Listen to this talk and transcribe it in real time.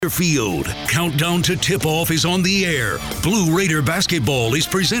Field. Countdown to tip-off is on the air. Blue Raider basketball is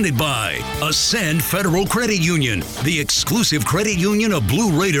presented by Ascend Federal Credit Union, the exclusive credit union of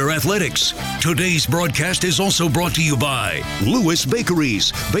Blue Raider Athletics. Today's broadcast is also brought to you by Lewis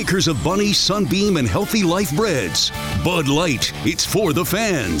Bakeries, bakers of Bunny, Sunbeam, and Healthy Life breads. Bud Light, it's for the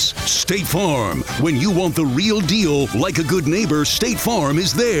fans. State Farm, when you want the real deal, like a good neighbor, State Farm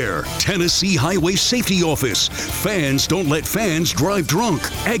is there. Tennessee Highway Safety Office, fans don't let fans drive drunk.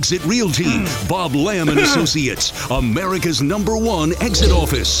 Exit Realty, Bob Lamb and Associates, America's #1 exit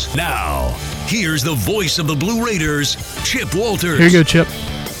office. Now, here's the voice of the Blue Raiders, Chip Walters. Here you go, Chip.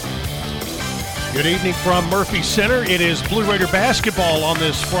 Good evening from Murphy Center. It is Blue Raider basketball on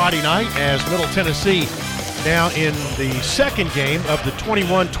this Friday night as Middle Tennessee now in the second game of the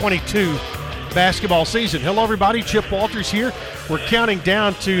 21-22 basketball season. Hello, everybody. Chip Walters here. We're counting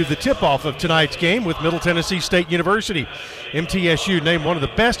down to the tip-off of tonight's game with Middle Tennessee State University. MTSU named one of the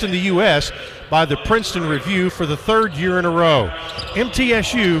best in the U.S. by the Princeton Review for the third year in a row.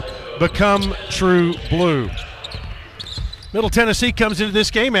 MTSU become true blue. Middle Tennessee comes into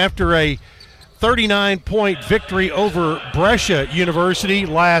this game after a 39-point victory over Brescia University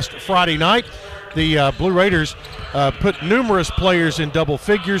last Friday night. The Blue Raiders put numerous players in double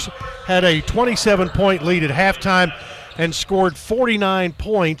figures, had a 27-point lead at halftime, and scored 49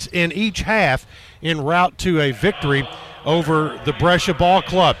 points in each half en route to a victory over the Brescia Ball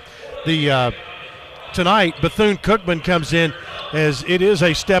Club. Tonight, Bethune-Cookman comes in as it is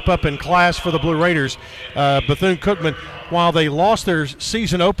a step up in class for the Blue Raiders. Bethune-Cookman, while they lost their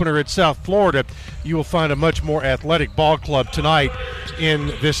season opener at South Florida, you will find a much more athletic ball club tonight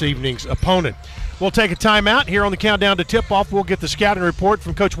in this evening's opponent. We'll take a timeout here on the countdown to tip-off. We'll get the scouting report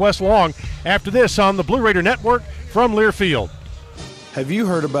from Coach Wes Long after this on the Blue Raider Network from Learfield. Have you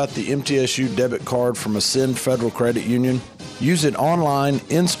heard about the MTSU debit card from Ascend Federal Credit Union? Use it online,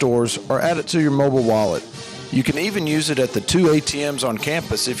 in stores, or add it to your mobile wallet. You can even use it at the 2 ATMs on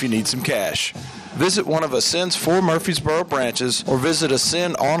campus if you need some cash. Visit one of Ascend's 4 Murfreesboro branches or visit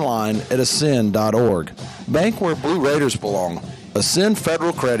Ascend online at ascend.org. Bank where Blue Raiders belong. Ascend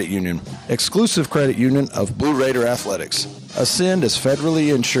Federal Credit Union, exclusive credit union of Blue Raider Athletics. Ascend is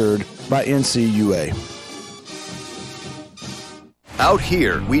federally insured by NCUA. Out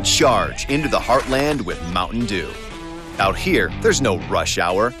here, we charge into the heartland with Mountain Dew. Out here, there's no rush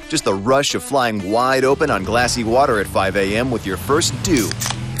hour, just the rush of flying wide open on glassy water at 5 a.m. with your first dew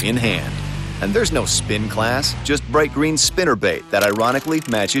in hand. And there's no spin class, just bright green spinnerbait that ironically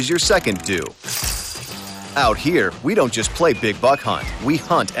matches your second dew. Out here, we don't just play big buck hunt, we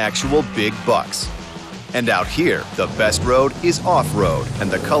hunt actual big bucks. And out here, the best road is off-road,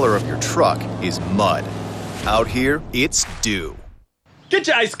 and the color of your truck is mud. Out here, it's dew. Get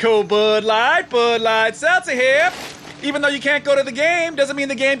your ice cold Bud Light Seltzer here. Even though you can't go to the game, doesn't mean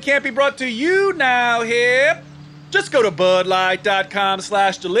the game can't be brought to you now, hip. Just go to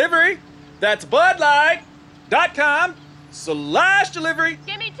budlight.com/delivery. That's budlight.com/delivery.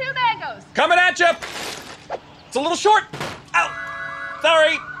 Give me 2 mangoes. Coming at you. It's a little short. Ow.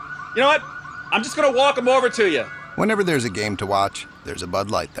 Sorry. You know what? I'm just going to walk them over to you. Whenever there's a game to watch, there's a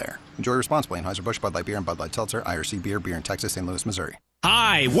Bud Light there. Enjoy responsibly. Anheuser-Busch, Bud Light Beer, and Bud Light Seltzer, IRC Beer in Texas, St. Louis, Missouri.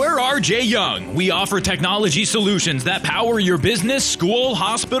 Hi, we're RJ Young. We offer technology solutions that power your business, school,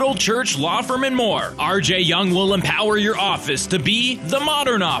 hospital, church, law firm, and more. RJ Young will empower your office to be the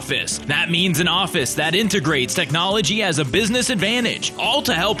modern office. That means an office that integrates technology as a business advantage, all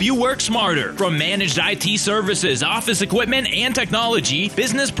to help you work smarter. From managed IT services, office equipment, and technology,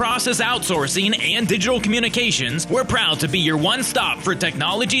 business process outsourcing, and digital communications, we're proud to be your one-stop for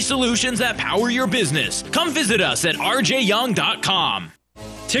technology solutions that power your business. Come visit us at rjyoung.com.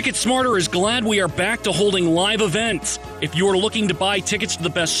 Ticket Smarter is glad we are back to holding live events. If you are looking to buy tickets to the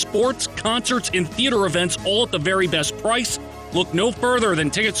best sports, concerts, and theater events all at the very best price, look no further than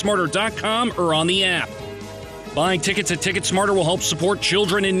Ticketsmarter.com or on the app. Buying tickets at TicketSmarter will help support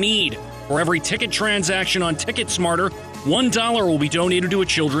children in need. For every ticket transaction on TicketSmarter, $1 will be donated to a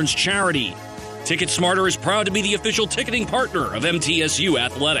children's charity. TicketSmarter is proud to be the official ticketing partner of MTSU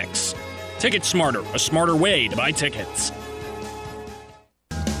Athletics. TicketSmarter, a smarter way to buy tickets.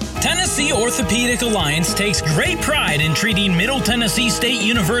 Tennessee Orthopedic Alliance takes great pride in treating Middle Tennessee State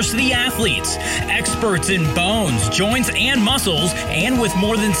University athletes. Experts in bones, joints, and muscles, and with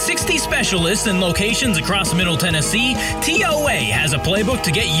more than 60 specialists in locations across Middle Tennessee, TOA has a playbook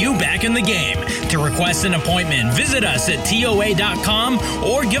to get you back in the game. To request an appointment, visit us at TOA.com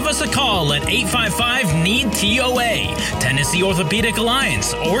or give us a call at 855-NEED-TOA. Tennessee Orthopedic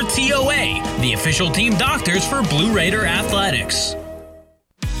Alliance, or TOA, the official team doctors for Blue Raider Athletics.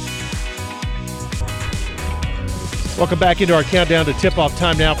 Welcome back into our countdown to tip-off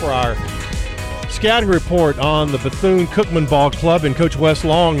time now for our scouting report on the Bethune-Cookman Ball Club. And Coach Wes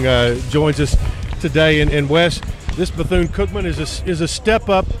Long joins us today. And Wes, this Bethune-Cookman is a step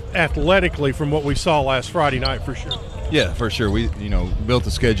up athletically from what we saw last Friday night for sure. Yeah, for sure. We built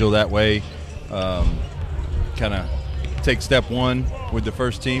the schedule that way. Kind of take step one with the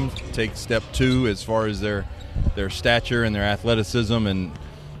first team, take step two as far as their stature and their athleticism, and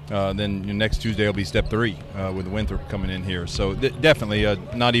then next Tuesday will be step three with Winthrop coming in here. So definitely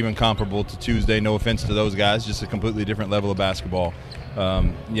not even comparable to Tuesday. No offense to those guys, just a completely different level of basketball.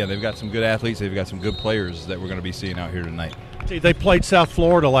 They've got some good athletes. They've got some good players that we're going to be seeing out here tonight. They played South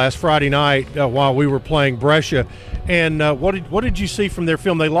Florida last Friday night while we were playing Brescia. And what did you see from their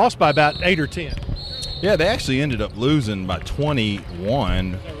film? They lost by about 8 or 10. Yeah, they actually ended up losing by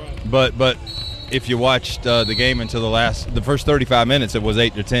 21. But if you watched the game until the first 35 minutes, it was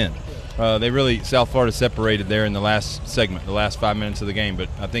 8 to 10. South Florida separated there in the last segment, the last 5 minutes of the game. But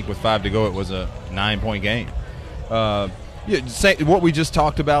I think with 5 to go, it was a 9-point game. What we just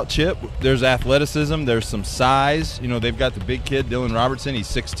talked about, Chip, there's athleticism, there's some size. They've got the big kid, Dylan Robertson. He's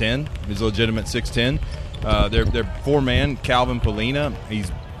 6'10". He's a legitimate 6'10". Their four-man, Calvin Polina, he's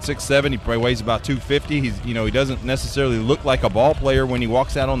 6'7". He probably weighs about 250. He doesn't necessarily look like a ball player when he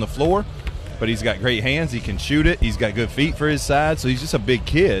walks out on the floor, but he's got great hands. He can shoot it. He's got good feet for his size, so he's just a big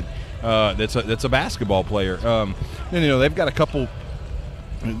kid that's a basketball player. They've got a couple.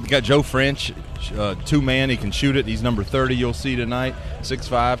 They got Joe French, two-man. He can shoot it. He's number 30 you'll see tonight,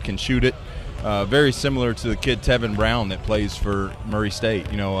 6'5", can shoot it. Very similar to the kid Tevin Brown that plays for Murray State.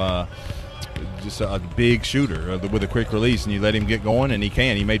 Just a big shooter with a quick release, and you let him get going, and he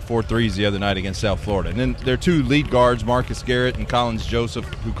can. He made 4 threes the other night against South Florida. And then their two lead guards, Marcus Garrett and Collins Joseph,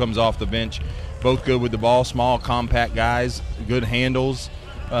 who comes off the bench, both good with the ball, small, compact guys, good handles.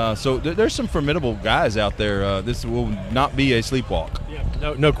 So there's some formidable guys out there. This will not be a sleepwalk.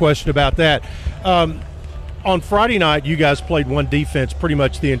 Yeah, no question about that. On Friday night, you guys played one defense pretty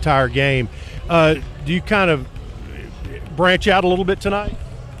much the entire game. Do you kind of branch out a little bit tonight?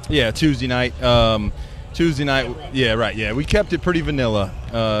 Yeah, Tuesday night. Yeah, right. Yeah, we kept it pretty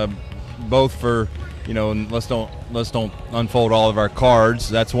vanilla, both for let's don't unfold all of our cards.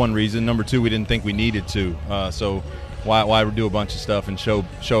 That's one reason. Number two, we didn't think we needed to. So why do a bunch of stuff and show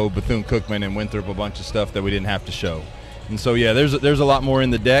Bethune-Cookman and Winthrop a bunch of stuff that we didn't have to show? And so yeah, there's a lot more in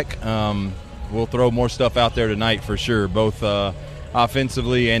the deck. We'll throw more stuff out there tonight for sure, both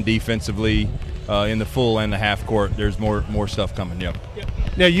offensively and defensively. In the full and the half court, there's more stuff coming. Yep.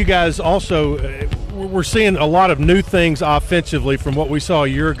 Now, you guys also, we're seeing a lot of new things offensively from what we saw a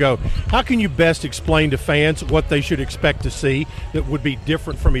year ago. How can you best explain to fans what they should expect to see that would be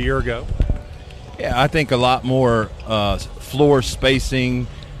different from a year ago? Yeah, I think a lot more floor spacing,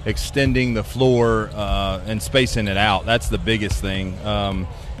 extending the floor and spacing it out. That's the biggest thing.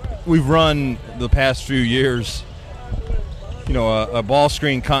 We've run the past few years a ball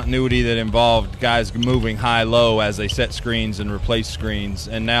screen continuity that involved guys moving high-low as they set screens and replace screens,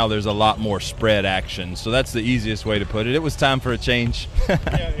 and now there's a lot more spread action. So that's the easiest way to put it. It was time for a change.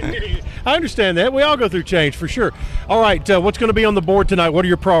 I understand that. We all go through change for sure. All right, what's going to be on the board tonight? What are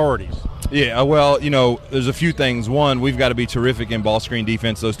your priorities? Yeah, well, there's a few things. One, we've got to be terrific in ball screen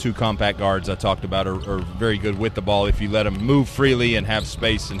defense. Those two compact guards I talked about are very good with the ball if you let them move freely and have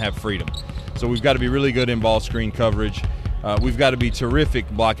space and have freedom. So we've got to be really good in ball screen coverage. We've got to be terrific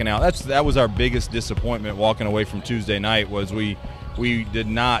blocking out. That was our biggest disappointment walking away from Tuesday night was we did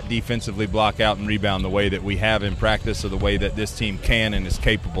not defensively block out and rebound the way that we have in practice or the way that this team can and is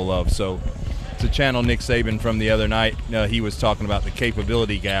capable of. So to channel Nick Saban from the other night, he was talking about the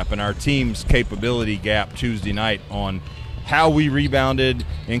capability gap, and our team's capability gap Tuesday night on how we rebounded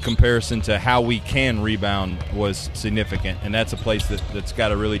in comparison to how we can rebound was significant, and that's a place that's got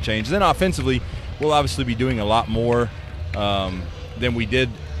to really change. Then offensively, we'll obviously be doing a lot more than we did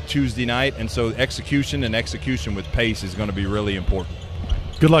Tuesday night, and so execution with pace is going to be really important.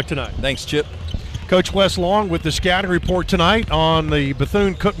 Good luck tonight. Thanks, Chip. Coach Wes Long with the scouting report tonight on the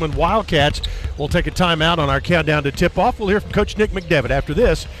Bethune-Cookman Wildcats. We'll take a timeout on our countdown to tip-off. We'll hear from Coach Nick McDevitt after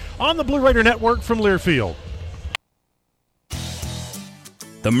this on the Blue Raider Network from Learfield.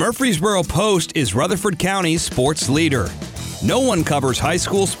 The Murfreesboro Post is Rutherford County's sports leader. No one covers high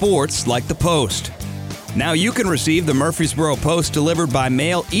school sports like the Post. Now you can receive the Murfreesboro Post delivered by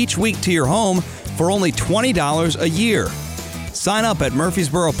mail each week to your home for only $20 a year. Sign up at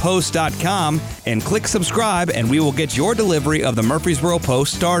murfreesboropost.com and click subscribe, and we will get your delivery of the Murfreesboro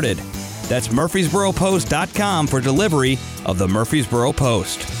Post started. That's murfreesboropost.com for delivery of the Murfreesboro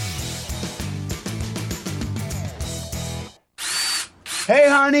Post. Hey,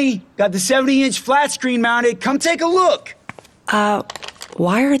 honey, got the 70-inch flat screen mounted. Come take a look.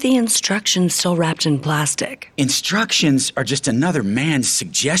 Why are the instructions still wrapped in plastic? Instructions are just another man's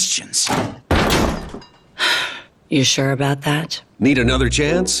suggestions. You sure about that? Need another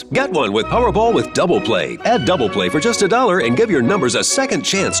chance? Get one with Powerball with Double Play. Add Double Play for just $1 and give your numbers a second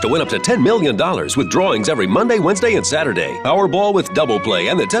chance to win up to $10 million with drawings every Monday, Wednesday, and Saturday. Powerball with Double Play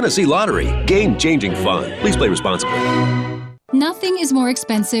and the Tennessee Lottery. Game-changing fun. Please play responsibly. Nothing is more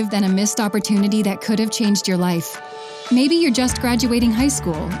expensive than a missed opportunity that could have changed your life. Maybe you're just graduating high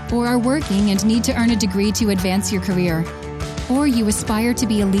school or are working and need to earn a degree to advance your career. Or you aspire to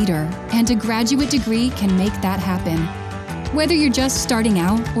be a leader, and a graduate degree can make that happen. Whether you're just starting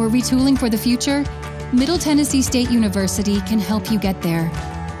out or retooling for the future, Middle Tennessee State University can help you get there.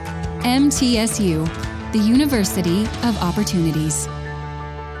 MTSU, the University of Opportunities.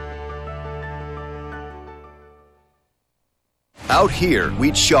 Out here,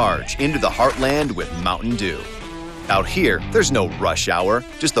 we charge into the heartland with Mountain Dew. Out here, there's no rush hour,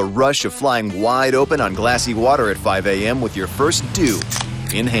 just the rush of flying wide open on glassy water at 5 a.m. with your first dew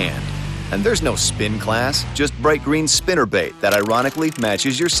in hand. And there's no spin class, just bright green spinner bait that ironically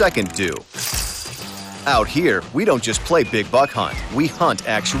matches your second dew. Out here, we don't just play big buck hunt, we hunt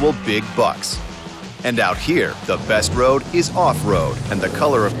actual big bucks. And out here, the best road is off-road, and the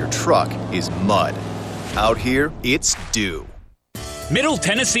color of your truck is mud. Out here, it's dew. Middle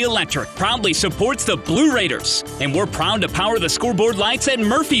Tennessee Electric proudly supports the Blue Raiders, and we're proud to power the scoreboard lights at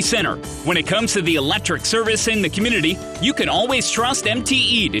Murphy Center. When it comes to the electric service in the community, you can always trust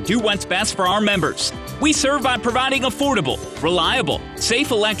MTE to do what's best for our members. We serve by providing affordable, reliable, safe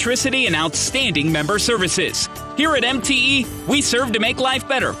electricity and outstanding member services. Here at MTE, we serve to make life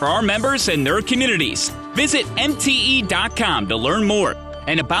better for our members and their communities. Visit MTE.com to learn more.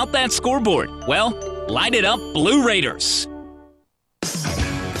 And about that scoreboard, well, light it up, Blue Raiders.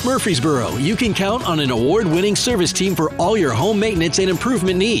 Murfreesboro, you can count on an award-winning service team for all your home maintenance and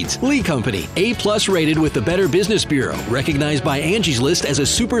improvement needs. Lee Company, A+ rated with the Better Business Bureau, recognized by Angie's List as a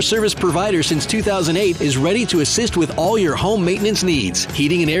super service provider since 2008, is ready to assist with all your home maintenance needs.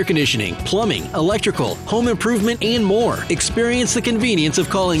 Heating and air conditioning, plumbing, electrical, home improvement, and more. Experience the convenience of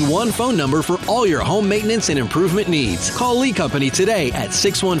calling one phone number for all your home maintenance and improvement needs. Call Lee Company today at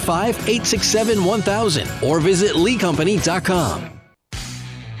 615-867-1000 or visit leecompany.com.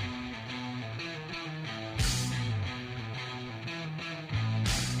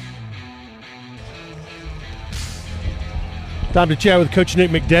 Time to chat with Coach Nick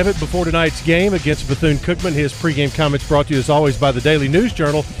McDevitt before tonight's game against Bethune-Cookman. His pregame comments brought to you, as always, by the Daily News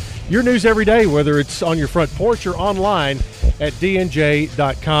Journal. Your news every day, whether it's on your front porch or online at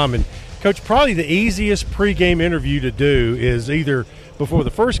dnj.com. And, Coach, probably the easiest pregame interview to do is either before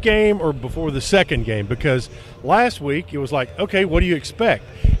the first game or before the second game, because last week it was like, okay, what do you expect?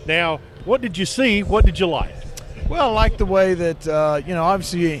 Now, what did you see? What did you like? Well, I like the way that,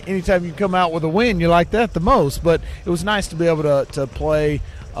 obviously anytime you come out with a win, you like that the most. But it was nice to be able to play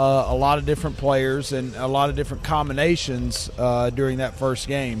a lot of different players and a lot of different combinations during that first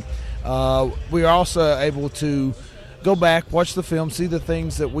game. We were also able to go back, watch the film, see the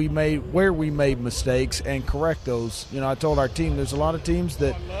things that we made, where we made mistakes, and correct those. I told our team there's a lot of teams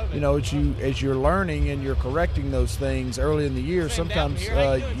that, as you're learning and you're correcting those things early in the year, sometimes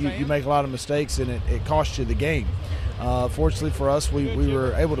you make a lot of mistakes and it costs you the game. Fortunately for us, we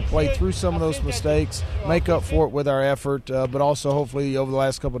were able to play through some of those mistakes, make up for it with our effort, but also hopefully over the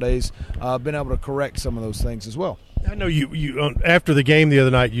last couple of days been able to correct some of those things as well. I know you after the game the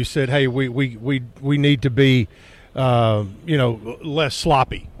other night, you said, hey, we need to be less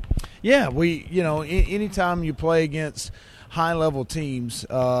sloppy. Yeah, anytime you play against high-level teams,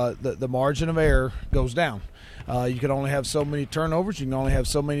 the margin of error goes down. You can only have so many turnovers. You can only have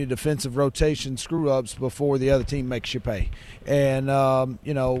so many defensive rotation screw-ups before the other team makes you pay. And,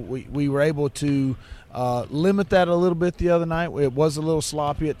 we were able to limit that a little bit the other night. It was a little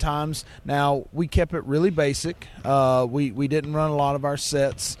sloppy at times. Now, we kept it really basic. We didn't run a lot of our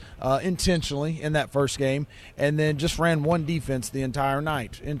sets intentionally in that first game, and then just ran one defense the entire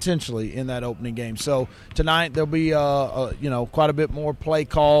night intentionally in that opening game. So tonight there'll be quite a bit more play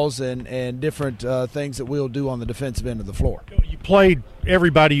calls and different things that we'll do on the defensive end of the floor. You played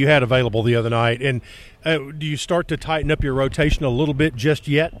everybody you had available the other night, and do you start to tighten up your rotation a little bit just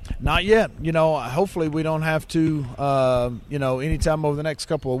yet? Not yet. Hopefully we don't have to, anytime over the next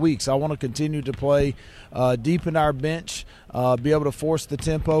couple of weeks. I want to continue to play deep in our bench, be able to force the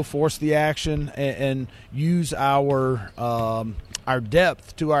tempo, force the action, and use our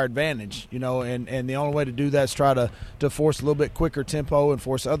depth to our advantage, and the only way to do that is try to force a little bit quicker tempo and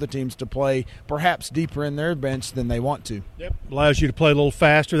force other teams to play perhaps deeper in their bench than they want to. Yep, allows you to play a little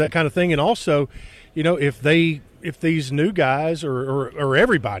faster, that kind of thing. And also, if these new guys or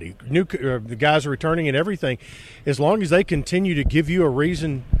everybody, the guys are returning and everything, as long as they continue to give you a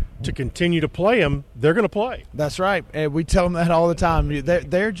reason to continue to play them, they're going to play. That's right. And we tell them that all the time.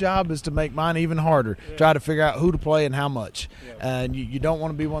 Their job is to make mine even harder, try to figure out who to play and how much. And you don't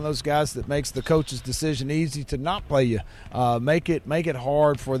want to be one of those guys that makes the coach's decision easy to not play you. Make it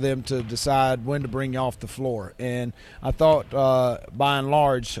hard for them to decide when to bring you off the floor. And I thought, by and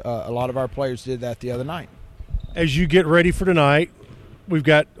large, a lot of our players did that the other night. As you get ready for tonight, we've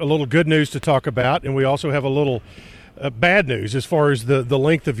got a little good news to talk about, and we also have a little bad news as far as the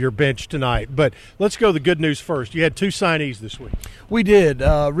length of your bench tonight. But let's go the good news first. You had 2 signees this week. We did.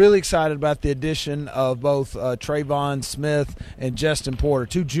 Really excited about the addition of both Trayvon Smith and Justin Porter,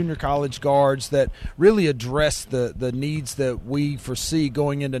 2 junior college guards that really address the needs that we foresee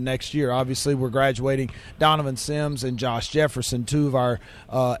going into next year. Obviously, we're graduating Donovan Sims and Josh Jefferson, 2 of our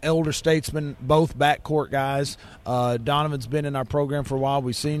elder statesmen, both backcourt guys. Donovan's been in our program for a while.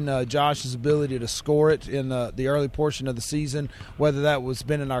 We've seen Josh's ability to score it in the early portion of the season, whether that was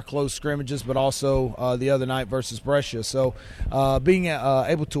been in our close scrimmages, but also the other night versus Brescia. So being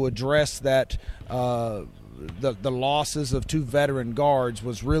able to address that, the losses of 2 veteran guards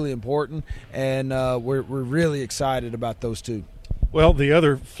was really important, and we're really excited about those 2. Well, the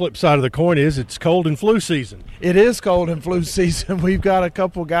other flip side of the coin is it's cold and flu season. It is cold and flu season. We've got a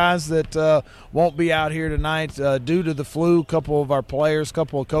couple guys that won't be out here tonight due to the flu, a couple of our players, a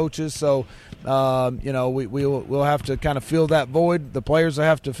couple of coaches. So, we'll have to kind of fill that void. The players will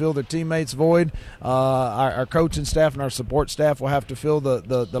have to fill their teammates' void. Our coaching staff and our support staff will have to fill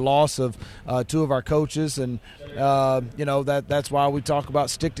the loss of 2 of our coaches. And, that's why we talk about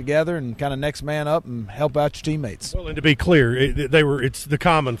stick together and kind of next man up and help out your teammates. Well, and to be clear, it's the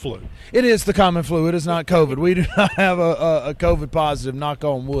common flu. It is the common flu. It is not COVID. We do not have a COVID positive, knock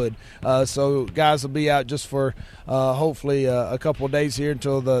on wood. So guys will be out just for hopefully a couple of days here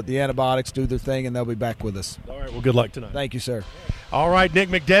until the antibiotics do their thing, and they'll be back with us. All right, well, good luck tonight. Thank you, sir. All right, Nick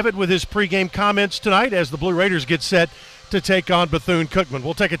McDevitt with his pregame comments tonight as the Blue Raiders get set to take on Bethune-Cookman.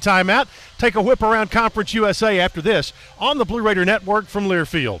 We'll take a timeout, take a whip around Conference USA after this on the Blue Raider Network from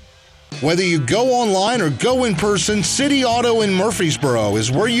Learfield. Whether you go online or go in person, City Auto in Murfreesboro is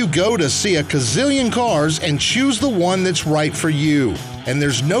where you go to see a gazillion cars and choose the one that's right for you. And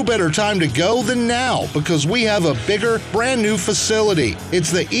there's no better time to go than now because we have a bigger, brand new facility.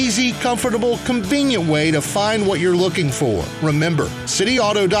 It's the easy, comfortable, convenient way to find what you're looking for. Remember,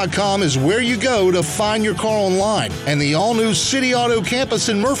 cityauto.com is where you go to find your car online. And the all-new City Auto campus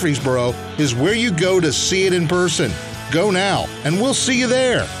in Murfreesboro is where you go to see it in person. Go now, and we'll see you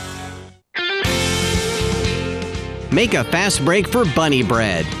there. Make a fast break for Bunny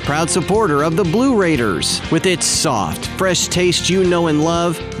Bread, proud supporter of the Blue Raiders. With its soft, fresh taste you know and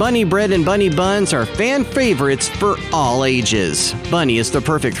love, Bunny Bread and Bunny Buns are fan favorites for all ages. Bunny is the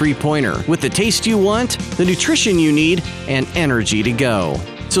perfect 3-pointer with the taste you want, the nutrition you need, and energy to go.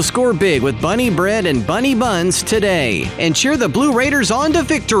 So score big with Bunny Bread and Bunny Buns today and cheer the Blue Raiders on to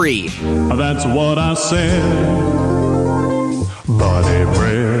victory. That's what I said. Bunny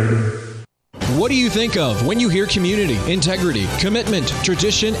Bread. What do you think of when you hear community, integrity, commitment,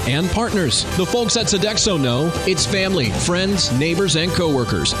 tradition, and partners? The folks at Sodexo know it's family, friends, neighbors, and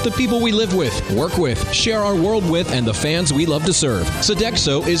coworkers, the people we live with, work with, share our world with, and the fans we love to serve.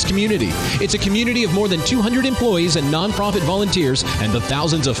 Sodexo is community. It's a community of more than 200 employees and nonprofit volunteers and the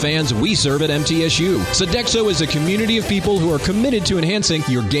thousands of fans we serve at MTSU. Sodexo is a community of people who are committed to enhancing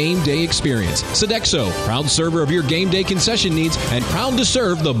your game day experience. Sodexo, proud server of your game day concession needs and proud to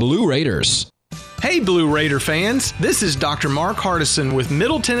serve the Blue Raiders. Hey Blue Raider fans, this is Dr. Mark Hardison with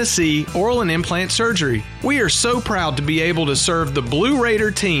Middle Tennessee Oral and Implant Surgery. We are so proud to be able to serve the Blue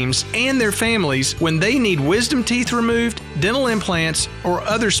Raider teams and their families when they need wisdom teeth removed, dental implants, or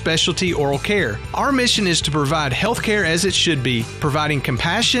other specialty oral care. Our mission is to provide health care as it should be, providing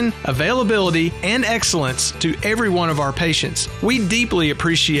compassion, availability, and excellence to every one of our patients. We deeply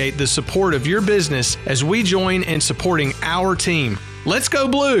appreciate the support of your business as we join in supporting our team. Let's go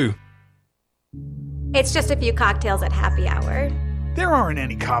Blue! It's just a few cocktails at happy hour. There aren't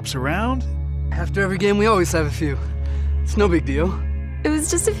any cops around. After every game, we always have a few. It's no big deal. It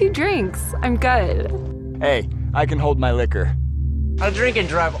was just a few drinks. I'm good. Hey, I can hold my liquor. I drink and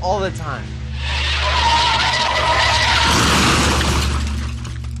drive all the time.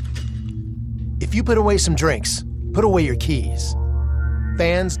 If you put away some drinks, put away your keys.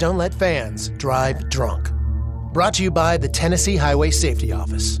 Fans don't let fans drive drunk. Brought to you by the Tennessee Highway Safety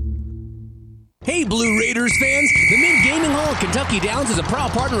Office. Hey, Blue Raiders fans! The Mint Gaming Hall at Kentucky Downs is a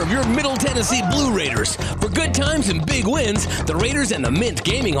proud partner of your Middle Tennessee Blue Raiders. For good times and big wins, the Raiders and the Mint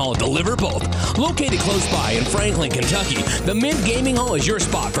Gaming Hall deliver both. Located close by in Franklin, Kentucky, the Mint Gaming Hall is your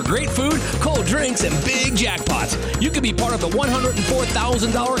spot for great food, cold drinks, and big jackpots. You can be part of the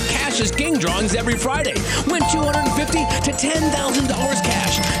 $104,000 Cash is King drawings every Friday. Win $250,000 to $10,000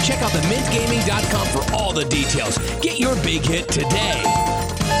 cash. Check out themintgaming.com for all the details. Get your big hit today.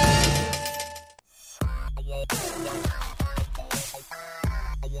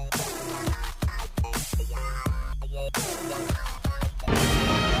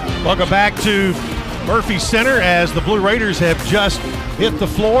 Welcome back to Murphy Center as the Blue Raiders have just hit the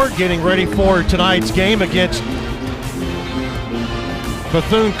floor, getting ready for tonight's game against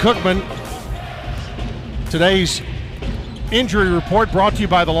Bethune-Cookman. Today's injury report brought to you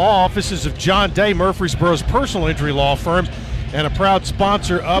by the law offices of John Day, Murfreesboro's personal injury law firm, and a proud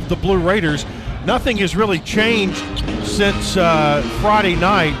sponsor of the Blue Raiders. Nothing has really changed since Friday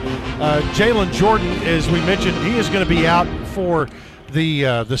night. Jalen Jordan, as we mentioned, he is going to be out for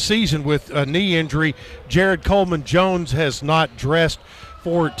the season with a knee injury. Jared Coleman-Jones has not dressed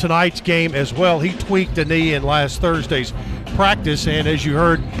for tonight's game as well. He tweaked a knee in last Thursday's practice, and as you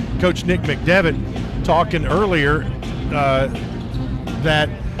heard Coach Nick McDevitt talking earlier, that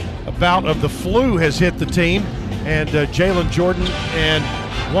a bout of the flu has hit the team, and Jalen Jordan and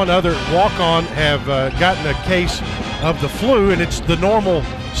one other walk-on have gotten a case of the flu, and it's the normal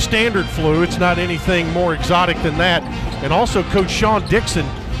standard flu. It's not anything more exotic than that. And also Coach Sean Dixon,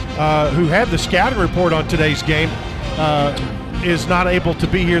 who had the scouting report on today's game, is not able to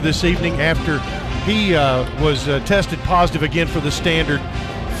be here this evening after he was tested positive again for the standard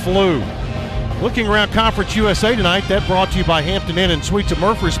flu. Looking around Conference USA tonight, that brought to you by Hampton Inn and Suites at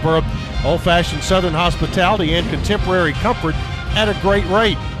Murfreesboro. Old-fashioned Southern hospitality and contemporary comfort at a great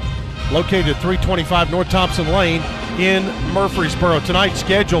rate. Located at 325 North Thompson Lane in Murfreesboro. Tonight's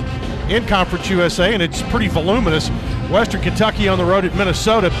schedule in Conference USA, and it's pretty voluminous. Western Kentucky on the road at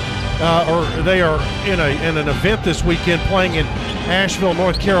Minnesota, or they are in an event this weekend playing in Asheville,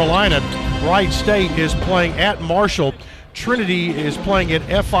 North Carolina. Wright State is playing at Marshall. Trinity is playing at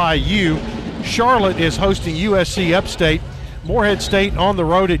FIU. Charlotte is hosting USC Upstate. Morehead State on the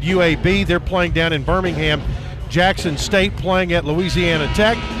road at UAB. They're playing down in Birmingham. Jackson State playing at Louisiana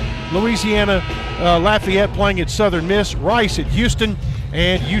Tech. Louisiana Lafayette playing at Southern Miss. Rice at Houston,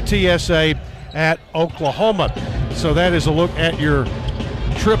 and UTSA at Oklahoma. So that is a look at your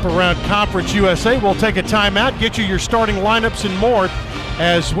trip around Conference USA. We'll take a timeout, get you your starting lineups and more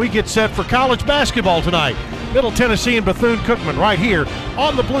as we get set for college basketball tonight. Middle Tennessee and Bethune-Cookman right here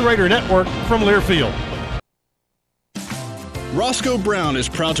on the Blue Raider Network from Learfield. Roscoe Brown is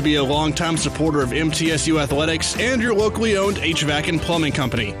proud to be a longtime supporter of MTSU Athletics and your locally owned HVAC and plumbing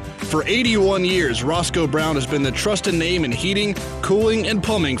company. For 81 years, Roscoe Brown has been the trusted name in heating, cooling, and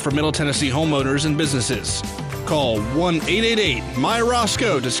plumbing for Middle Tennessee homeowners and businesses. Call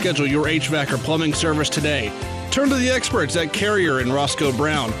 1-888-MY-ROSCOE to schedule your HVAC or plumbing service today. Turn to the experts at Carrier and Roscoe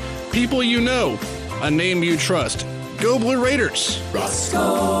Brown. People you know, a name you trust. Go Blue Raiders!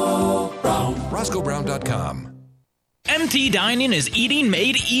 Roscoe Brown. RoscoeBrown.com. MT Dining is eating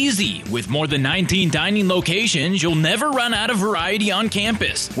made easy. With more than 19 dining locations, you'll never run out of variety on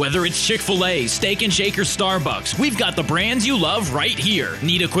campus. Whether it's Chick-fil-A, Steak and Shake, or Starbucks, we've got the brands you love right here.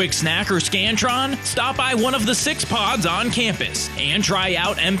 Need a quick snack or Scantron? Stop by one of the 6 pods on campus. And try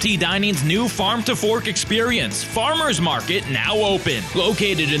out MT Dining's new Farm to Fork experience. Farmers Market now open.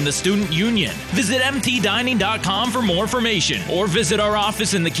 Located in the Student Union. Visit mtdining.com for more information. Or visit our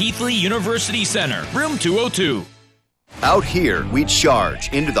office in the Keithley University Center, room 202. Out here, we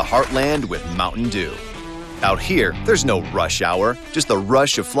charge into the heartland with Mountain Dew. Out here, there's no rush hour, just the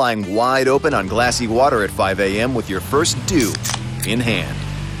rush of flying wide open on glassy water at 5 a.m. with your first dew in hand.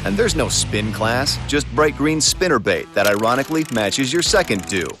 And there's no spin class, just bright green spinnerbait that ironically matches your second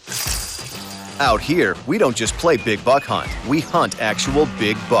dew. Out here, we don't just play big buck hunt, we hunt actual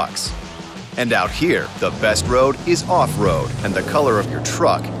big bucks. And out here, the best road is off-road, and the color of your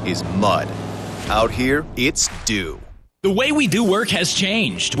truck is mud. Out here, it's dew. The way we do work has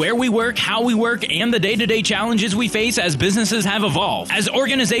changed. Where we work, how we work, and the day-to-day challenges we face as businesses have evolved. As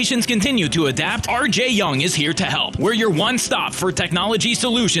organizations continue to adapt, RJ Young is here to help. We're your one-stop for technology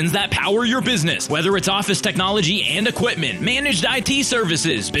solutions that power your business. Whether it's office technology and equipment, managed IT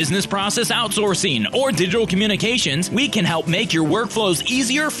services, business process outsourcing, or digital communications, we can help make your workflows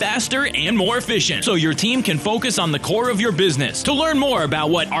easier, faster, and more efficient so your team can focus on the core of your business. To learn more about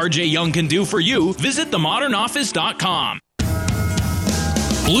what RJ Young can do for you, visit themodernoffice.com.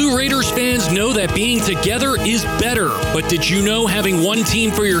 Blue Raiders fans know that being together is better, but did you know having one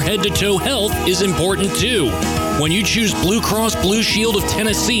team for your head-to-toe health is important too? When you choose Blue Cross Blue Shield of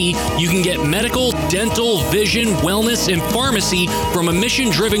Tennessee, you can get medical, dental, vision, wellness, and pharmacy from a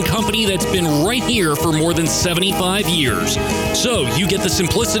mission-driven company that's been right here for more than 75 years. So you get the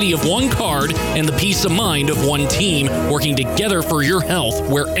simplicity of one card and the peace of mind of one team working together for your health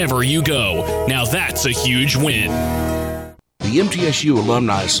wherever you go. Now that's a huge win. The MTSU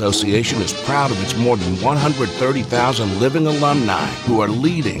Alumni Association is proud of its more than 130,000 living alumni who are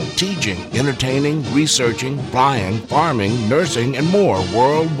leading, teaching, entertaining, researching, flying, farming, nursing, and more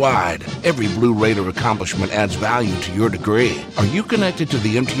worldwide. Every Blue Raider accomplishment adds value to your degree. Are you connected to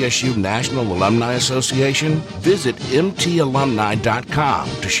the MTSU National Alumni Association? Visit mtalumni.com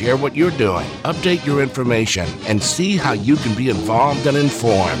to share what you're doing, update your information, and see how you can be involved and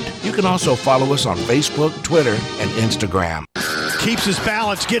informed. You can also follow us on Facebook, Twitter, and Instagram. Keeps his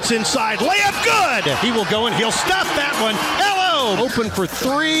balance, gets inside, layup good! He will go and he'll stuff that one. Hello! Open for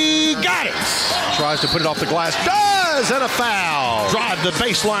three, got it! Tries to put it off the glass, does, and a foul. Drive the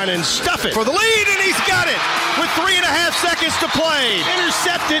baseline and stuff it for the lead, and he's got it with 3.5 seconds to play.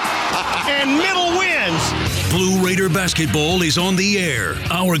 Intercepted, and Middle wins. Blue Raider basketball is on the air.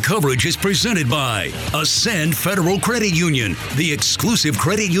 Our coverage is presented by Ascend Federal Credit Union, the exclusive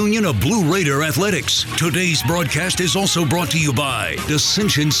credit union of Blue Raider Athletics. Today's broadcast is also brought to you by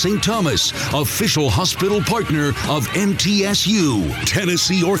Ascension St. Thomas, official hospital partner of MTSU.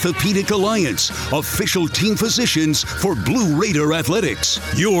 Tennessee Orthopedic Alliance, official team physicians for Blue Raider Athletics.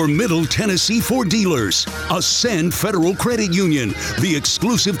 Your Middle Tennessee Ford dealers. Ascend Federal Credit Union, the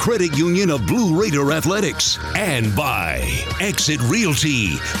exclusive credit union of Blue Raider Athletics. And by Exit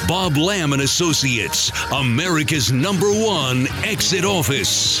Realty, Bob Lamb & Associates, America's #1 exit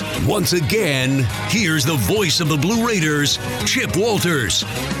office. Once again, here's the voice of the Blue Raiders, Chip Walters.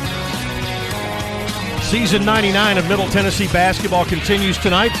 Season 99 of Middle Tennessee basketball continues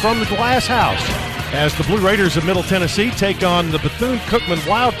tonight from the Glass House as the Blue Raiders of Middle Tennessee take on the Bethune-Cookman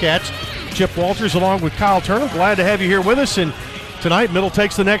Wildcats. Chip Walters along with Kyle Turner. Glad to have you here with us. And tonight, Middle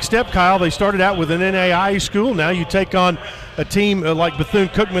takes the next step, Kyle. They started out with an NAIA school. Now you take on a team like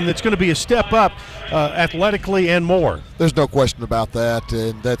Bethune-Cookman that's going to be a step up athletically and more. There's no question about that,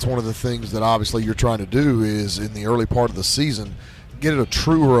 and that's one of the things that obviously you're trying to do is in the early part of the season, get a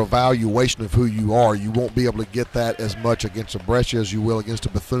truer evaluation of who you are. You won't be able to get that as much against a Brescia as you will against a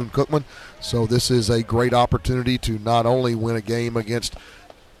Bethune-Cookman. So this is a great opportunity to not only win a game against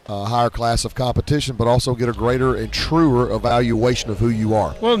a higher class of competition, but also get a greater and truer evaluation of who you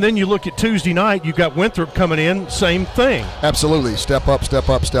are. Well, and then you look at Tuesday night, you've got Winthrop coming in, same thing. Absolutely. Step up, step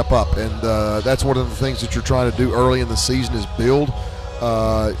up, step up. And that's one of the things that you're trying to do early in the season is build.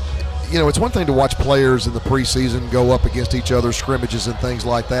 It's one thing to watch players in the preseason go up against each other, scrimmages and things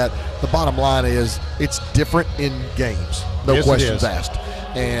like that. The bottom line is it's different in games. No questions asked.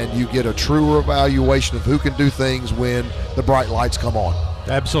 And you get a truer evaluation of who can do things when the bright lights come on.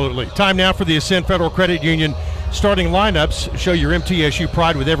 Absolutely. Time now for the Ascend Federal Credit Union starting lineups. Show your MTSU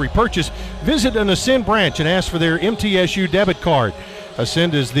pride with every purchase. Visit an Ascend branch and ask for their MTSU debit card.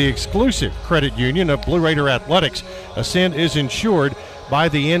 Ascend is the exclusive credit union of Blue Raider Athletics. Ascend is insured by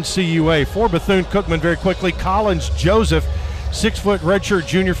the NCUA. For Bethune-Cookman, very quickly, Collins Joseph, 6-foot redshirt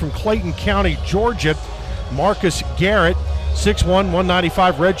junior from Clayton County, Georgia. Marcus Garrett, 6'1",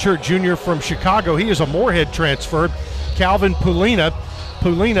 195 redshirt junior from Chicago. He is a Moorhead transfer. Calvin Pulina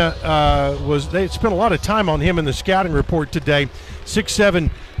they spent a lot of time on him in the scouting report today.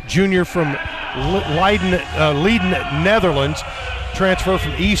 6'7" junior from Leiden, Netherlands, transfer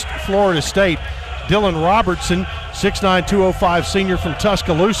from East Florida State. Dylan Robertson, 6'9", 205 senior from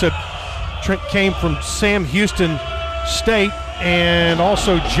Tuscaloosa, came from Sam Houston State. And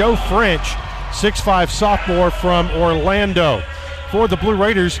also Joe French, 6'5" sophomore from Orlando. For the Blue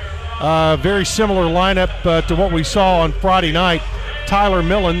Raiders, very similar lineup to what we saw on Friday night. Tyler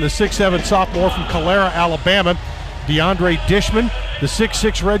Millen, the 6'7" sophomore from Calera, Alabama. DeAndre Dishman, the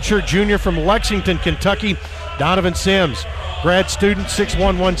 6'6" redshirt junior from Lexington, Kentucky. Donovan Sims, grad student, 6'1",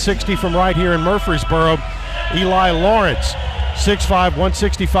 160 from right here in Murfreesboro. Eli Lawrence, 6'5",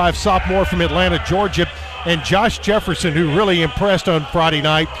 165 sophomore from Atlanta, Georgia. And Josh Jefferson, who really impressed on Friday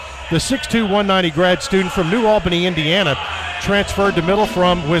night, the 6'2", 190 grad student from New Albany, Indiana, transferred to Middle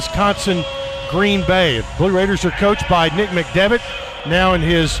from Wisconsin, Green Bay. Blue Raiders are coached by Nick McDevitt, now in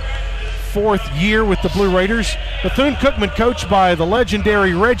his 4th year with the Blue Raiders. Bethune-Cookman coached by the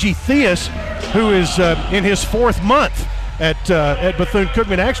legendary Reggie Theus, who is in his 4th month at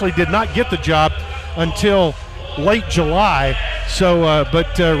Bethune-Cookman. Actually did not get the job until late July.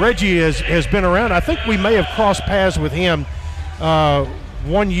 But Reggie has been around. I think we may have crossed paths with him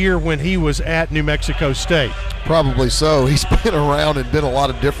 1 year when he was at New Mexico State. Probably so. He's been around and been a lot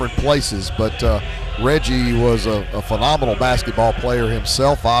of different places, but Reggie was a phenomenal basketball player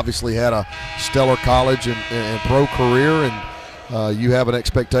himself. Obviously had a stellar college and pro career, and you have an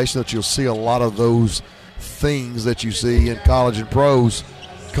expectation that you'll see a lot of those things that you see in college and pros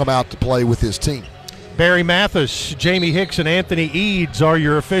come out to play with his team. Barry Mathis, Jamie Hicks, and Anthony Eads are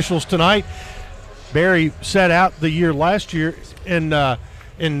your officials tonight. Barry sat out the year last year, and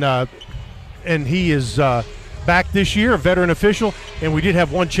he is back this year, a veteran official, and we did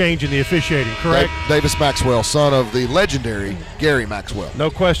have one change in the officiating, correct? Davis Maxwell, son of the legendary Gary Maxwell. No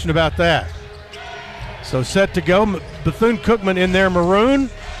question about that. So set to go. Bethune-Cookman in their maroon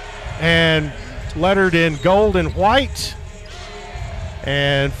and lettered in gold and white.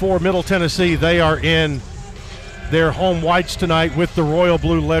 And for Middle Tennessee, they are in their home whites tonight with the royal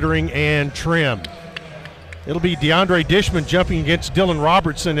blue lettering and trim. It'll be DeAndre Dishman jumping against Dylan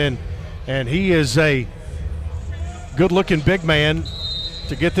Robertson, and he is a good-looking big man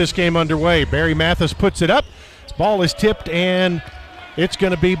to get this game underway. Barry Mathis puts it up. Ball is tipped, and it's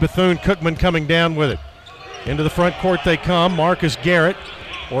going to be Bethune-Cookman coming down with it. Into the front court they come. Marcus Garrett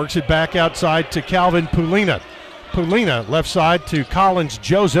works it back outside to Calvin Pulina. Pulina left side to Collins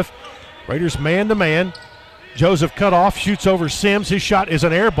Joseph. Raiders man-to-man. Joseph cut off, shoots over Sims. His shot is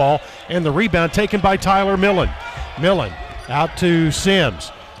an air ball, and the rebound taken by Tyler Millen. Millen out to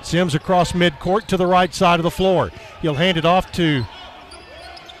Sims. Sims across midcourt to the right side of the floor. He'll hand it off to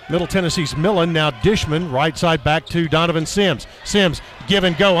Middle Tennessee's Millen. Now Dishman, right side back to Donovan Sims. Sims, give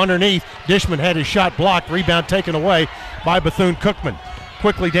and go underneath. Dishman had his shot blocked. Rebound taken away by Bethune-Cookman.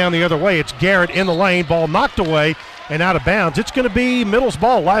 Quickly down the other way, it's Garrett in the lane. Ball knocked away and out of bounds. It's going to be Middle's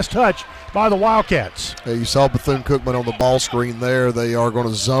ball. Last touch by the Wildcats. You saw Bethune-Cookman on the ball screen there. They are going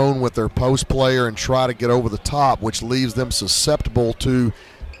to zone with their post player and try to get over the top, which leaves them susceptible to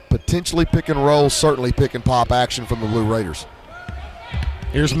potentially pick and roll, certainly pick and pop action from the Blue Raiders.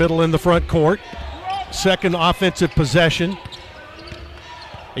 Here's Middle in the front court. Second offensive possession.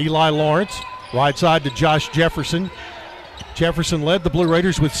 Eli Lawrence, right side to Josh Jefferson. Jefferson led the Blue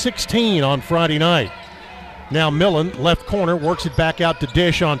Raiders with 16 on Friday night. Now Millen, left corner, works it back out to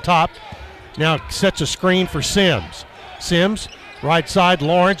Dish on top. Now sets a screen for Sims. Sims, right side,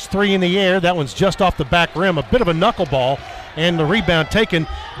 Lawrence, three in the air. That one's just off the back rim. A bit of a knuckleball, and the rebound taken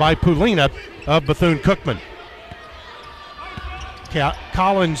by Pulina of Bethune-Cookman.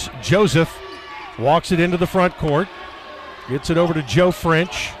 Collins Joseph walks it into the front court. Gets it over to Joe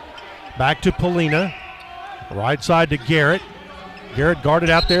French. Back to Pulina. Right side to Garrett. Garrett guarded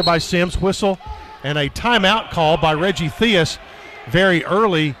out there by Sims. Whistle and a timeout call by Reggie Theus very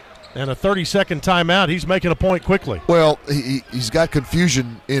early, and a 30-second timeout. He's making a point quickly. Well, he's got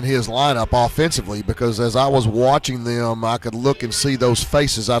confusion in his lineup offensively, because as I was watching them, I could look and see those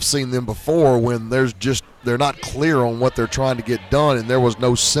faces. I've seen them before when they're not clear on what they're trying to get done, and there was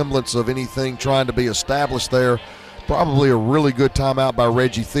no semblance of anything trying to be established there. Probably a really good timeout by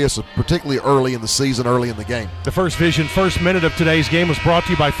Reggie Theus, particularly early in the season, early in the game. The First Vision first minute of today's game was brought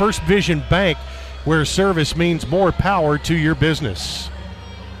to you by First Vision Bank, where service means more power to your business.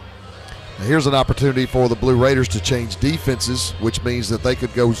 Now here's an opportunity for the Blue Raiders to change defenses, which means that they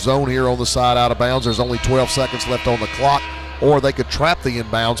could go zone here on the side out of bounds. There's only 12 seconds left on the clock, or they could trap the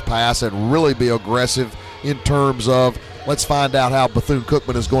inbounds pass and really be aggressive in terms of, let's find out how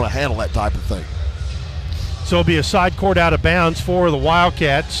Bethune-Cookman is going to handle that type of thing. So it'll be a side court out of bounds for the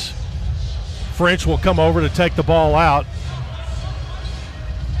Wildcats. French will come over to take the ball out.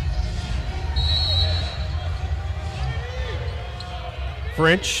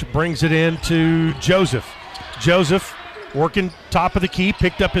 French brings it in to Joseph. Joseph working top of the key,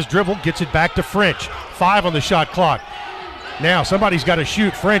 picked up his dribble, gets it back to French. 5 on the shot clock. Now somebody's got to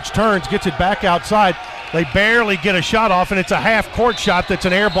shoot. French turns, gets it back outside. They barely get a shot off, and it's a half-court shot that's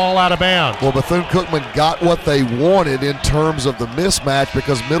an air ball out of bounds. Well, Bethune-Cookman got what they wanted in terms of the mismatch,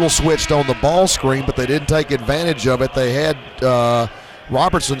 because Middle switched on the ball screen, but they didn't take advantage of it. They had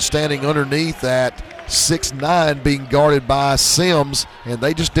Robertson standing underneath at 6'9", being guarded by Sims, and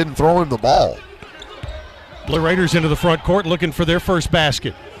they just didn't throw him the ball. Blue Raiders into the front court looking for their first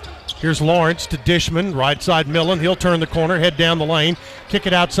basket. Here's Lawrence to Dishman, right side Millen. He'll turn the corner, head down the lane, kick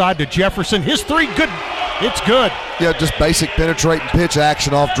it outside to Jefferson. His three, good. It's good. Yeah, just basic penetrating pitch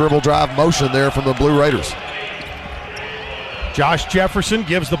action off dribble drive motion there from the Blue Raiders. Josh Jefferson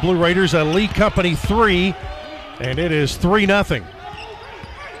gives the Blue Raiders a Lee Company 3, and it is 3-0.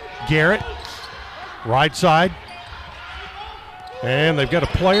 Garrett, right side. And they've got a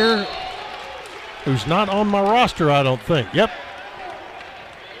player who's not on my roster, I don't think. Yep.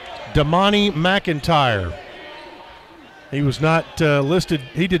 Damani McIntyre. He was not listed.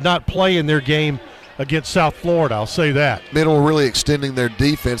 He did not play in their game against South Florida, I'll say that. Middle really extending their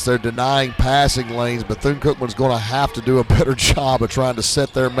defense. They're denying passing lanes. Bethune-Cookman's going to have to do a better job of trying to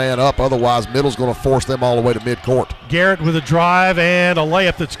set their man up. Otherwise, Middle's going to force them all the way to midcourt. Garrett with a drive and a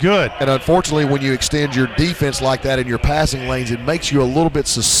layup that's good. And unfortunately, when you extend your defense like that in your passing lanes, it makes you a little bit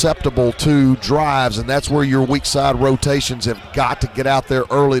susceptible to drives, and that's where your weak side rotations have got to get out there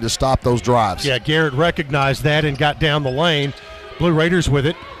early to stop those drives. Yeah, Garrett recognized that and got down the lane. Blue Raiders with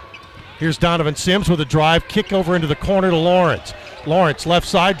it. Here's Donovan Sims with a drive, kick over into the corner to Lawrence. Lawrence left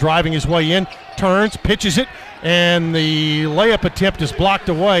side, driving his way in, turns, pitches it, and the layup attempt is blocked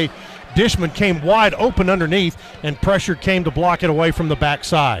away. Dishman came wide open underneath, and pressure came to block it away from the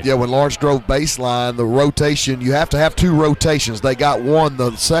backside. Yeah, when Lawrence drove baseline, the rotation, you have to have 2 rotations. They got one.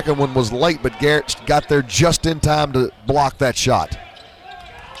 The second one was late, but Garrett got there just in time to block that shot.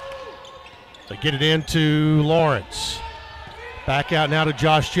 They get it into Lawrence. Back out now to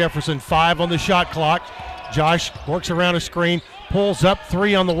Josh Jefferson, 5 on the shot clock. Josh works around a screen, pulls up,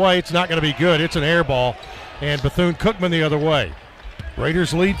 3 on the way. It's not going to be good. It's an air ball, and Bethune-Cookman the other way.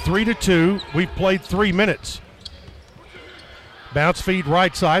 Raiders lead 3-2. We've played 3 minutes. Bounce feed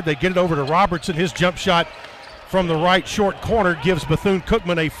right side. They get it over to Robertson. His jump shot from the right short corner gives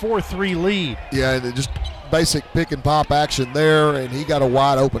Bethune-Cookman a 4-3 lead. Yeah, and just basic pick and pop action there, and he got a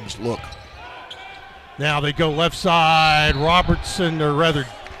wide open look. Now they go left side. Robertson, or rather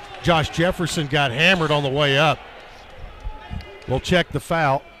Josh Jefferson, got hammered on the way up. We'll check the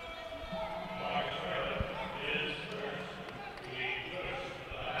foul.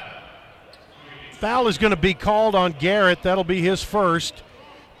 Foul is going to be called on Garrett. That'll be his first,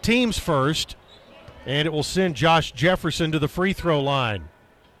 team's first, and it will send Josh Jefferson to the free throw line.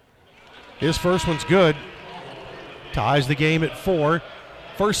 His first one's good. Ties the game at 4.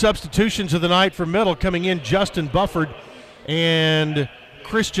 First substitutions of the night for Middle coming in, Justin Bufford and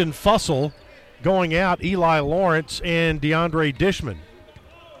Christian Fussell. Going out, Eli Lawrence and DeAndre Dishman.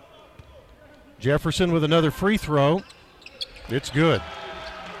 Jefferson with another free throw. It's good.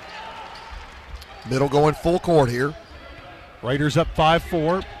 Middle going full court here. Raiders up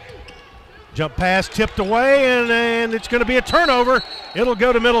 5-4. Jump pass tipped away, and it's going to be a turnover. It'll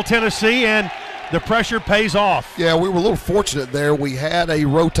go to Middle Tennessee, and the pressure pays off. Yeah, we were a little fortunate there. We had a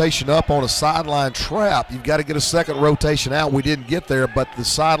rotation up on a sideline trap. You've got to get a second rotation out. We didn't get there, but the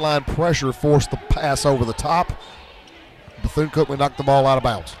sideline pressure forced the pass over the top. Bethune-Cookman knocked the ball out of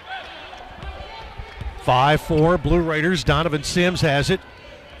bounds. 5-4, Blue Raiders. Donovan Sims has it.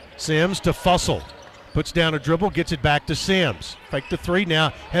 Sims to Fussell. Puts down a dribble, gets it back to Sims. Fake the 3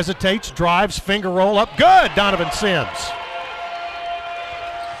 now, hesitates, drives, finger roll up. Good, Donovan Sims.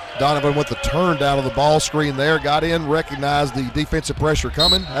 Donovan with the turn down on the ball screen there, got in, recognized the defensive pressure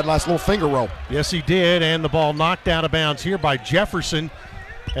coming, had a nice little finger roll. Yes, he did, and the ball knocked out of bounds here by Jefferson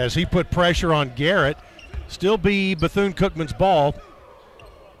as he put pressure on Garrett. Still be Bethune-Cookman's ball,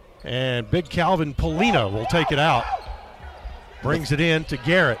 and big Calvin Polino will take it out. Brings it in to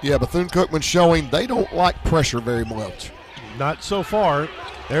Garrett. Yeah, Bethune-Cookman showing they don't like pressure very much. Not so far.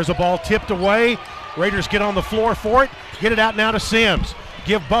 There's a ball tipped away. Raiders get on the floor for it. Get it out now to Sims.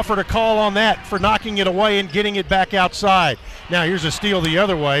 Give Bufford a call on that for knocking it away and getting it back outside. Now here's a steal the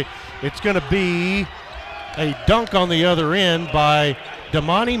other way. It's going to be a dunk on the other end by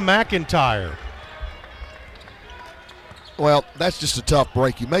Damani McIntyre. Well, that's just a tough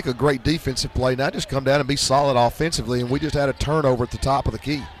break. You make a great defensive play. Now just come down and be solid offensively, and we just had a turnover at the top of the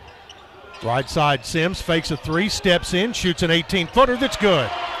key. Right side, Sims fakes a 3, steps in, shoots an 18-footer that's good.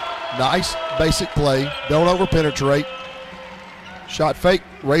 Nice basic play. Don't over-penetrate. Shot fake,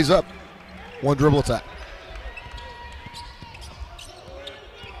 raise up. One dribble attack.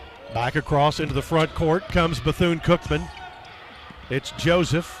 Back across into the front court comes Bethune-Cookman. It's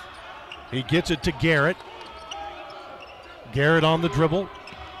Joseph. He gets it to Garrett. Garrett on the dribble.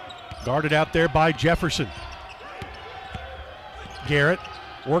 Guarded out there by Jefferson. Garrett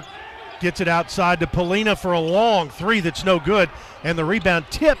gets it outside to Polina for a long 3 that's no good. And the rebound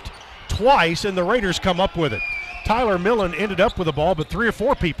tipped twice, and the Raiders come up with it. Tyler Millen ended up with the ball, but 3 or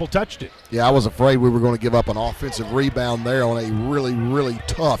 4 people touched it. Yeah, I was afraid we were going to give up an offensive rebound there on a really, really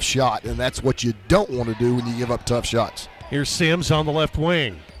tough shot, and that's what you don't want to do when you give up tough shots. Here's Sims on the left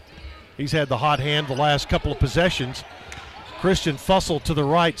wing. He's had the hot hand the last couple of possessions. Christian Fussell to the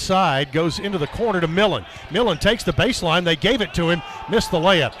right side, goes into the corner to Millen. Millen takes the baseline. They gave it to him, missed the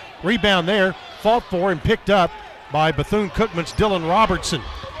layup. Rebound there, fought for and picked up by Bethune-Cookman's Dylan Robertson.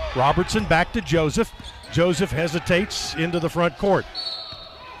 Robertson back to Joseph. Joseph hesitates into the front court.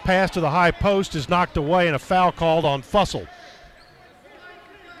 Pass to the high post is knocked away and a foul called on Fussell.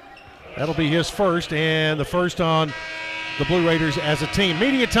 That'll be his first, and the first on the Blue Raiders as a team.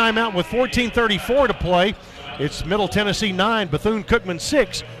 Media timeout with 14:34 to play. It's Middle Tennessee 9, Bethune-Cookman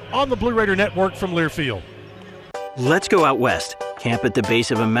 6 on the Blue Raider Network from Learfield. Let's go out west. Camp at the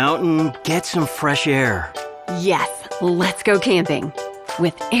base of a mountain, get some fresh air. Yes, let's go camping.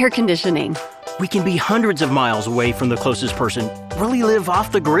 With air conditioning. We can be hundreds of miles away from the closest person. Really live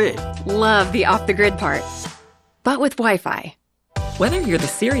off the grid. Love the off-the-grid part. But with Wi-Fi. Whether you're the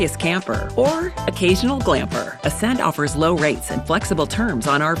serious camper or occasional glamper, Ascend offers low rates and flexible terms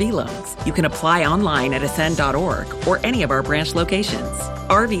on RV loans. You can apply online at ascend.org or any of our branch locations.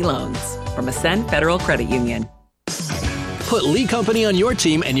 RV loans from Ascend Federal Credit Union. Put Lee Company on your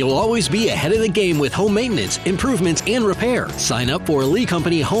team and you'll always be ahead of the game with home maintenance, improvements, and repair. Sign up for a Lee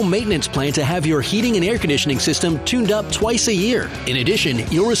Company home maintenance plan to have your heating and air conditioning system tuned up twice a year. In addition,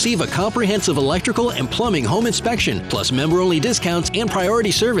 you'll receive a comprehensive electrical and plumbing home inspection, plus member-only discounts and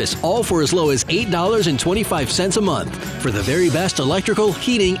priority service, all for as low as $8.25 a month. For the very best electrical,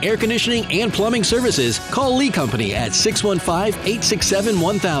 heating, air conditioning, and plumbing services, call Lee Company at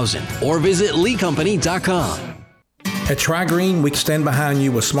 615-867-1000 or visit leecompany.com. At TriGreen, we stand behind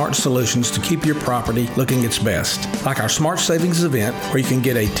you with smart solutions to keep your property looking its best. Like our Smart Savings event, where you can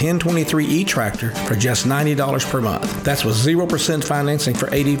get a 1023E tractor for just $90 per month. That's with 0% financing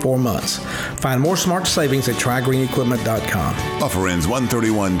for 84 months. Find more smart savings at TriGreenEquipment.com. Offer ends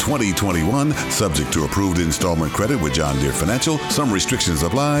 1/31/2021, subject to approved installment credit with John Deere Financial. Some restrictions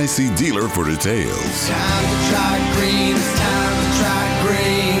apply. See dealer for details. Time to try green. It's time to try green.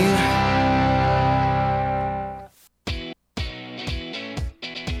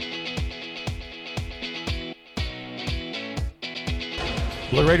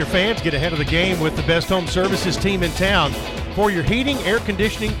 Blue Raider fans, get ahead of the game with the best home services team in town. For your heating, air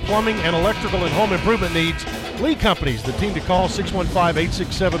conditioning, plumbing, and electrical and home improvement needs, Lee Company's the team to call,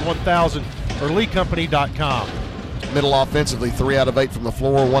 615-867-1000 or leecompany.com. Middle offensively, 3 out of 8 from the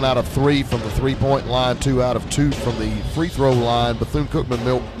floor, 1 out of 3 from the three-point line, 2 out of 2 from the free throw line.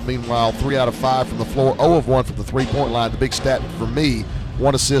 Bethune-Cookman, meanwhile, 3 out of 5 from the floor, 0 of 1 from the three-point line. The big stat for me,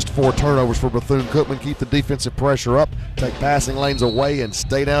 1 assist, 4 turnovers for Bethune-Cookman. Keep the defensive pressure up, take passing lanes away, and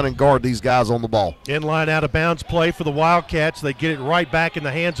stay down and guard these guys on the ball. In-line out-of-bounds play for the Wildcats. They get it right back in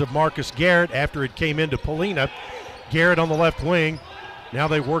the hands of Marcus Garrett after it came into Polina. Garrett on the left wing. Now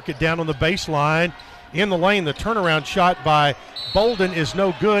they work it down on the baseline. In the lane, the turnaround shot by Bolden is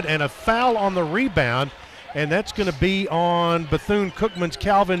no good, and a foul on the rebound, and that's going to be on Bethune-Cookman's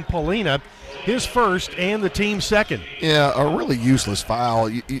Calvin Polina, his first and the team's second. Yeah, a really useless foul.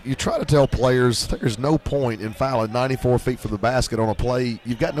 You try to tell players there's no point in fouling 94 feet from the basket on a play.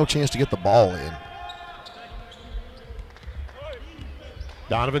 You've got no chance to get the ball in.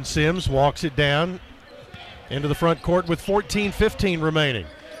 Donovan Sims walks it down into the front court with 14:15 remaining.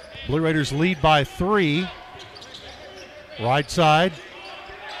 Blue Raiders lead by 3. Right side.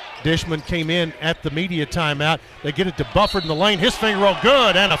 Dishman came in at the media timeout. They get it to Bufford in the lane. His finger roll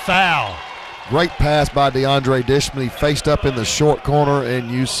good, and a foul. Great pass by DeAndre Dishman. He faced up in the short corner, and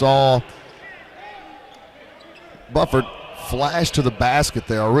you saw Bufford flash to the basket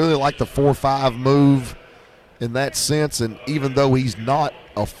there. I really like the 4-5 move in that sense, and even though he's not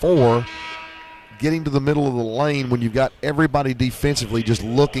a 4, getting to the middle of the lane when you've got everybody defensively just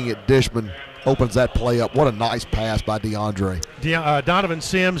looking at Dishman opens that play up. What a nice pass by DeAndre. Donovan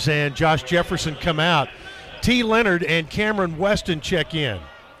Sims and Josh Jefferson come out. T. Leonard and Cameron Weston check in.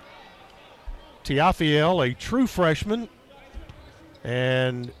 Tiafiel, a true freshman,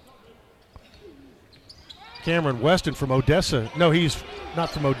 and Cameron Weston from Odessa. No, he's not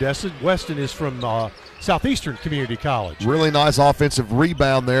from Odessa. Weston is from Southeastern Community College. Really nice offensive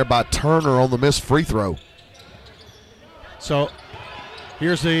rebound there by Turner on the missed free throw. So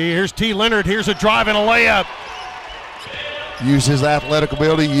here's T. Leonard. Here's a drive and a layup. Used his athletic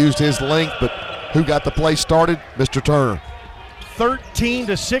ability, used his length, but who got the play started? Mr. Turner.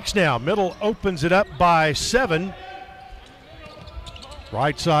 13-6 now. Middle opens it up by 7.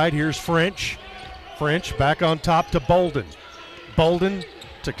 Right side, here's French. French back on top to Bolden. Bolden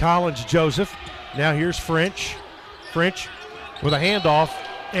to Collins Joseph. Now here's French. French with a handoff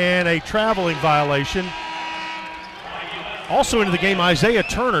and a traveling violation. Also into the game, Isaiah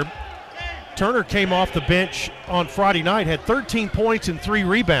Turner. Turner came off the bench on Friday night, had 13 points and 3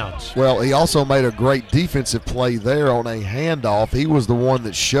 rebounds. Well, he also made a great defensive play there on a handoff. He was the one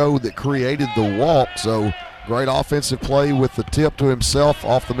that created the walk, so great offensive play with the tip to himself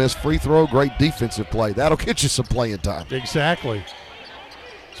off the missed free throw. Great defensive play. That'll get you some playing time. Exactly.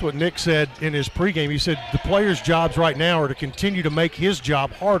 That's what Nick said in his pregame. He said the players' jobs right now are to continue to make his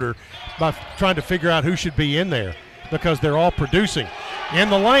job harder by trying to figure out who should be in there because they're all producing. In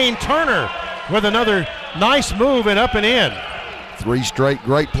the lane, Turner with another nice move and up and in. 3 straight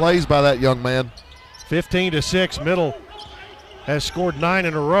great plays by that young man. 15-6. Middle has scored 9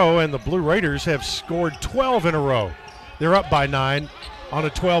 in a row, and the Blue Raiders have scored 12 in a row. They're up by 9 on a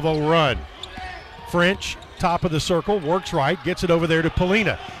 12-0 run. French, top of the circle, works right, gets it over there to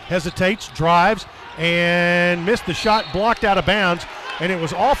Polina. Hesitates, drives, and missed the shot, blocked out of bounds, and it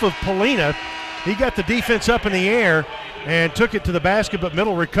was off of Polina. He got the defense up in the air and took it to the basket, but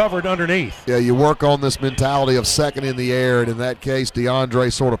Middle recovered underneath. Yeah, you work on this mentality of second in the air, and in that case,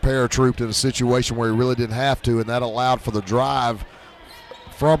 DeAndre sort of paratrooped in a situation where he really didn't have to, and that allowed for the drive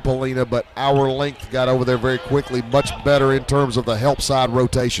from Polina, but our length got over there very quickly, much better in terms of the help side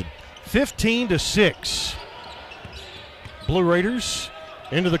rotation. 15-6. Blue Raiders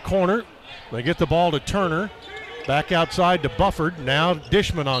into the corner. They get the ball to Turner. Back outside to Bufford. Now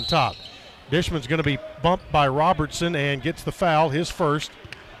Dishman on top. Dishman's going to be bumped by Robertson and gets the foul, his first,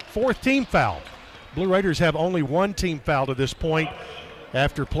 4th team foul. Blue Raiders have only 1 team foul to this point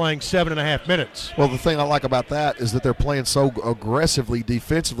after playing 7.5 minutes. Well, the thing I like about that is that they're playing so aggressively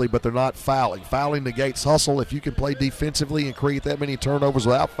defensively, but they're not fouling. Fouling negates hustle. If you can play defensively and create that many turnovers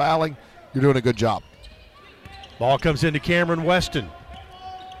without fouling, you're doing a good job. Ball comes into Cameron Weston.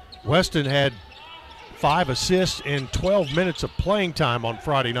 Weston had 5 assists in 12 minutes of playing time on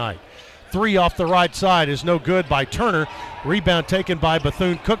Friday night. 3 off the right side is no good by Turner. Rebound taken by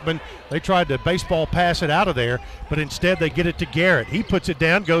Bethune-Cookman. They tried to baseball pass it out of there, but instead they get it to Garrett. He puts it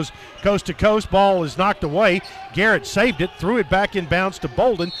down, goes coast to coast. Ball is knocked away. Garrett saved it, threw it back in bounds to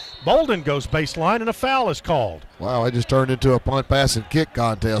Bolden. Bolden goes baseline, and a foul is called. Wow, it just turned into a punt, pass, and kick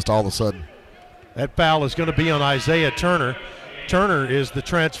contest all of a sudden. That foul is going to be on Isaiah Turner. Turner is the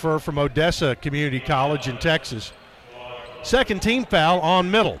transfer from Odessa Community College in Texas. 2nd team foul on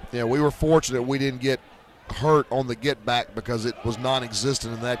Middle. Yeah, we were fortunate we didn't get hurt on the get back because it was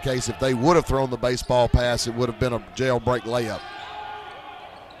non-existent in that case. If they would have thrown the baseball pass, it would have been a jailbreak layup.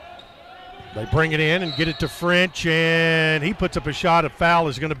 They bring it in and get it to French, and he puts up a shot. A foul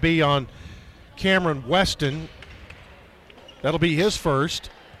is going to be on Cameron Weston. That'll be his first,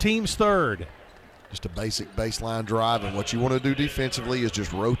 team's 3rd. Just a basic baseline drive, and what you want to do defensively is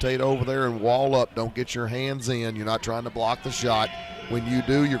just rotate over there and wall up. Don't get your hands in. You're not trying to block the shot. When you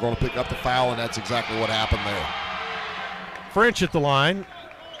do, you're going to pick up the foul, and that's exactly what happened there. French at the line,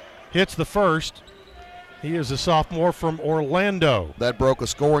 hits the first. He is a sophomore from Orlando. That broke a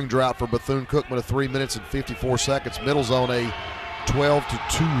scoring drought for Bethune-Cookman of 3 minutes and 54 seconds. Middle's on a 12-2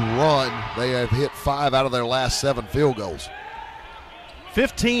 run. They have hit 5 out of their last 7 field goals.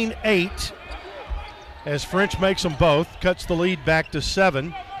 15-8. As French makes them both, cuts the lead back to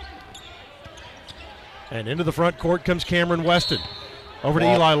 7. And into the front court comes Cameron Weston. Over to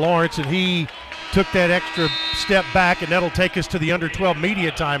Eli Lawrence, and he took that extra step back, and that'll take us to the under-12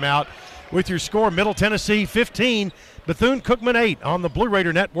 media timeout with your score. Middle Tennessee 15, Bethune-Cookman 8 on the Blue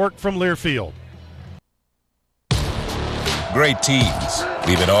Raider Network from Learfield. Great teams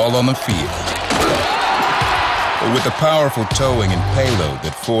leave it all on the field. But with the powerful towing and payload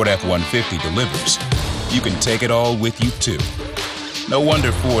that Ford F-150 delivers, you can take it all with you, too. No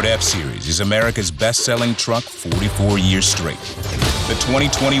wonder Ford F-Series is America's best-selling truck 44 years straight. The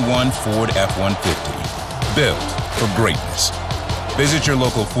 2021 Ford F-150, built for greatness. Visit your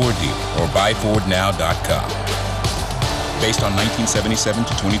local Ford dealer or buyfordnow.com. Based on 1977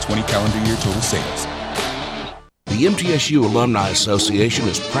 to 2020 calendar year total sales. The MTSU Alumni Association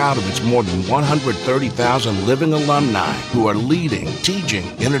is proud of its more than 130,000 living alumni who are leading, teaching,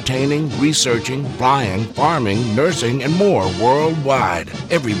 entertaining, researching, flying, farming, nursing, and more worldwide.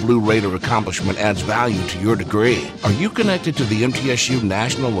 Every Blue Raider accomplishment adds value to your degree. Are you connected to the MTSU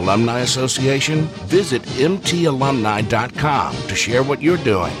National Alumni Association? Visit mtalumni.com to share what you're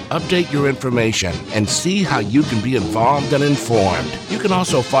doing, update your information, and see how you can be involved and informed. You can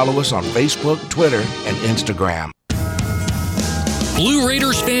also follow us on Facebook, Twitter, and Instagram. Blue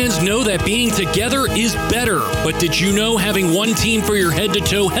Raiders fans know that being together is better, but did you know having one team for your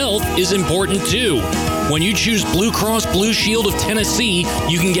head-to-toe health is important too? When you choose Blue Cross Blue Shield of Tennessee,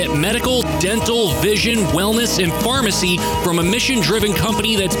 you can get medical, dental, vision, wellness, and pharmacy from a mission-driven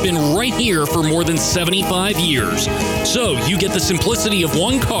company that's been right here for more than 75 years. So you get the simplicity of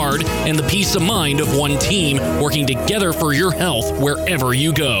one card and the peace of mind of one team working together for your health wherever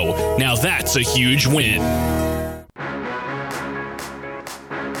you go. Now that's a huge win.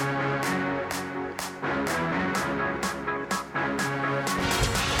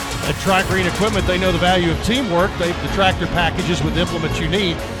 At Tri Green Equipment, they know the value of teamwork. They have the tractor packages with implements you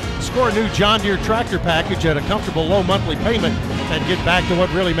need. Score a new John Deere tractor package at a comfortable low monthly payment and get back to what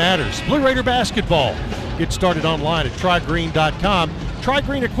really matters. Blue Raider basketball. Get started online at trygreen.com.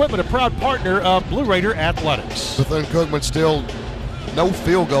 Tri-Green Equipment, a proud partner of Blue Raider Athletics. Bethune-Cookman still no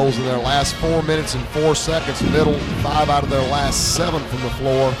field goals in their last 4 minutes and 4 seconds. Middle, 5 out of their last 7 from the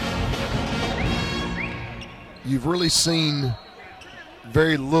floor. You've really seen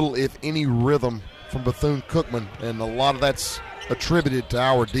very little, if any, rhythm from Bethune-Cookman, and a lot of that's attributed to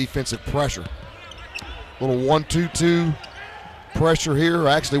our defensive pressure. Little 1-2-2 pressure here.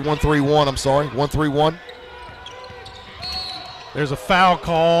 Actually, 1-3-1, I'm sorry. 1-3-1. There's a foul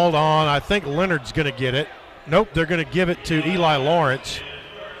called on, I think Leonard's going to get it. Nope, they're going to give it to Eli Lawrence.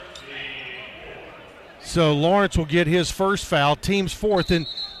 So Lawrence will get his first foul. Team's fourth, and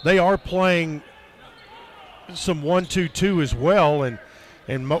they are playing some 1-2-2 as well and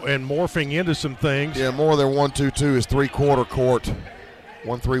morphing into some things. Yeah, more than 1-2-2 is three-quarter court.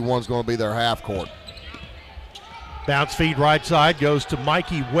 1-3-1 is going to be their half court. Bounce feed right side goes to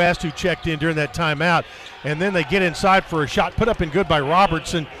Mikey West, who checked in during that timeout. And then they get inside for a shot put up and good by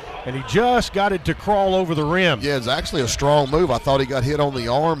Robertson, and he just got it to crawl over the rim. Yeah, it's actually a strong move. I thought he got hit on the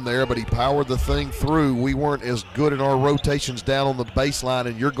arm there, but he powered the thing through. We weren't as good in our rotations down on the baseline,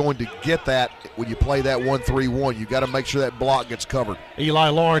 and you're going to get that when you play that 1-3-1. You got to make sure that block gets covered. Eli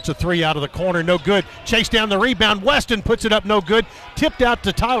Lawrence, a three out of the corner, no good. Chase down the rebound. Weston puts it up, no good. Tipped out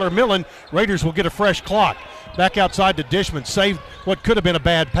to Tyler Millen. Raiders will get a fresh clock. Back outside to Dishman, saved what could have been a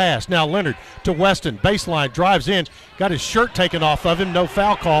bad pass. Now Leonard to Weston, baseline, drives in, got his shirt taken off of him, no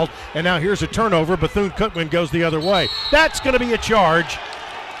foul called, and now here's a turnover. Bethune-Cookman goes the other way. That's going to be a charge,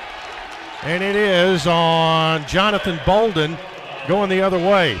 and it is on Jonathan Bolden going the other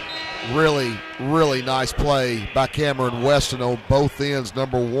way. Really, really nice play by Cameron Weston on both ends.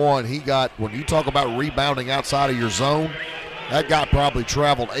 Number one, he got, when you talk about rebounding outside of your zone, that guy probably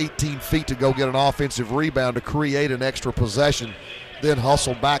traveled 18 feet to go get an offensive rebound to create an extra possession, then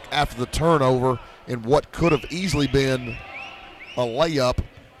hustle back after the turnover in what could have easily been a layup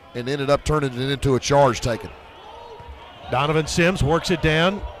and ended up turning it into a charge taken. Donovan Sims works it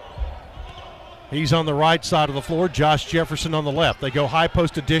down. He's on the right side of the floor. Josh Jefferson on the left. They go high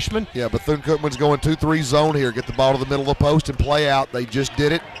post to Dishman. Yeah, Bethune-Cookman's going 2-3 zone here. Get the ball to the middle of the post and play out. They just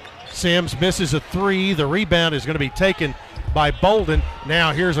did it. Sims misses a three. The rebound is going to be taken by Bolden.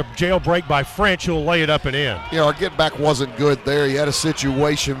 Now here's a jailbreak by French, who'll lay it up and in. Yeah, our get back wasn't good there. He had a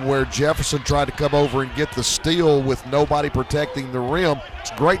situation where Jefferson tried to come over and get the steal with nobody protecting the rim.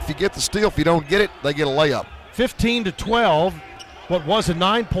 It's great if you get the steal. If you don't get it, they get a layup. 15-12. What was a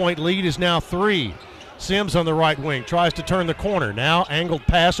 9-point lead is now 3. Sims on the right wing tries to turn the corner. Now angled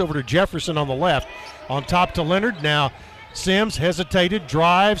pass over to Jefferson on the left. On top to Leonard. Now Sims hesitated,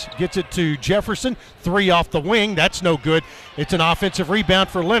 drives, gets it to Jefferson. 3 off the wing. That's no good. It's an offensive rebound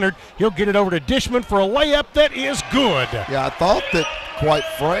for Leonard. He'll get it over to Dishman for a layup that is good. Yeah, I thought that, quite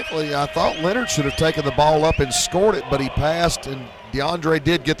frankly, I thought Leonard should have taken the ball up and scored it, but he passed, and DeAndre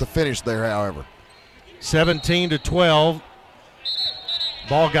did get the finish there, however. 17-12.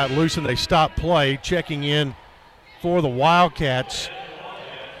 Ball got loose and they stopped play. Checking in for the Wildcats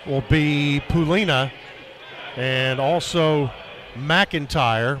will be Pulina and also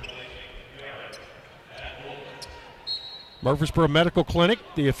McIntyre. Murfreesboro Medical Clinic,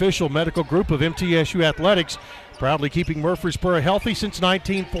 the official medical group of MTSU Athletics, proudly keeping Murfreesboro healthy since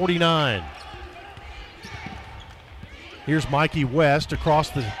 1949. Here's Mikey West across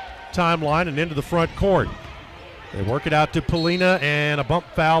the timeline and into the front court. They work it out to Polina, and a bump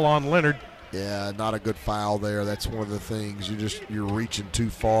foul on Leonard. Yeah, not a good foul there. That's one of the things. You're reaching too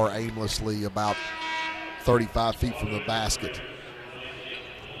far aimlessly about 35 feet from the basket.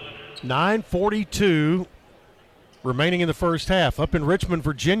 9:42 remaining in the first half. Up in Richmond,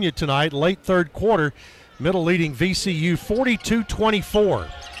 Virginia tonight, late third quarter. Middle leading VCU 42-24.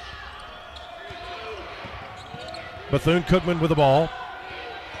 Bethune-Cookman with the ball.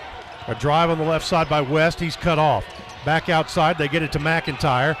 A drive on the left side by West. He's cut off. Back outside, they get it to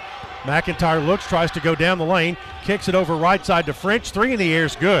McIntyre. McIntyre looks, tries to go down the lane, kicks it over right side to French. 3 in the air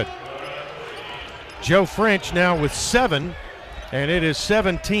is good. Joe French now with 7, and it is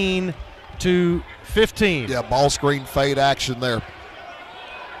 17-15. Yeah, ball screen fade action there.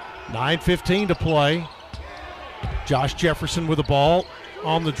 9:15 to play. Josh Jefferson with the ball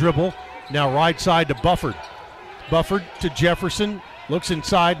on the dribble. Now right side to Bufford. Bufford to Jefferson. Looks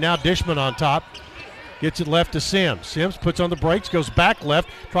inside, now Dishman on top. Gets it left to Sims. Sims puts on the brakes, goes back left,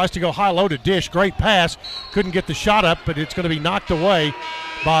 tries to go high-low to Dish. Great pass. Couldn't get the shot up, but it's going to be knocked away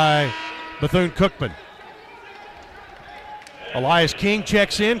by Bethune-Cookman. Elias King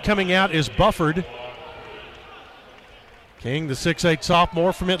checks in. Coming out is Bufford. King, the 6'8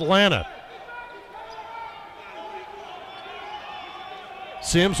 sophomore from Atlanta.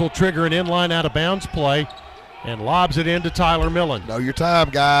 Sims will trigger an inline out-of-bounds play. and lobs it into Tyler Millen. Know your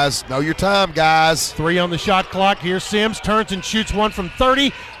time, guys. Know your time, guys. 3 on the shot clock. Here's Sims, turns and shoots one from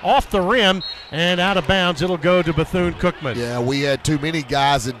 30, off the rim, and out of bounds. It'll go to Bethune-Cookman. Yeah, we had too many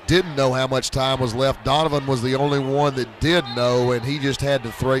guys that didn't know how much time was left. Donovan was the only one that did know, and he just had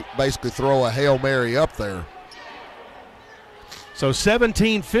to basically throw a Hail Mary up there. So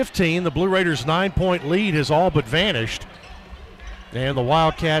 17-15, the Blue Raiders' 9-point lead has all but vanished. And the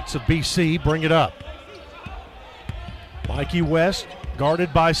Wildcats of BC bring it up. Mikey West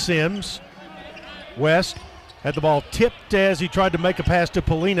guarded by Sims. West had the ball tipped as he tried to make a pass to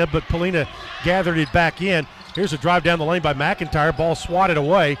Polina, but Polina gathered it back in. Here's a drive down the lane by McIntyre. Ball swatted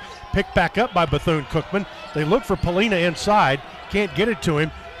away. Picked back up by Bethune-Cookman. They look for Polina inside. Can't get it to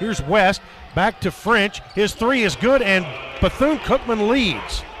him. Here's West. Back to French. His 3 is good, and Bethune-Cookman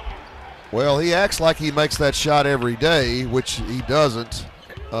leads. Well, he acts like he makes that shot every day, which he doesn't.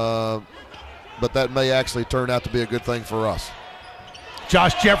 But that may actually turn out to be a good thing for us.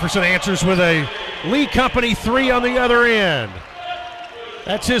 Josh Jefferson answers with a Lee Company 3 on the other end.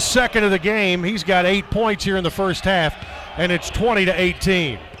 That's his second of the game. He's got 8 points here in the first half, and it's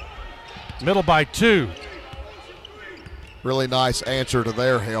 20-18. Middle by 2. Really nice answer to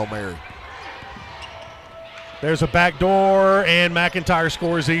their Hail Mary. There's a backdoor, and McIntyre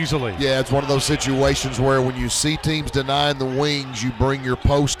scores easily. Yeah, it's one of those situations where when you see teams denying the wings, you bring your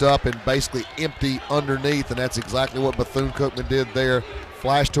post up and basically empty underneath, and that's exactly what Bethune-Cookman did there.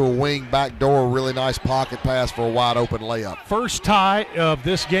 Flash to a wing, backdoor, really nice pocket pass for a wide-open layup. First tie of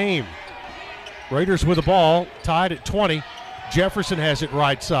this game. Raiders with the ball, tied at 20. Jefferson has it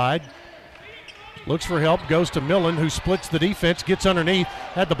right side. Looks for help, goes to Millen, who splits the defense, gets underneath,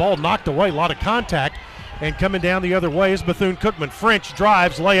 had the ball knocked away, a lot of contact. And coming down the other way is Bethune-Cookman. French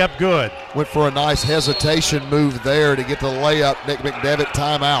drives, layup good. Went for a nice hesitation move there to get the layup. Nick McDevitt,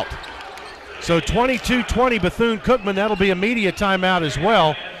 timeout. So 22-20 Bethune-Cookman. That'll be a media timeout as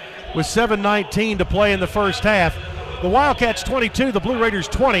well with 7:19 to play in the first half. The Wildcats 22, the Blue Raiders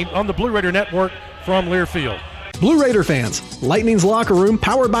 20 on the Blue Raider Network from Learfield. Blue Raider fans, Lightning's Locker Room,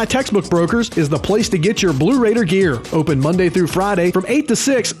 powered by Textbook Brokers, is the place to get your Blue Raider gear. Open Monday through Friday from 8 to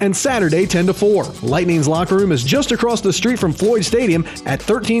 6 and Saturday 10 to 4. Lightning's Locker Room is just across the street from Floyd Stadium at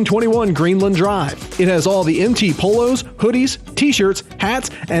 1321 Greenland Drive. It has all the MT polos, hoodies, t-shirts,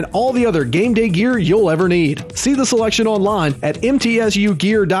 hats, and all the other game day gear you'll ever need. See the selection online at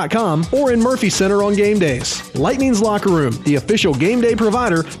mtsugear.com or in Murphy Center on game days. Lightning's Locker Room, the official game day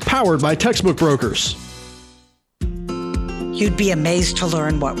provider, powered by Textbook Brokers. You'd be amazed to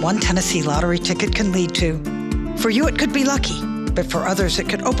learn what one Tennessee lottery ticket can lead to. For you, it could be lucky, but for others, it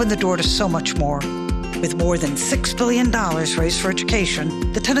could open the door to so much more. With more than $6 billion raised for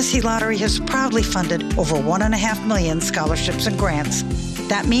education, the Tennessee Lottery has proudly funded over $1.5 million scholarships and grants.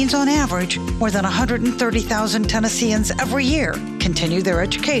 That means, on average, more than 130,000 Tennesseans every year continue their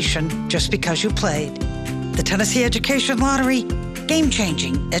education just because you played. The Tennessee Education Lottery,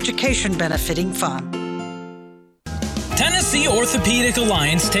 game-changing, education-benefiting fun. Tennessee Orthopedic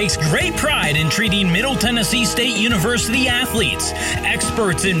Alliance takes great pride in treating Middle Tennessee State University athletes.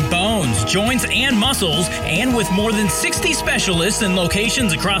 Experts in bones, joints, and muscles, and with more than 60 specialists in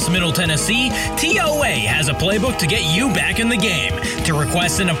locations across Middle Tennessee, TOA has a playbook to get you back in the game. To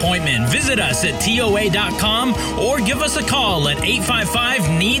request an appointment, visit us at TOA.com or give us a call at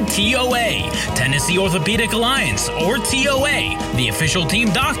 855-NEED-TOA. Tennessee Orthopedic Alliance, or TOA, the official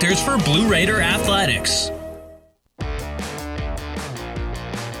team doctors for Blue Raider Athletics.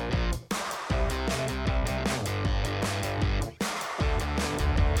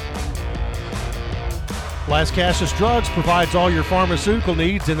 Las Casas Drugs provides all your pharmaceutical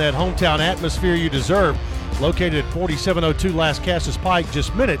needs in that hometown atmosphere you deserve. Located at 4702 Las Casas Pike,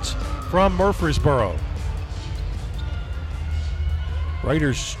 just minutes from Murfreesboro.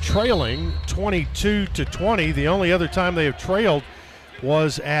 Raiders trailing 22-20. The only other time they have trailed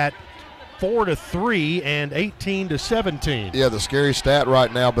was at 4-3 and 18-17. Yeah, the scary stat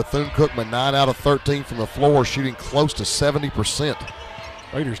right now, Bethune-Cookman 9 out of 13 from the floor, shooting close to 70%.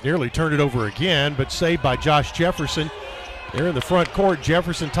 Raiders nearly turned it over again, but saved by Josh Jefferson. They're in the front court.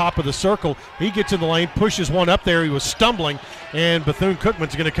 Jefferson, top of the circle. He gets in the lane, pushes one up there. He was stumbling, and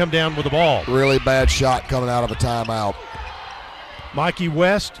Bethune-Cookman's going to come down with the ball. Really bad shot coming out of a timeout. Mikey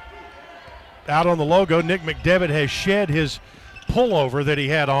West out on the logo. Nick McDevitt has shed his pullover that he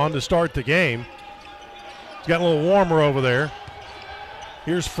had on to start the game. He's got a little warmer over there.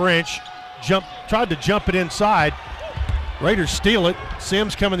 Here's French. Tried to jump it inside. Raiders steal it.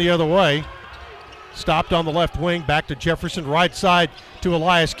 Sims coming the other way. Stopped on the left wing. Back to Jefferson. Right side to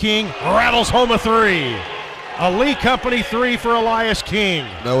Elias King. Rattles home a three. A Lee Company 3 for Elias King.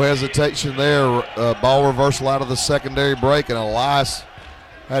 No hesitation there. Ball reversal out of the secondary break, and Elias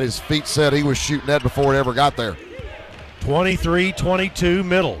had his feet set. He was shooting that before it ever got there. 23-22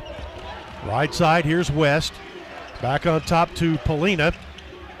 Middle. Right side, here's West. Back on top to Polina.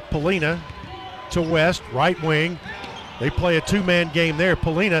 Polina to West, right wing. They play a two-man game there.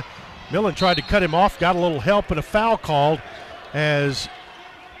 Polina, Millen tried to cut him off, got a little help and a foul called as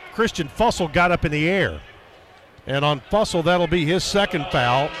Christian Fussell got up in the air. And on Fussell, that'll be his second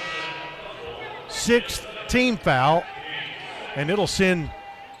foul. 6th team foul, and it'll send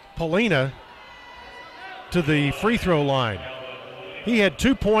Polina to the free throw line. He had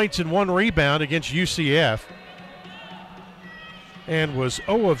 2 points and 1 rebound against UCF and was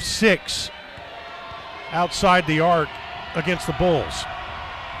 0 of 6 outside the arc against the Bulls.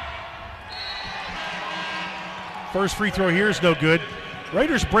 First free throw here is no good.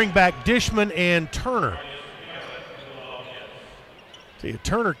 Raiders bring back Dishman and Turner. See,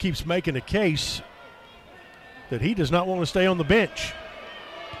 Turner keeps making a case that he does not want to stay on the bench.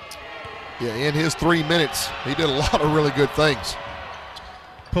 Yeah, in his 3 minutes, he did a lot of really good things.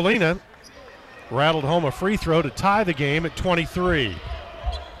 Polina rattled home a free throw to tie the game at 23.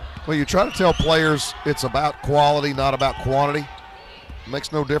 Well, you try to tell players it's about quality, not about quantity. It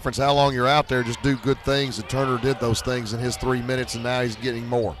makes no difference how long you're out there. Just do good things, and Turner did those things in his 3 minutes, and now he's getting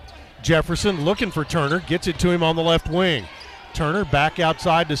more. Jefferson looking for Turner, gets it to him on the left wing. Turner back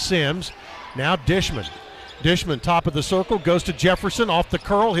outside to Sims. Now Dishman. Dishman, top of the circle, goes to Jefferson off the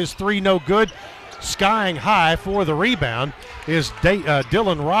curl. His 3 no good. Skying high for the rebound is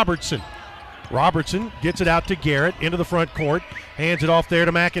Dylan Robertson. Robertson gets it out to Garrett into the front court, hands it off there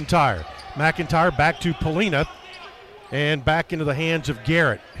to McIntyre. McIntyre back to Polina and back into the hands of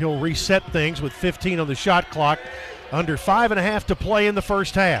Garrett. He'll reset things with 15 on the shot clock. Under 5.5 to play in the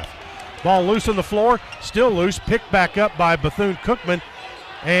first half. Ball loose on the floor, still loose, picked back up by Bethune-Cookman.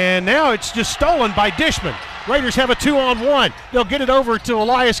 And now it's just stolen by Dishman. Raiders have a 2-on-1. They'll get it over to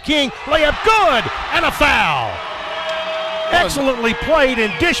Elias King. Layup good, and a foul. Excellently played,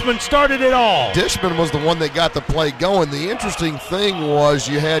 and Dishman started it all. Dishman was the one that got the play going. The interesting thing was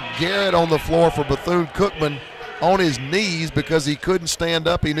you had Garrett on the floor for Bethune-Cookman on his knees because he couldn't stand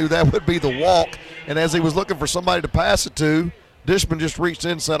up. He knew that would be the walk. And as he was looking for somebody to pass it to, Dishman just reached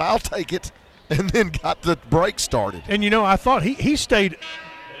in and said, I'll take it, and then got the break started. And, you know, I thought he stayed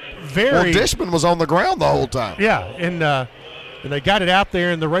very – Well, Dishman was on the ground the whole time. Yeah, and they got it out there,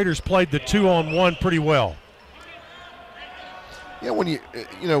 and the Raiders played the 2-on-1 pretty well. Yeah, when you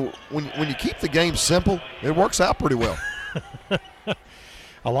keep the game simple, it works out pretty well.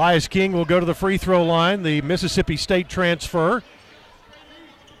 Elias King will go to the free throw line, the Mississippi State transfer.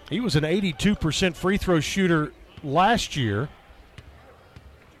 He was an 82% free throw shooter last year.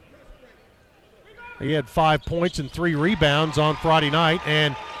 He had 5 points and 3 rebounds on Friday night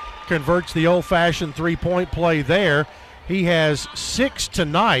and converts the old-fashioned three-point play there. He has 6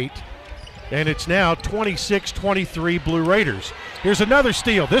 tonight, and it's now 26-23 Blue Raiders. Here's another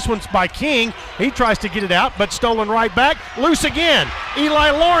steal. This one's by King. He tries to get it out, but stolen right back. Loose again. Eli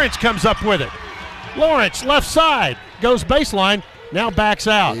Lawrence comes up with it. Lawrence, left side, goes baseline, now backs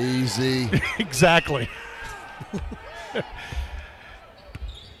out. Easy. Exactly.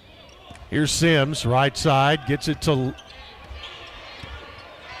 Here's Sims, right side, gets it to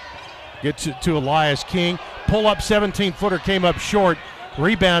Elias King. Pull up 17-footer came up short.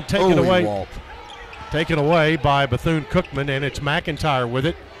 Rebound taken away. Taken away by Bethune-Cookman, and it's McIntyre with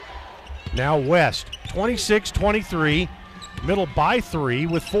it. Now West, 26-23, Middle by 3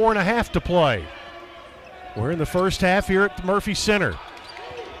 with 4.5 to play. We're in the first half here at the Murphy Center.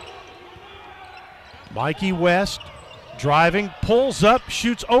 Mikey West driving, pulls up,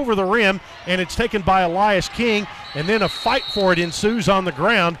 shoots over the rim, and it's taken by Elias King, and then a fight for it ensues on the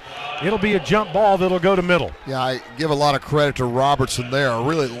ground. It'll be a jump ball that'll go to Middle. Yeah, I give a lot of credit to Robertson there. I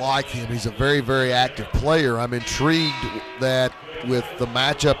really like him. He's a very, very active player. I'm intrigued that with the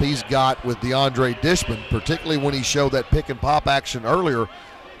matchup he's got with DeAndre Dishman, particularly when he showed that pick and pop action earlier,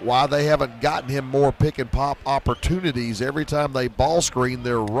 why they haven't gotten him more pick and pop opportunities. Every time they ball screen,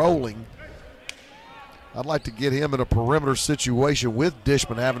 they're rolling. I'd like to get him in a perimeter situation with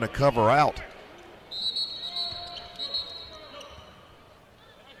Dishman having to cover out.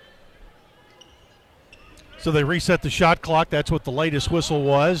 So they reset the shot clock. That's what the latest whistle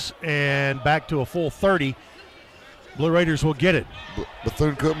was. And back to a full 30. Blue Raiders will get it.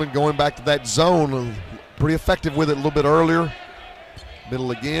 Bethune-Cookman going back to that zone. Pretty effective with it a little bit earlier.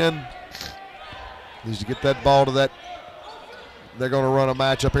 Middle again. Needs to get that ball to that. They're going to run a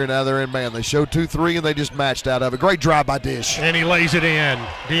match up here. Now they're in man. They showed 2-3, and they just matched out of it. Great drive by Dish. And he lays it in.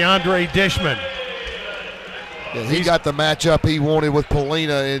 DeAndre Dishman. Yeah, he got the matchup he wanted with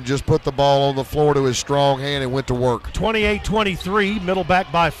Polina and just put the ball on the floor to his strong hand and went to work. 28-23, middle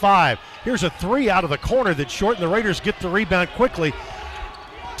back by 5. Here's a three out of the corner that's short, and the Raiders get the rebound quickly.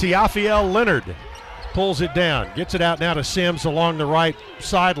 Tiafiel Leonard pulls it down, gets it out now to Sims along the right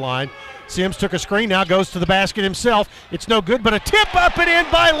sideline. Sims took a screen, now goes to the basket himself. It's no good, but a tip up and in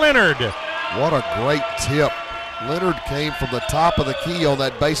by Leonard. What a great tip. Leonard came from the top of the key on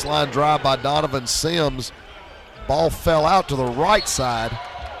that baseline drive by Donovan Sims. Ball fell out to the right side.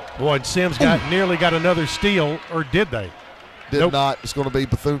 Boy, and Sims nearly got another steal, or did they? Did not. It's going to be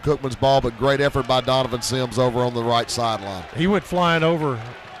Bethune-Cookman's ball, but great effort by Donovan Sims over on the right sideline. He went flying over.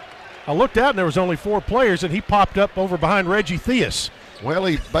 I looked out, and there was only 4 players, and he popped up over behind Reggie Theus. Well,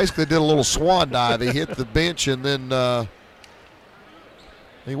 he basically did a little swan dive. He hit the bench, and then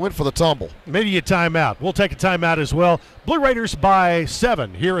he went for the tumble. Media timeout. We'll take a timeout as well. Blue Raiders by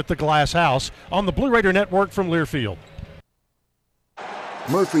 7 here at the Glass House on the Blue Raider Network from Learfield.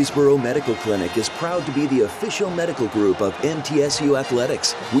 Murfreesboro Medical Clinic is proud to be the official medical group of MTSU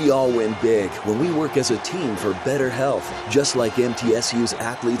Athletics. We all win big when we work as a team for better health. Just like MTSU's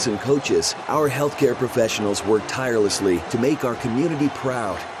athletes and coaches, our healthcare professionals work tirelessly to make our community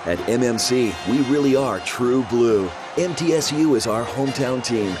proud. At MMC, we really are true blue. MTSU is our hometown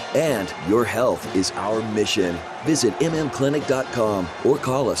team, and your health is our mission. Visit mmclinic.com or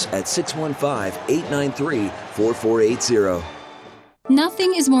call us at 615-893-4480.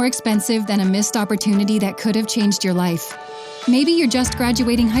 Nothing is more expensive than a missed opportunity that could have changed your life. Maybe you're just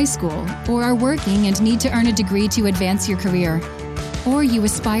graduating high school, or are working and need to earn a degree to advance your career. Or you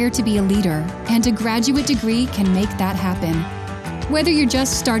aspire to be a leader, and a graduate degree can make that happen. Whether you're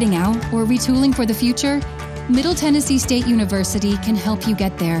just starting out or retooling for the future, Middle Tennessee State University can help you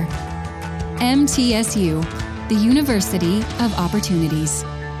get there. MTSU, the University of Opportunities.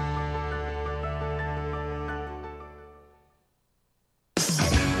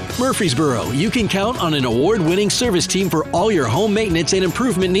 Murfreesboro, you can count on an award-winning service team for all your home maintenance and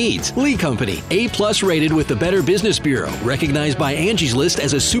improvement needs. Lee Company, A+ rated with the Better Business Bureau, recognized by Angie's List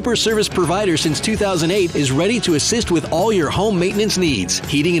as a super service provider since 2008, is ready to assist with all your home maintenance needs.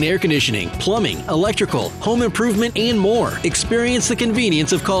 Heating and air conditioning, plumbing, electrical, home improvement, and more. Experience the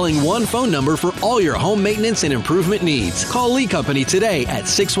convenience of calling one phone number for all your home maintenance and improvement needs. Call Lee Company today at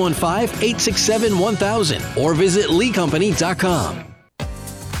 615-867-1000 or visit leecompany.com.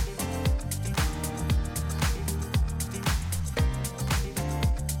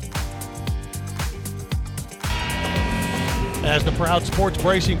 As the proud sports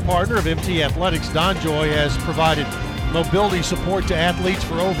bracing partner of MT Athletics, DonJoy has provided mobility support to athletes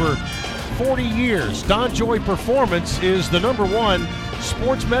for over 40 years. DonJoy Performance is the #1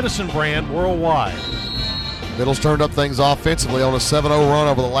 sports medicine brand worldwide. Middle's turned up things offensively on a 7-0 run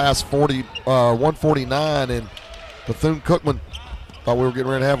over the last 149, and Bethune-Cookman thought we were getting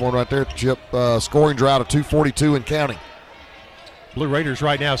ready to have one right there, Chip. Scoring drought of 242 and counting. Blue Raiders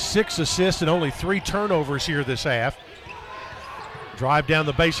right now 6 assists and only 3 turnovers here this half. Drive down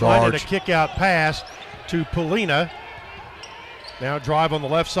the baseline and a kick-out pass to Polina. Now drive on the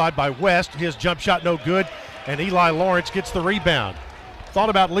left side by West. His jump shot no good, and Eli Lawrence gets the rebound. Thought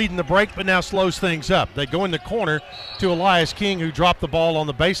about leading the break, but now slows things up. They go in the corner to Elias King, who dropped the ball on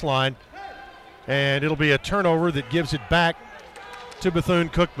the baseline, and it'll be a turnover that gives it back to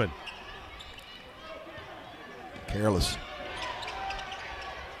Bethune-Cookman. Careless.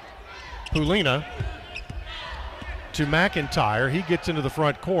 Polina to McIntyre. He gets into the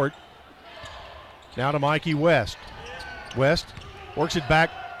front court. Now to Mikey West. West works it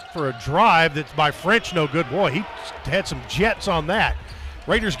back for a drive that's by French, no good. Boy, he had some jets on that.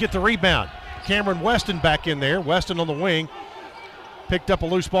 Raiders get the rebound. Cameron Weston back in there. Weston on the wing. Picked up a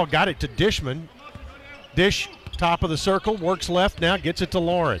loose ball, got it to Dishman. Dish, top of the circle, works left now, gets it to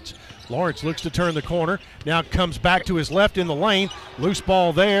Lawrence. Lawrence looks to turn the corner, now comes back to his left in the lane. Loose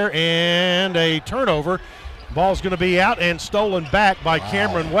ball there and a turnover. Ball's going to be out and stolen back by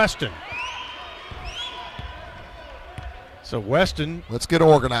Cameron Weston. So Weston, let's get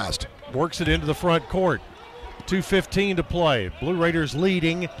organized. Works it into the front court. 2:15 to play. Blue Raiders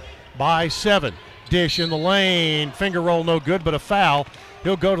leading by 7. Dish in the lane. Finger roll no good, but a foul.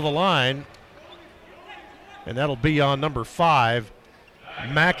 He'll go to the line. And that'll be on number 5,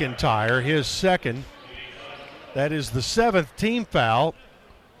 McIntyre, his second. That is the 7th team foul.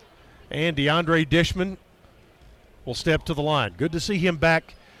 And DeAndre Dishman will step to the line. Good to see him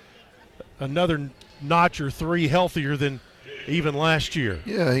back another notch or 3 healthier than even last year.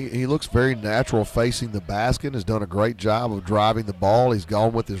 Yeah, he looks very natural facing the basket, has done a great job of driving the ball. He's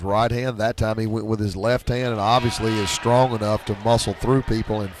gone with his right hand. That time he went with his left hand, and obviously is strong enough to muscle through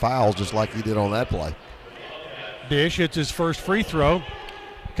people and fouls just like he did on that play. Dish hits his first free throw.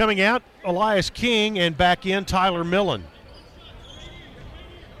 Coming out, Elias King, and back in, Tyler Millen.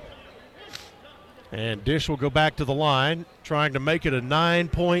 And Dish will go back to the line, trying to make it a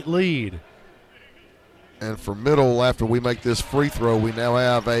 9-point lead. And for Middle, after we make this free throw, we now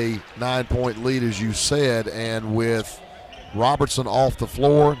have a 9-point lead, as you said. And with Robertson off the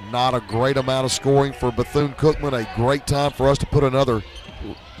floor, not a great amount of scoring for Bethune-Cookman. A great time for us to put another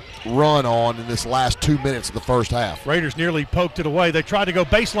run on in this last 2 minutes of the first half. Raiders nearly poked it away. They tried to go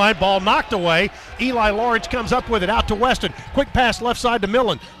baseline, ball knocked away. Eli Lawrence comes up with it out to Weston. Quick pass left side to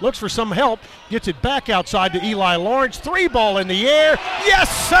Millen. Looks for some help. Gets it back outside to Eli Lawrence. 3 ball in the air. Yes,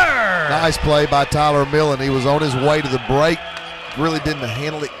 sir! Nice play by Tyler Millen. He was on his way to the break. Really didn't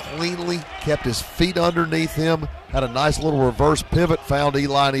handle it cleanly. Kept his feet underneath him. Had a nice little reverse pivot. Found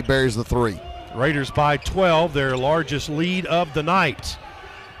Eli, and he buries the 3. Raiders by 12, their largest lead of the night.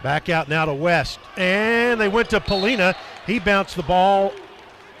 Back out now to West. And they went to Polina. He bounced the ball.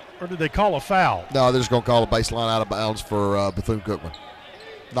 Or did they call a foul? No, they're just going to call a baseline out of bounds for Bethune-Cookman.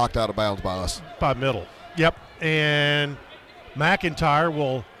 Knocked out of bounds by us. By Middle. Yep. And McIntyre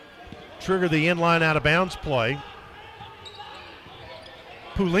will trigger the inline out of bounds play.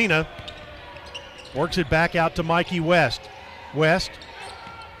 Polina works it back out to Mikey West. West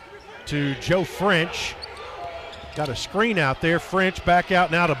to Joe French. Got a screen out there. French back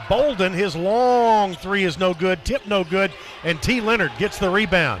out now to Bolden. His long 3 is no good. Tip no good. And T. Leonard gets the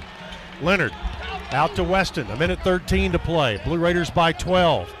rebound. Leonard out to Weston. 1:13 to play. Blue Raiders by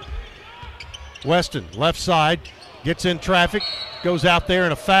 12. Weston, left side, gets in traffic, goes out there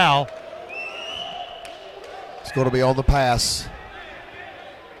and a foul. It's going to be on the pass.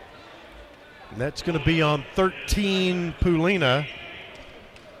 And that's going to be on 13 Polina.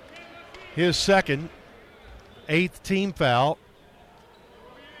 His second. 8th team foul.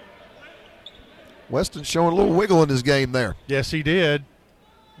 Weston showing a little wiggle in his game there. Yes, he did.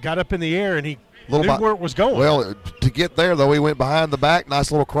 Got up in the air, and he knew where it was going. Well, to get there, though, he went behind the back. Nice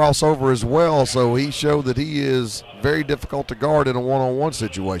little crossover as well, so he showed that he is very difficult to guard in a one-on-one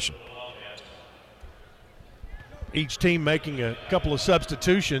situation. Each team making a couple of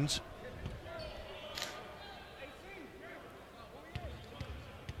substitutions.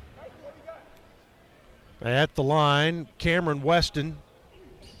 At the line, Cameron Weston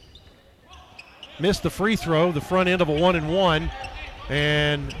missed the free throw, the front end of a 1-and-1,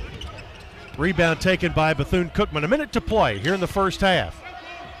 and rebound taken by Bethune-Cookman. 1 minute to play here in the first half.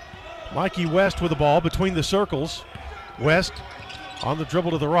 Mikey West with the ball between the circles. West on the dribble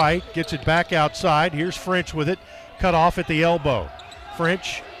to the right, gets it back outside. Here's French with it, cut off at the elbow.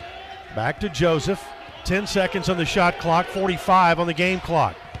 French back to Joseph. 10 seconds on the shot clock, 45 on the game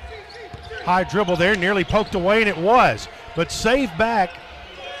clock. High dribble there, nearly poked away, and it was. But saved back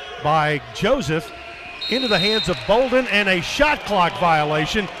by Joseph into the hands of Bolden, and a shot clock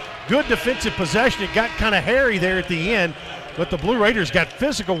violation. Good defensive possession. It got kind of hairy there at the end, but the Blue Raiders got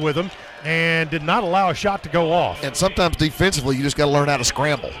physical with them and did not allow a shot to go off. And sometimes defensively, you just got to learn how to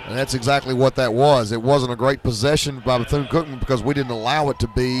scramble, and that's exactly what that was. It wasn't a great possession by Bethune-Cookman because we didn't allow it to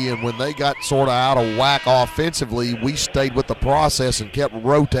be, and when they got sort of out of whack offensively, we stayed with the process and kept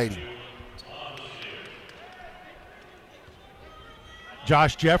rotating.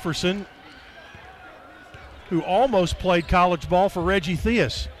 Josh Jefferson, who almost played college ball for Reggie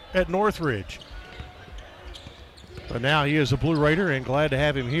Theus at Northridge. But now he is a Blue Raider, and glad to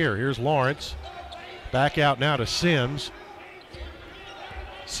have him here. Here's Lawrence. Back out now to Sims.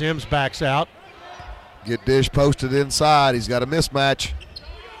 Sims backs out. Get Dish posted inside. He's got a mismatch.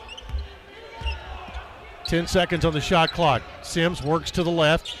 10 seconds on the shot clock. Sims works to the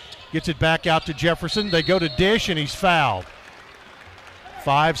left, gets it back out to Jefferson. They go to Dish, and he's fouled.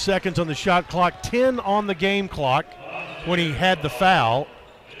 5 seconds on the shot clock, 10 on the game clock when he had the foul.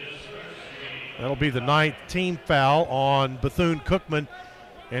 That'll be the 9th team foul on Bethune-Cookman,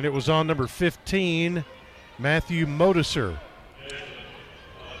 and it was on number 15, Matthew Modiser.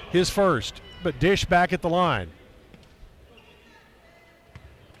 His first, but Dish back at the line.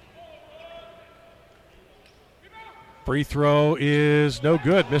 Free throw is no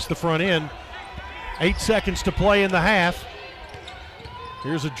good, missed the front end. 8 seconds to play in the half.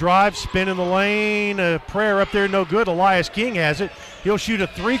 Here's a drive, spin in the lane, a prayer up there, no good. Elias King has it. He'll shoot a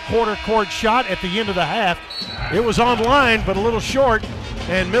 3/4 court shot at the end of the half. It was online, but a little short,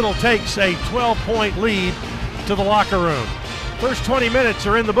 and Middle takes a 12-point lead to the locker room. First 20 minutes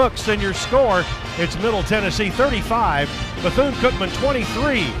are in the books, and your score, it's Middle Tennessee 35, Bethune-Cookman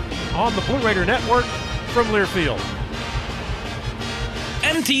 23 on the Blue Raider Network from Learfield.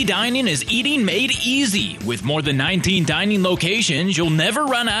 MT Dining is eating made easy. With more than 19 dining locations, you'll never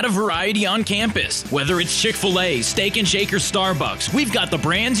run out of variety on campus. Whether it's Chick-fil-A, Steak and Shake, or Starbucks, we've got the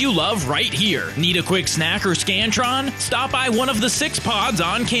brands you love right here. Need a quick snack or Scantron? Stop by one of the 6 pods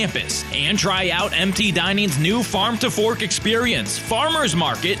on campus and try out MT Dining's new Farm to Fork experience. Farmers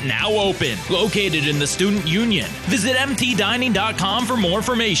Market now open. Located in the Student Union. Visit mtdining.com for more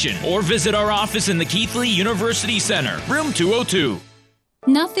information or visit our office in the Keithley University Center, room 202.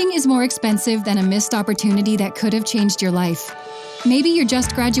 Nothing is more expensive than a missed opportunity that could have changed your life. Maybe you're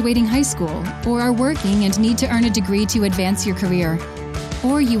just graduating high school or are working and need to earn a degree to advance your career.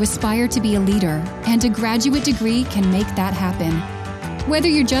 Or you aspire to be a leader, and a graduate degree can make that happen. Whether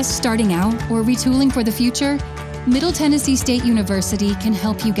you're just starting out or retooling for the future, Middle Tennessee State University can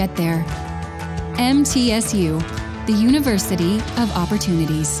help you get there. MTSU, the University of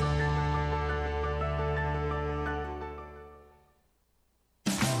Opportunities.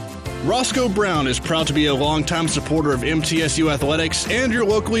 Roscoe Brown is proud to be a longtime supporter of MTSU athletics and your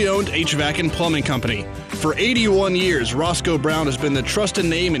locally owned HVAC and plumbing company. For 81 years, Roscoe Brown has been the trusted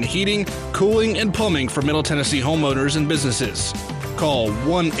name in heating, cooling, and plumbing for Middle Tennessee homeowners and businesses. Call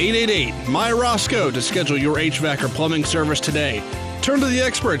 1-888-MY-ROSCOE to schedule your HVAC or plumbing service today. Turn to the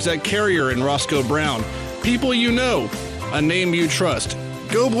experts at Carrier and Roscoe Brown. People you know, a name you trust.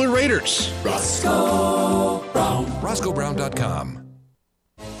 Go Blue Raiders! Roscoe Brown. RoscoeBrown.com.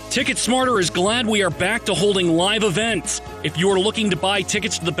 TicketSmarter is glad we are back to holding live events. If you are looking to buy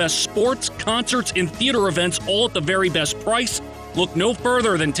tickets to the best sports, concerts, and theater events all at the very best price, look no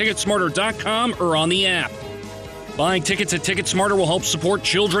further than TicketSmarter.com or on the app. Buying tickets at TicketSmarter will help support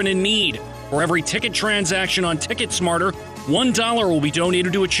children in need. For every ticket transaction on TicketSmarter, $1 will be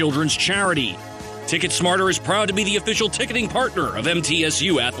donated to a children's charity. TicketSmarter is proud to be the official ticketing partner of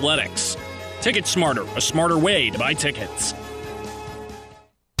MTSU Athletics. TicketSmarter, a smarter way to buy tickets.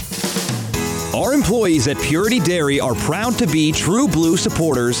 Our employees at Purity Dairy are proud to be true blue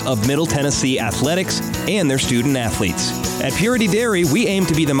supporters of Middle Tennessee athletics and their student athletes. At Purity Dairy, we aim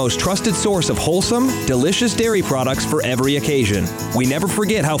to be the most trusted source of wholesome, delicious dairy products for every occasion. We never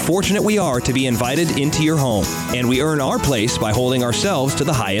forget how fortunate we are to be invited into your home, and we earn our place by holding ourselves to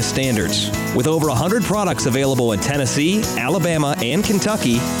the highest standards. With over 100 products available in Tennessee, Alabama, and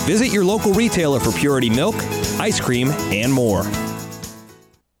Kentucky, visit your local retailer for Purity milk, ice cream, and more.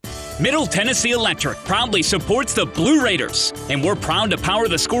 Middle Tennessee Electric proudly supports the Blue Raiders, and we're proud to power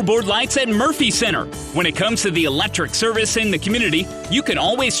the scoreboard lights at Murphy Center. When it comes to the electric service in the community, you can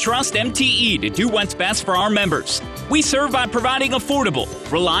always trust MTE to do what's best for our members. We serve by providing affordable,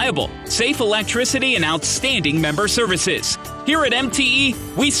 reliable, safe electricity and outstanding member services. Here at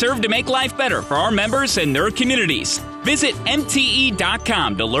MTE, we serve to make life better for our members and their communities. Visit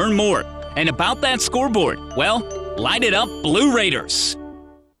MTE.com to learn more. And about that scoreboard, well, light it up, Blue Raiders.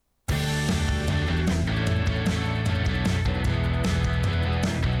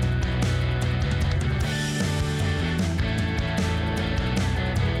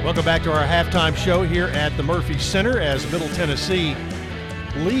 Welcome back to our halftime show here at the Murphy Center as Middle Tennessee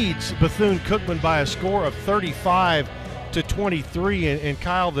leads Bethune-Cookman by a score of 35-23. And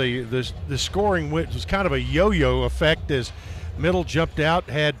Kyle, the scoring was kind of a yo-yo effect as Middle jumped out,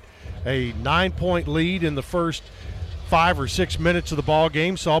 had a 9-point lead in the first 5 or 6 minutes of the ball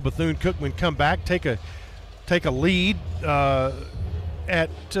game. Saw Bethune-Cookman come back, take a lead at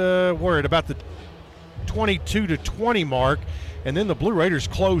about the 22-20 mark. And then the Blue Raiders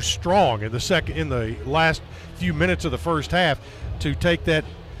closed strong in the last few minutes of the first half to take that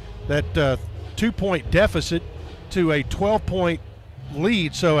 2-point deficit to a 12-point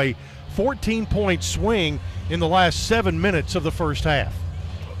lead. So a 14-point swing in the last 7 minutes of the first half.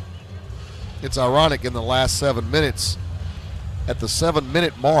 It's ironic, in the last 7 minutes, at the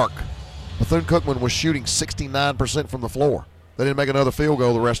 7-minute mark, Bethune-Cookman was shooting 69% from the floor. They didn't make another field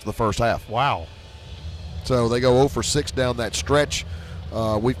goal the rest of the first half. Wow. So they go 0 for 6 down that stretch.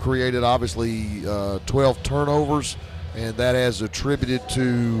 We've created, obviously, 12 turnovers, and that has attributed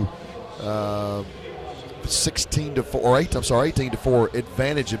to 18-4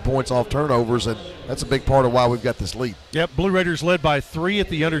 advantage in points off turnovers, and that's a big part of why we've got this lead. Yep, Blue Raiders led by 3 at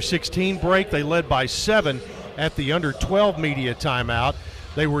the under-16 break. They led by 7 at the under-12 media timeout.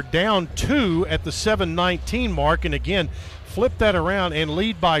 They were down 2 at the 7:19 mark, and again, flip that around and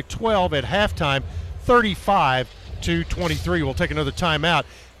lead by 12 at halftime, 35-23. We'll take another timeout.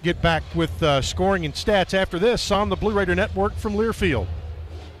 Get back with scoring and stats after this on the Blue Raider Network from Learfield.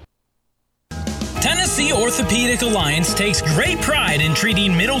 Tennessee Orthopedic Alliance takes great pride in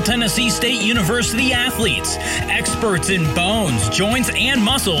treating Middle Tennessee State University athletes. Experts in bones, joints, and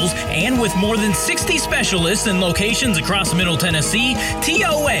muscles, and with more than 60 specialists in locations across Middle Tennessee,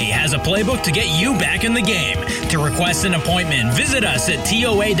 TOA has a playbook to get you back in the game. To request an appointment, visit us at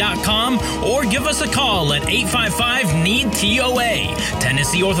TOA.com or give us a call at 855-NEED-TOA.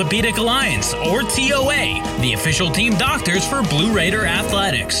 Tennessee Orthopedic Alliance, or TOA, the official team doctors for Blue Raider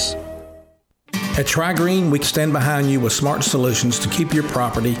Athletics. At TriGreen, we stand behind you with smart solutions to keep your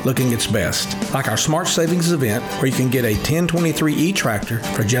property looking its best. Like our Smart Savings event, where you can get a 1023E tractor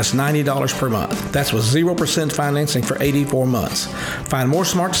for just $90 per month. That's with 0% financing for 84 months. Find more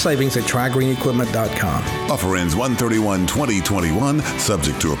smart savings at TriGreenEquipment.com. Offer ends 1/31/2021,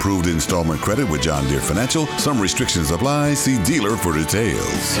 subject to approved installment credit with John Deere Financial. Some restrictions apply. See dealer for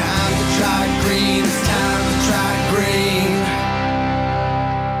details. Time to try green. It's time to try green.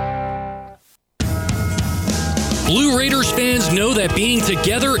 Blue Raiders fans know that being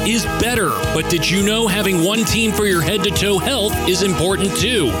together is better, but did you know having one team for your head-to-toe health is important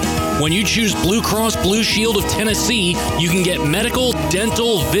too? When you choose Blue Cross Blue Shield of Tennessee, you can get medical,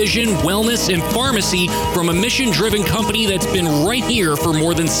 dental, vision, wellness, and pharmacy from a mission-driven company that's been right here for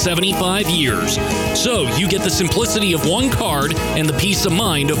more than 75 years. So you get the simplicity of one card and the peace of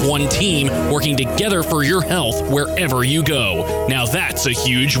mind of one team working together for your health wherever you go. Now that's a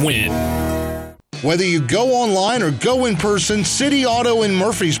huge win. Whether you go online or go in person, City Auto in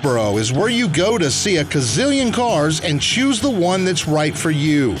Murfreesboro is where you go to see a gazillion cars and choose the one that's right for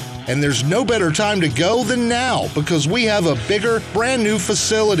you. And there's no better time to go than now because we have a bigger, brand new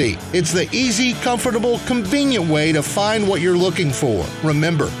facility. It's the easy, comfortable, convenient way to find what you're looking for.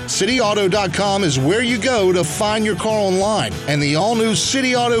 Remember, cityauto.com is where you go to find your car online. And the all-new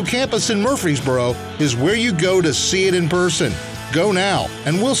City Auto campus in Murfreesboro is where you go to see it in person. Go now,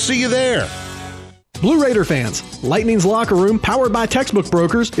 and we'll see you there. Blue Raider fans, Lightning's Locker Room, powered by Textbook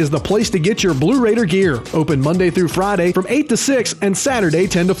Brokers, is the place to get your Blue Raider gear. Open Monday through Friday from 8 to 6 and Saturday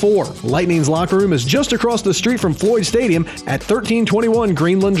 10 to 4. Lightning's Locker Room is just across the street from Floyd Stadium at 1321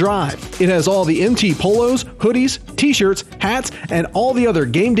 Greenland Drive. It has all the MT polos, hoodies, t-shirts, hats, and all the other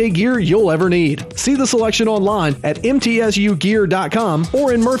game day gear you'll ever need. See the selection online at mtsugear.com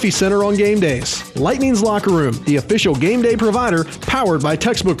or in Murphy Center on game days. Lightning's Locker Room, the official game day provider, powered by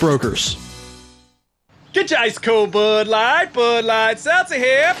Textbook Brokers. Get your ice cold Bud Light Seltzer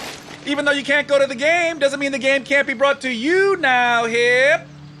here. Even though you can't go to the game, doesn't mean the game can't be brought to you now here.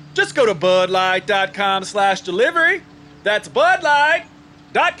 Just go to budlight.com/delivery. That's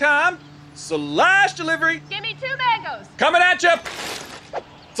budlight.com/delivery. Give me 2 mangoes. Coming at you.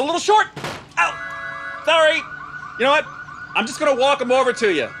 It's a little short. Ow. Sorry. You know what? I'm just going to walk them over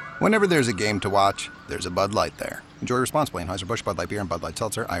to you. Whenever there's a game to watch, there's a Bud Light there. Enjoy responsibly. Anheuser-Busch, Bud Light Beer, and Bud Light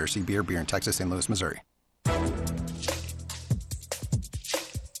Seltzer. IRC Beer in Texas, St. Louis, Missouri.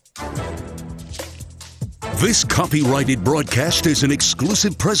 This copyrighted broadcast is an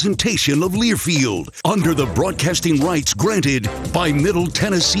exclusive presentation of Learfield under the broadcasting rights granted by Middle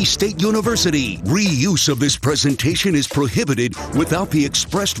Tennessee State University. Reuse of this presentation is prohibited without the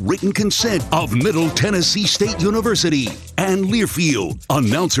expressed written consent of Middle Tennessee State University and Learfield.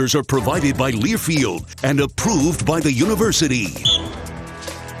 Announcers are provided by Learfield and approved by the university.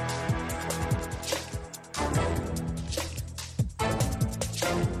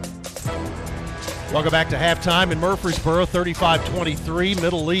 Welcome back to halftime in Murfreesboro, 35-23.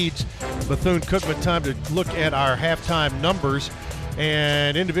 Middle leads Bethune-Cookman. Time to look at our halftime numbers.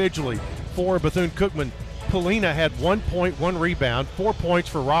 And individually, for Bethune-Cookman, Polina had 1 point, 1 rebound, 4 points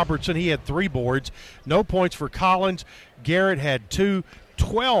for Robertson. He had 3 boards. No points for Collins. Garrett had 2,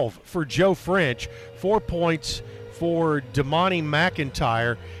 12 for Joe French, 4 points for Damani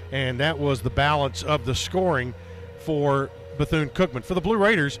McIntyre, and that was the balance of the scoring for Bethune-Cookman. For the Blue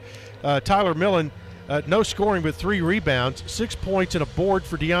Raiders, Tyler Millen, no scoring but 3 rebounds, 6 points and a board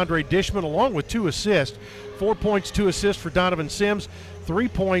for DeAndre Dishman, along with 2 assists. 4 points, 2 assists for Donovan Sims, 3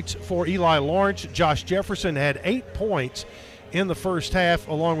 points for Eli Lawrence. Josh Jefferson had 8 points in the first half,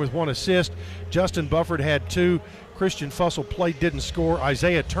 along with 1 assist. Justin Bufford had 2. Christian Fussell played, didn't score.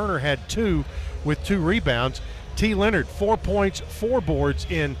 Isaiah Turner had 2 with 2 rebounds. T. Leonard, 4 points, 4 boards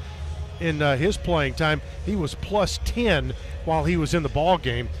in his playing time. He was plus 10 while he was in the ball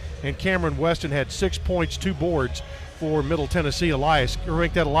game. And Cameron Weston had 6 points, 2 boards for Middle Tennessee.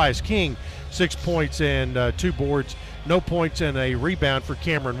 Ranked at Elias King, 6 points and 2 boards. No points and a rebound for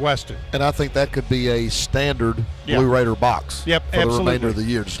Cameron Weston. And I think that could be a standard Blue Raider box for absolutely. The remainder of the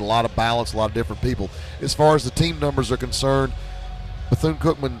year. Just a lot of balance, a lot of different people. As far as the team numbers are concerned,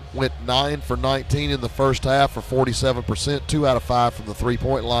 Bethune-Cookman went 9 for 19 in the first half for 47%, 2 out of 5 from the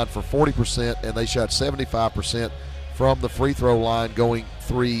three-point line for 40%, and they shot 75% from the free throw line, going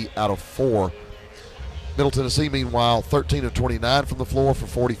 3 out of 4. Middle Tennessee, meanwhile, 13 of 29 from the floor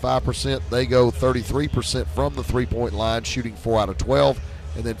for 45%. They go 33% from the three-point line, shooting 4 out of 12,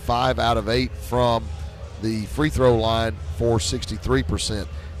 and then 5 out of 8 from the free throw line for 63%.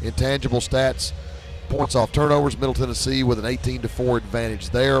 Intangible stats: points off turnovers, Middle Tennessee with an 18-4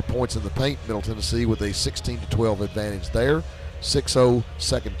 advantage there. Points in the paint, Middle Tennessee with a 16-12 advantage there. 6-0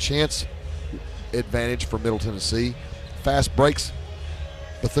 second chance advantage for Middle Tennessee. Fast breaks,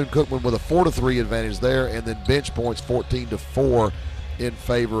 Bethune-Cookman with a 4-3 advantage there, and then bench points 14-4 in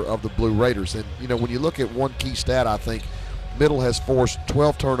favor of the Blue Raiders. And, you know, when you look at one key stat, I think Middle has forced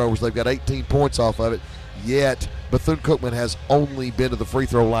 12 turnovers. They've got 18 points off of it, yet Bethune-Cookman has only been to the free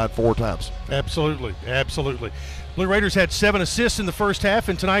throw line 4 times. Absolutely, absolutely. Blue Raiders had 7 assists in the first half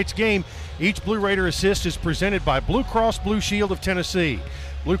in tonight's game. Each Blue Raider assist is presented by Blue Cross Blue Shield of Tennessee.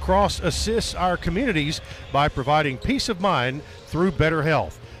 Blue Cross assists our communities by providing peace of mind through better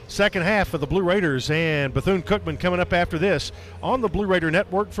health. Second half of the Blue Raiders and Bethune-Cookman coming up after this on the Blue Raider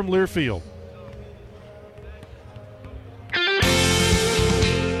Network from Learfield.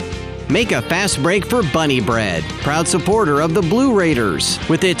 Make a fast break for Bunny Bread, proud supporter of the Blue Raiders.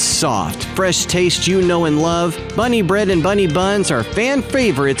 With its soft, fresh taste you know and love, Bunny Bread and Bunny Buns are fan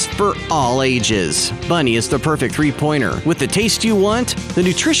favorites for all ages. Bunny is the perfect three-pointer with the taste you want, the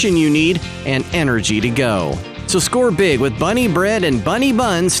nutrition you need, and energy to go. So score big with Bunny Bread and Bunny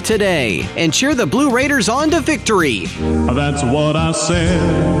Buns today and cheer the Blue Raiders on to victory. That's what I said.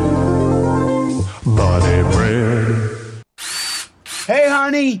 Bunny Bread. Hey,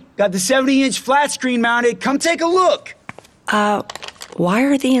 honey, got the 70-inch flat screen mounted. Come take a look. Why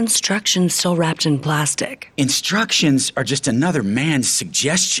are the instructions still wrapped in plastic? Instructions are just another man's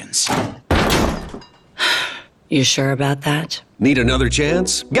suggestions. You sure about that? Need another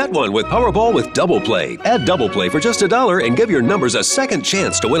chance? Get one with Powerball with Double Play. Add Double Play for just $1 and give your numbers a second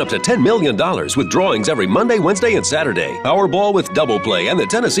chance to win up to $10 million with drawings every Monday, Wednesday, and Saturday. Powerball with Double Play and the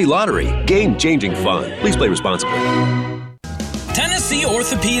Tennessee Lottery. Game-changing fun. Please play responsibly. Tennessee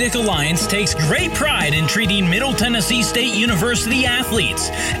Orthopedic Alliance takes great pride in treating Middle Tennessee State University athletes.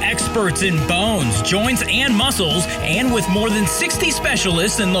 Experts in bones, joints, and muscles, and with more than 60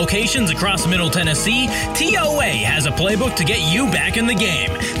 specialists in locations across Middle Tennessee, TOA has a playbook to get you back in the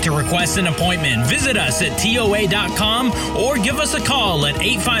game. To request an appointment, visit us at TOA.com or give us a call at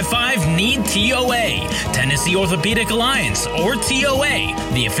 855-NEED-TOA. Tennessee Orthopedic Alliance, or TOA,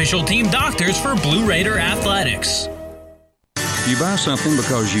 the official team doctors for Blue Raider Athletics. You buy something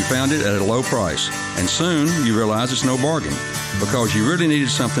because you found it at a low price, and soon you realize it's no bargain because you really needed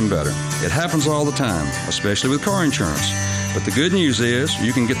something better. It happens all the time, especially with car insurance. But the good news is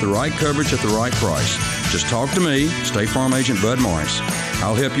you can get the right coverage at the right price. Just talk to me, State Farm Agent Bud Morris.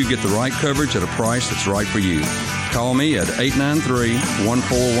 I'll help you get the right coverage at a price that's right for you. Call me at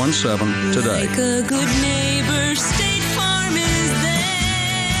 893-1417 today. Like a good neighbor, State Farm is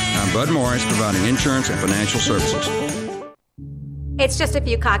there. I'm Bud Morris, providing insurance and financial services. It's just a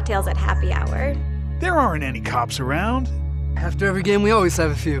few cocktails at happy hour. There aren't any cops around. After every game, we always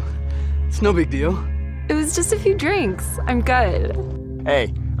have a few. It's no big deal. It was just a few drinks. I'm good.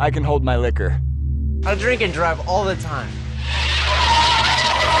 Hey, I can hold my liquor. I drink and drive all the time.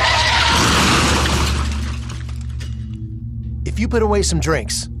 If you put away some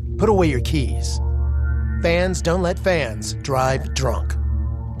drinks, put away your keys. Fans don't let fans drive drunk.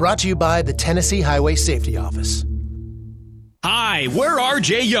 Brought to you by the Tennessee Highway Safety Office. Hi, we're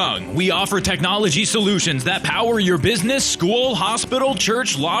RJ Young. We offer technology solutions that power your business, school, hospital,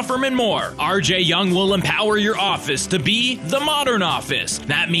 church, law firm, and more. RJ Young will empower your office to be the modern office.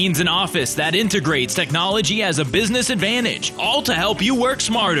 That means an office that integrates technology as a business advantage, all to help you work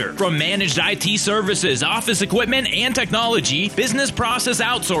smarter. From managed IT services, office equipment, and technology, business process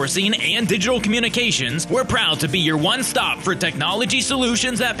outsourcing, and digital communications, we're proud to be your one-stop for technology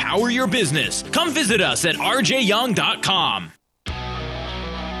solutions that power your business. Come visit us at rjyoung.com.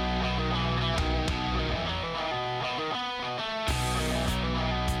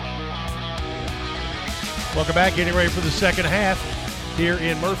 Welcome back. Getting ready for the second half here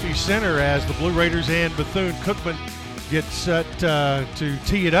in Murphy Center as the Blue Raiders and Bethune-Cookman get set to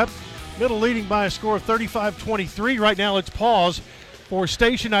tee it up. Middle leading by a score of 35-23. Right now, let's pause for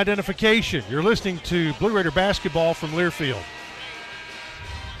station identification. You're listening to Blue Raider basketball from Learfield.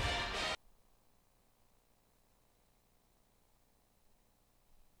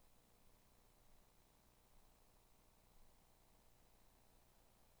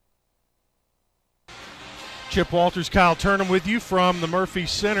 Chip Walters, Kyle Turnham with you from the Murphy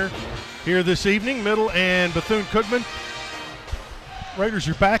Center here this evening. Middle and Bethune-Cookman. Raiders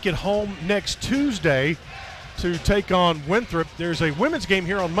are back at home next Tuesday to take on Winthrop. There's a women's game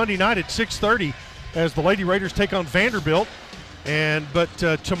here on Monday night at 6:30 as the Lady Raiders take on Vanderbilt. But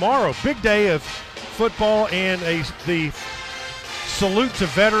tomorrow, big day of football and the salute to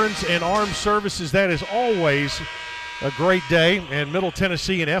veterans and armed services. That is always a great day. And Middle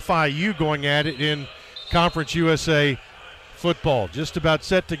Tennessee and FIU going at it in Conference USA football. Just about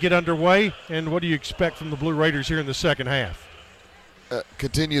set to get underway. And what do you expect from the Blue Raiders here in the second half?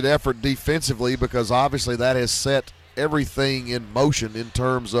 Continued effort defensively, because obviously that has set everything in motion in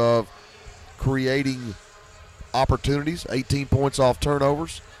terms of creating opportunities. 18 points off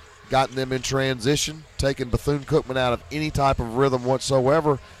turnovers, gotten them in transition, taking Bethune-Cookman out of any type of rhythm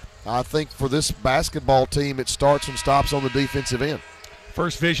whatsoever. I think for this basketball team, it starts and stops on the defensive end.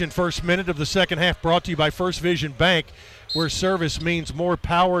 First Vision, first minute of the second half, brought to you by First Vision Bank, where service means more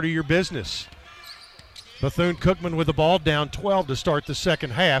power to your business. Bethune-Cookman with the ball, down 12 to start the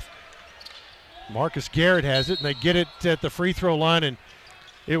second half. Marcus Garrett has it, and they get it at the free throw line, and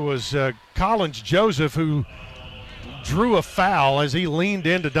it was Collins Joseph who drew a foul as he leaned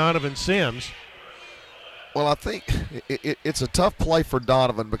into Donovan Sims. Well, I think it's a tough play for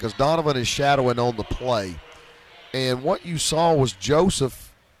Donovan because Donovan is shadowing on the play. And what you saw was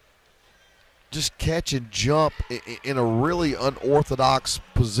Joseph just catch and jump in a really unorthodox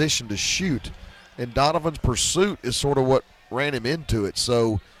position to shoot. And Donovan's pursuit is sort of what ran him into it.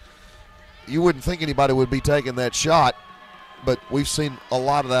 So you wouldn't think anybody would be taking that shot, but we've seen a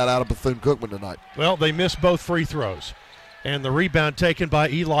lot of that out of Bethune-Cookman tonight. Well, they missed both free throws. And the rebound taken by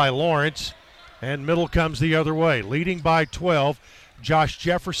Eli Lawrence, and Middle comes the other way. Leading by 12, Josh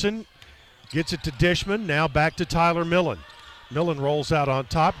Jefferson gets it to Dishman, now back to Tyler Millen. Millen rolls out on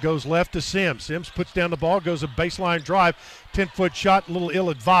top, goes left to Sims. Sims puts down the ball, goes a baseline drive, 10-foot shot, a little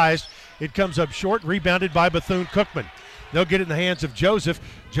ill-advised. It comes up short, rebounded by Bethune-Cookman. They'll get it in the hands of Joseph.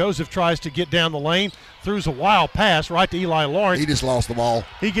 Joseph tries to get down the lane, throws a wild pass right to Eli Lawrence. He just lost the ball.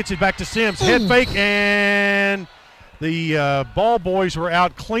 He gets it back to Sims. Head fake, and the ball boys were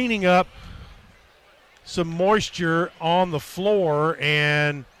out cleaning up some moisture on the floor,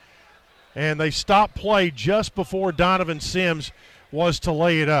 and they stopped play just before Donovan Sims was to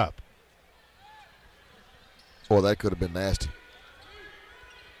lay it up. Boy, that could have been nasty.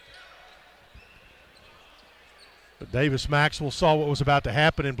 But Davis Maxwell saw what was about to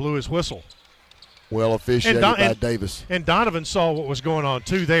happen and blew his whistle. Well officiated by Davis. And Donovan saw what was going on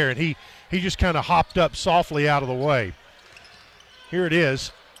too there, and he just kind of hopped up softly out of the way. Here it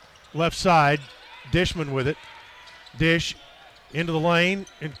is, left side, Dishman with it. Dish into the lane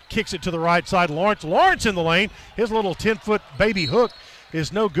and kicks it to the right side. Lawrence in the lane. His little 10-foot baby hook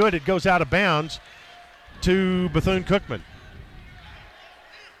is no good. It goes out of bounds to Bethune-Cookman.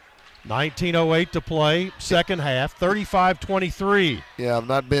 19:08 to play, second half, 35-23. Yeah, I've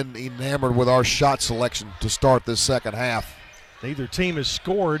not been enamored with our shot selection to start this second half. Neither team has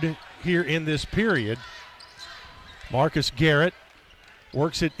scored here in this period. Marcus Garrett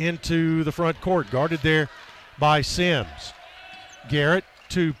works it into the front court, guarded there by Sims. Garrett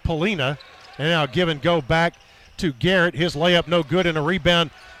to Polina, and now give and go back to Garrett. His layup no good, and a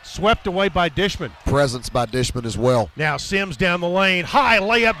rebound swept away by Dishman. Presence by Dishman as well. Now Sims down the lane. High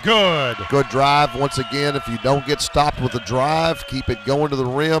layup, good. Good drive once again. If you don't get stopped with the drive, keep it going to the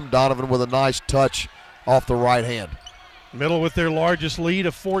rim. Donovan with a nice touch off the right hand. Middle with their largest lead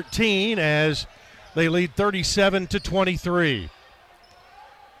of 14 as they lead 37-23.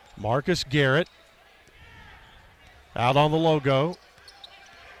 Marcus Garrett out on the logo.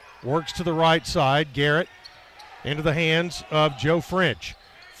 Works to the right side. Garrett into the hands of Joe French.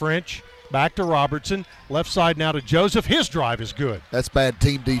 French back to Robertson. Left side now to Joseph. His drive is good. That's bad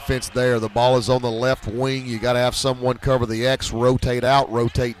team defense there. The ball is on the left wing. You got to have someone cover the X, rotate out,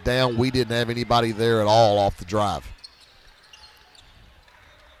 rotate down. We didn't have anybody there at all off the drive.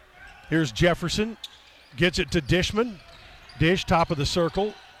 Here's Jefferson. Gets it to Dishman. Dish, top of the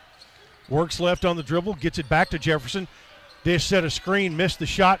circle. Works left on the dribble. Gets it back to Jefferson. Dish set a screen, missed the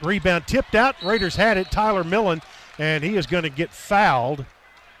shot. Rebound tipped out. Raiders had it. Tyler Millen, and he is going to get fouled.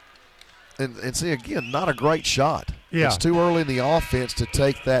 And see, again, not a great shot. Yeah. It's too early in the offense to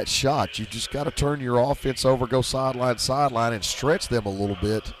take that shot. You just got to turn your offense over, go sideline, and stretch them a little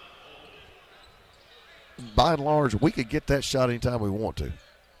bit. By and large, we could get that shot anytime we want to.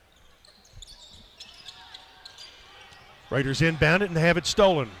 Raiders inbound it and have it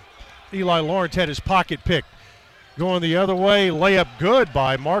stolen. Eli Lawrence had his pocket picked. Going the other way, layup good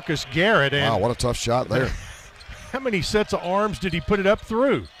by Marcus Garrett. And wow, what a tough shot there. How many sets of arms did he put it up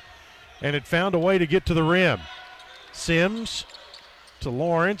through? and it found a way to get to the rim. Sims to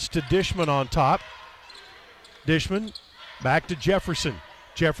Lawrence to Dishman on top. Dishman back to Jefferson.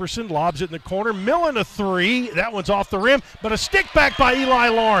 Jefferson lobs it in the corner. Millen a three. That one's off the rim, but a stick back by Eli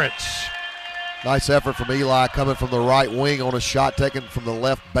Lawrence. Nice effort from Eli coming from the right wing on a shot taken from the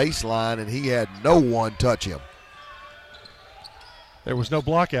left baseline, and he had no one touch him. There was no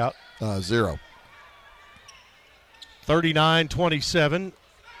block out. 0. 39-27.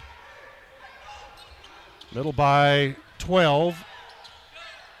 Middle by 12.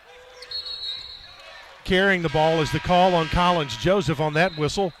 Carrying the ball is the call on Collins Joseph on that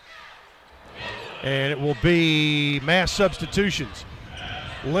whistle. And it will be mass substitutions.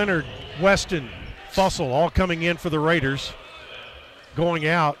 Leonard, Weston, Fussell all coming in for the Raiders. Going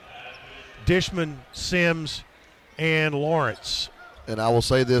out, Dishman, Sims, and Lawrence. And I will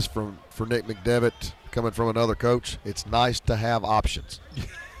say this for Nick McDevitt, coming from another coach, it's nice to have options.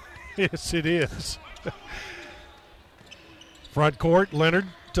 Yes, it is. Front court, Leonard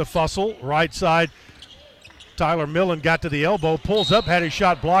to Fussell. Right side, Tyler Millen got to the elbow, pulls up, had his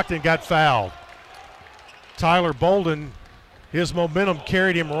shot blocked, and got fouled. Tyler Bolden, his momentum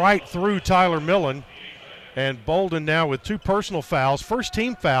carried him right through Tyler Millen. And Bolden now with 2 personal fouls, first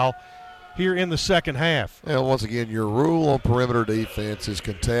team foul here in the second half. And once again, your rule on perimeter defense is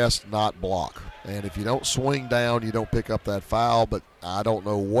contest, not block. And if you don't swing down, you don't pick up that foul. But I don't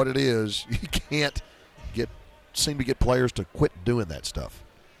know what it is. You can't seem to get players to quit doing that stuff.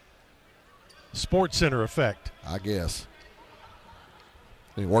 Sports Center effect, I guess.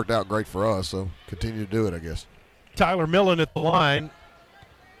 It worked out great for us, so continue to do it, I guess. Tyler Millen at the line,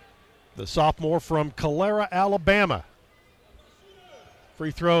 the sophomore from Calera, Alabama.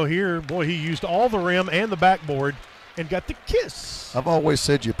 Free throw here. Boy, he used all the rim and the backboard and got the kiss. I've always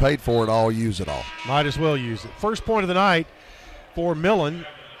said you paid for it all, use it all. Might as well use it. First point of the night for Millen.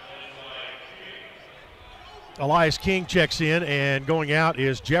 Elias King checks in, and going out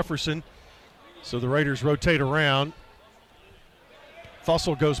is Jefferson. So the Raiders rotate around.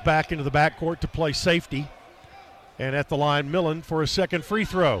 Fussell goes back into the backcourt to play safety. And at the line, Millen for a second free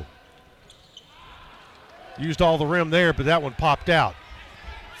throw. Used all the rim there, but that one popped out.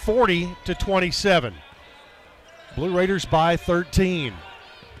 40-27. Blue Raiders by 13.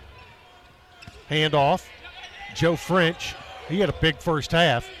 Handoff. Joe French. He had a big first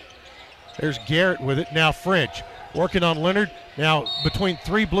half. There's Garrett with it. Now French working on Leonard. Now between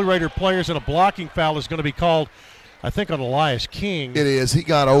 3 Blue Raider players, and a blocking foul is going to be called, I think, on Elias King. It is. He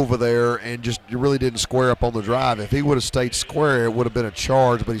got over there and just really didn't square up on the drive. If he would have stayed square, it would have been a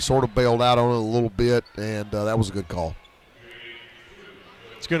charge, but he sort of bailed out on it a little bit, and that was a good call.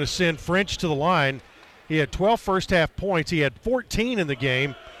 It's going to send French to the line. He had 12 first-half points. He had 14 in the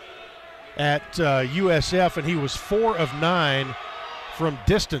game at USF, and he was 4 of 9 from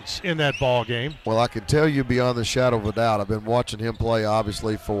distance in that ball game. Well, I can tell you beyond the shadow of a doubt, I've been watching him play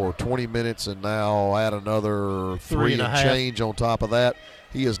obviously for 20 minutes and now add another 3 and change on top of that.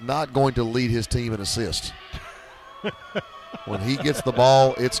 He is not going to lead his team in assists. When he gets the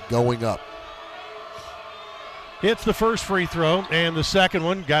ball, it's going up. Hits the first free throw, and the second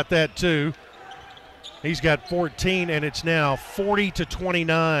one got that too. He's got 14, and it's now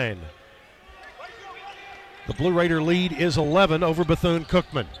 40-29. The Blue Raider lead is 11 over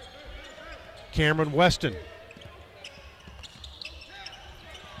Bethune-Cookman. Cameron Weston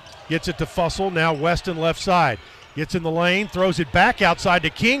gets it to Fussell. Now Weston left side. Gets in the lane, throws it back outside to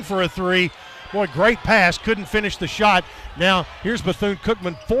King for a 3. Boy, great pass. Couldn't finish the shot. Now here's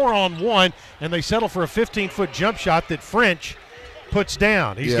Bethune-Cookman 4-on-1, and they settle for a 15-foot jump shot that French puts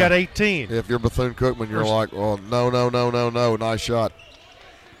down. He's got 18. If you're Bethune-Cookman, you're like, well, no. Nice shot.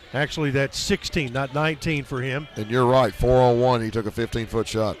 Actually, that's 16, not 19 for him. And you're right, 4-on-1, he took a 15-foot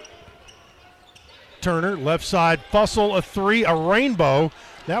shot. Turner, left side, Fussell, a 3, a rainbow.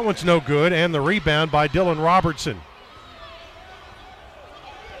 That one's no good, and the rebound by Dylan Robertson.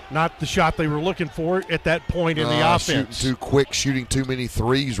 Not the shot they were looking for at that point in the offense. Shooting too quick, shooting too many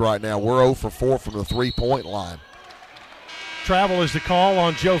threes right now. We're 0 for 4 from the three-point line. Travel is the call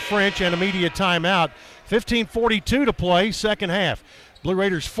on Joe French, and immediate timeout. 15:42 to play, second half. Blue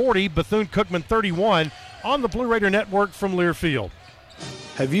Raiders 40, Bethune-Cookman 31 on the Blue Raider Network from Learfield.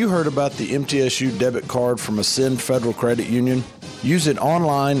 Have you heard about the MTSU debit card from Ascend Federal Credit Union? Use it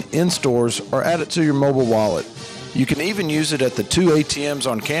online, in stores, or add it to your mobile wallet. You can even use it at the 2 ATMs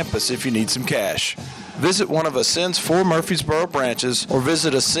on campus if you need some cash. Visit one of Ascend's 4 Murfreesboro branches or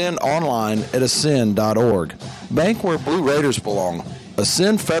visit Ascend online at ascend.org. Bank where Blue Raiders belong.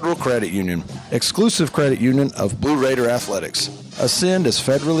 Ascend Federal Credit Union, exclusive credit union of Blue Raider Athletics. Ascend is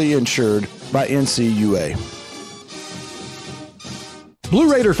federally insured by NCUA. Blue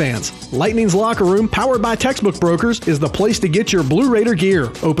Raider fans, Lightning's Locker Room, powered by Textbook Brokers, is the place to get your Blue Raider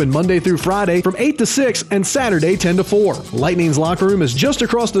gear. Open Monday through Friday from 8 to 6 and Saturday 10 to 4. Lightning's Locker Room is just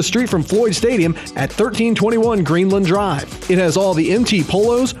across the street from Floyd Stadium at 1321 Greenland Drive. It has all the MT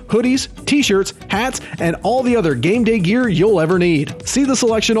polos, hoodies, t-shirts, hats, and all the other game day gear you'll ever need. See the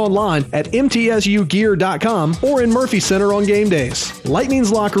selection online at mtsugear.com or in Murphy Center on game days.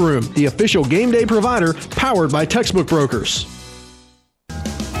 Lightning's Locker Room, the official game day provider, powered by Textbook Brokers.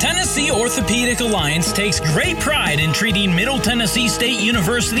 Tennessee Orthopedic Alliance takes great pride in treating Middle Tennessee State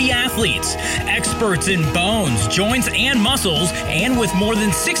University athletes. Experts in bones, joints, and muscles, and with more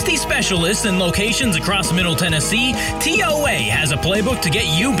than 60 specialists in locations across Middle Tennessee, TOA has a playbook to get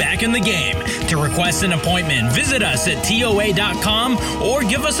you back in the game. To request an appointment, visit us at TOA.com or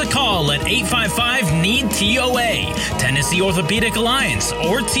give us a call at 855-NEED-TOA. Tennessee Orthopedic Alliance,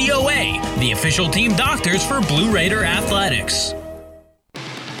 or TOA, the official team doctors for Blue Raider Athletics.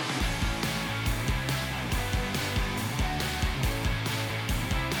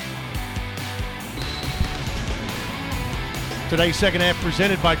 Today's second half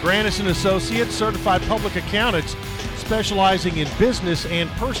presented by Granis & Associates, certified public accountants specializing in business and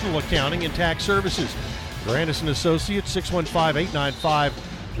personal accounting and tax services. Granis & Associates,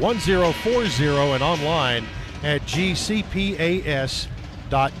 615-895-1040 and online at gcpas.com.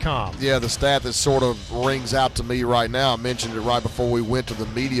 Yeah, the stat that sort of rings out to me right now, I mentioned it right before we went to the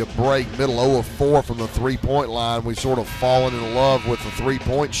media break, middle 0 of 4 from the three-point line. We've sort of fallen in love with the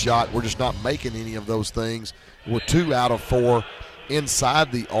three-point shot. We're just not making any of those things. We're 2 out of 4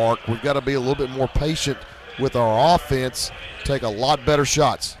 inside the arc. We've got to be a little bit more patient with our offense, take a lot better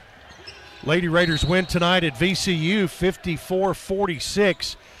shots. Lady Raiders win tonight at VCU,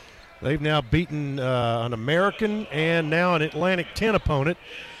 54-46. They've now beaten an American and now an Atlantic 10 opponent,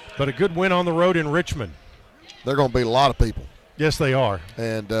 but a good win on the road in Richmond. They're going to beat a lot of people. Yes, they are.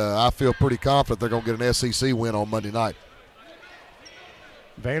 And I feel pretty confident they're going to get an SEC win on Monday night.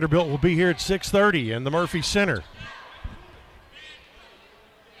 Vanderbilt will be here at 6:30 in the Murphy Center.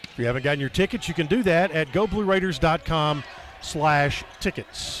 If you haven't gotten your tickets, you can do that at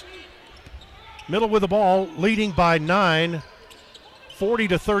goblueraiders.com/tickets. Middle with the ball, leading by 9,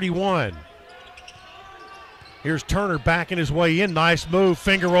 40-31. Here's Turner backing his way in. Nice move,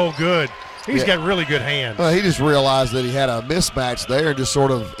 finger roll good. He's got really good hands. Well, he just realized that he had a mismatch there and just sort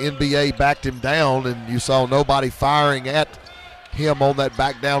of NBA backed him down, and you saw nobody firing at him on that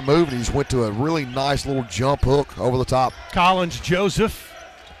back down move, and he just went to a really nice little jump hook over the top. Collins Joseph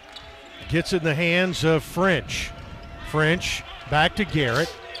gets in the hands of French. French back to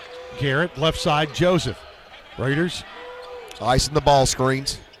Garrett. Garrett left side, Joseph. Raiders icing the ball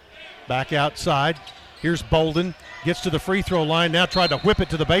screens. Back outside. Here's Bolden. Gets to the free throw line. Now tried to whip it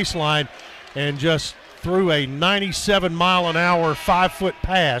to the baseline and just threw a 97-mile-an-hour 5-foot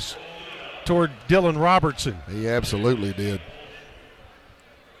pass toward Dylan Robertson. He absolutely did.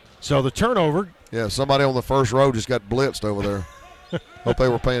 So the turnover. Yeah, somebody on the first row just got blitzed over there. Hope they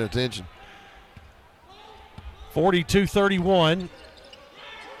were paying attention. 42-31.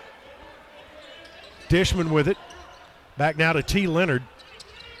 Dishman with it. Back now to T. Leonard.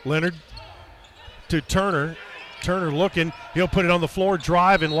 Leonard to Turner. Turner looking. He'll put it on the floor,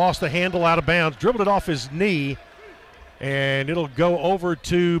 drive, and lost the handle out of bounds. Dribbled it off his knee, and it'll go over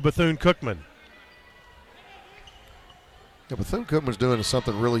to Bethune-Cookman. Yeah, Bethune-Cookman's doing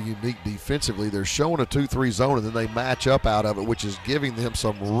something really unique defensively. They're showing a 2-3 zone, and then they match up out of it, which is giving them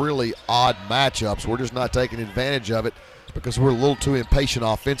some really odd matchups. We're just not taking advantage of it because we're a little too impatient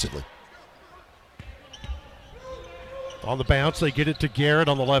offensively. On the bounce, they get it to Garrett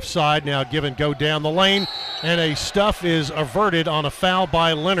on the left side. Now give and go down the lane, and a stuff is averted on a foul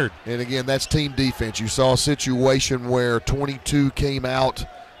by Leonard. And again, that's team defense. You saw a situation where 22 came out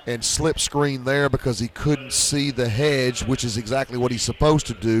and slip screen there because he couldn't see the hedge, which is exactly what he's supposed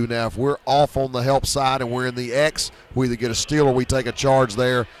to do. Now, if we're off on the help side and we're in the X, we either get a steal or we take a charge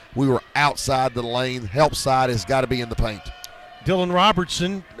there. We were outside the lane. Help side has got to be in the paint. Dylan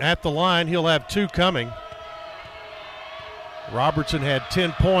Robertson at the line. He'll have 2 coming. Robertson had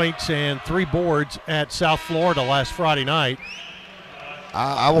 10 points and 3 boards at South Florida last Friday night.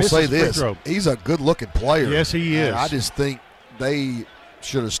 I will say this. He's a good-looking player. Yes, he is. And I just think they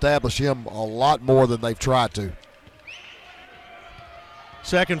should establish him a lot more than they've tried to.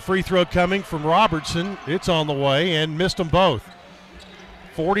 Second free throw coming from Robertson. It's on the way and missed them both.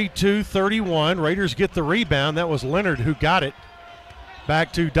 42-31. Raiders get the rebound. That was Leonard who got it.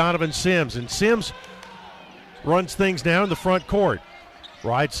 Back to Donovan Sims. And Sims runs things now in the front court.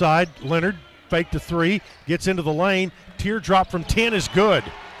 Right side, Leonard, fake to 3, gets into the lane. Teardrop from 10 is good.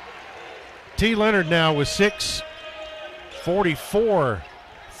 T. Leonard now with 6.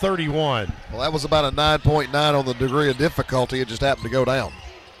 44-31. Well, that was about a 9.9 on the degree of difficulty. It just happened to go down.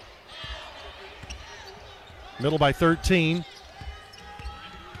 Middle by 13.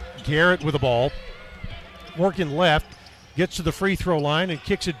 Garrett with the ball. Working left. Gets to the free throw line and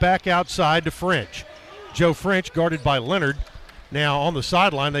kicks it back outside to French. Joe French guarded by Leonard. Now on the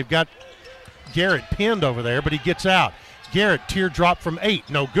sideline, they've got Garrett pinned over there, but he gets out. Garrett, teardrop from 8,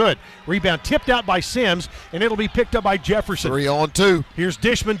 no good. Rebound tipped out by Sims, and it'll be picked up by Jefferson. 3-on-2. Here's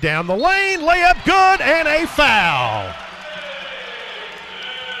Dishman down the lane, layup good, and a foul.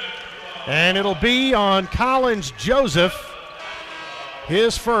 And it'll be on Collins Joseph,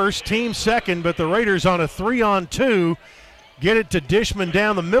 his first, team second, but the Raiders on a 3-on-2 get it to Dishman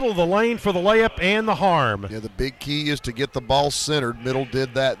down the middle of the lane for the layup and the harm. Yeah, the big key is to get the ball centered. Middle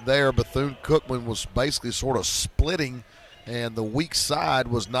did that there. Bethune-Cookman was basically sort of splitting, and the weak side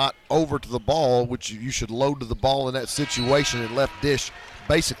was not over to the ball, which you should load to the ball in that situation, and left Dish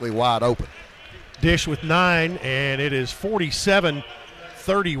basically wide open. Dish with 9, and it is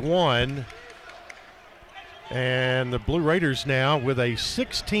 47-31. And the Blue Raiders now with a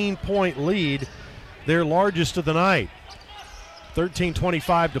 16-point lead, their largest of the night.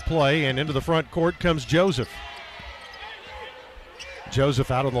 13:25 to play, and into the front court comes Joseph. Joseph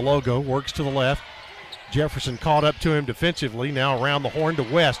out of the logo, works to the left. Jefferson caught up to him defensively, now around the horn to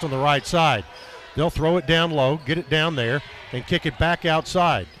West on the right side. They'll throw it down low, get it down there, and kick it back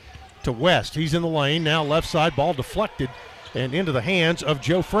outside to West. He's in the lane, now left side, ball deflected, and into the hands of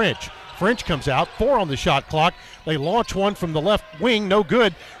Joe French. French comes out, 4 on the shot clock. They launch one from the left wing, no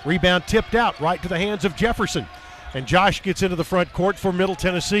good. Rebound tipped out right to the hands of Jefferson. And Josh gets into the front court for Middle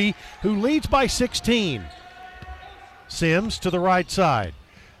Tennessee, who leads by 16. Sims to the right side.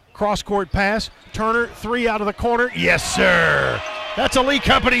 Cross-court pass. Turner, 3 out of the corner. Yes, sir. That's a Lee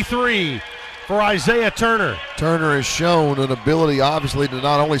Company 3 for Isaiah Turner. Turner has shown an ability, obviously, to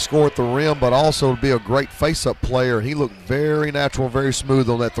not only score at the rim, but also to be a great face-up player. He looked very natural, very smooth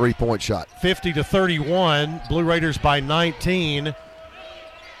on that three-point shot. 50-31. Blue Raiders by 19.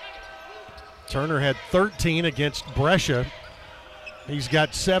 Turner had 13 against Brescia. He's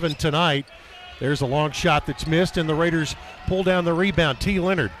got 7 tonight. There's a long shot that's missed, and the Raiders pull down the rebound. T.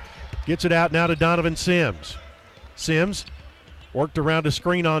 Leonard gets it out now to Donovan Sims. Sims worked around a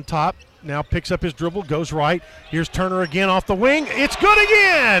screen on top, now picks up his dribble, goes right. Here's Turner again off the wing. It's good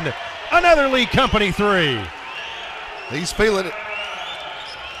again! Another Lee Company 3. He's feeling it.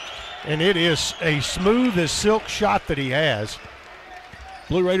 And it is a smooth as silk shot that he has.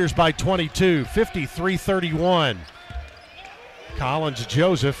 Blue Raiders by 22, 53-31. Collins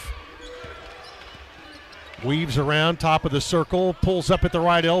Joseph weaves around top of the circle, pulls up at the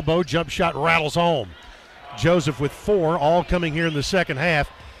right elbow, jump shot rattles home. Joseph with 4, all coming here in the second half,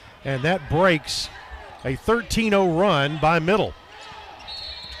 and that breaks a 13-0 run by Middle.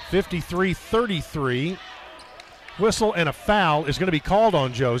 53-33. Whistle and a foul is going to be called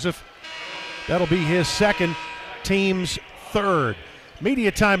on Joseph. That'll be his second, team's third.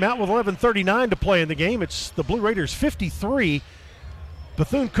 Media timeout with 11:39 to play in the game. It's the Blue Raiders 53,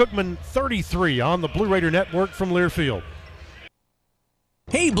 Bethune-Cookman 33 on the Blue Raider Network from Learfield.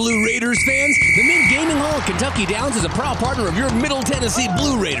 Hey, Blue Raiders fans! The Mint Gaming Hall at Kentucky Downs is a proud partner of your Middle Tennessee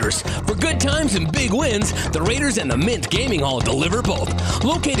Blue Raiders. For good times and big wins, the Raiders and the Mint Gaming Hall deliver both.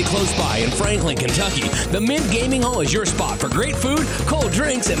 Located close by in Franklin, Kentucky, the Mint Gaming Hall is your spot for great food, cold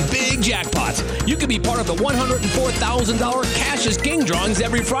drinks, and big jackpots. You can be part of the $104,000 Cash is King drawings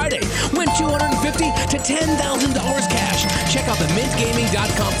every Friday. Win $250,000 to $10,000 cash. Check out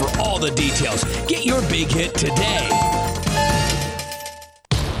themintgaming.com for all the details. Get your big hit today.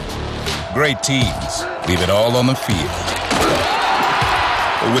 Great teams leave it all on the field.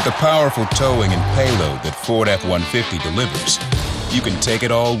 But with the powerful towing and payload that Ford F-150 delivers, you can take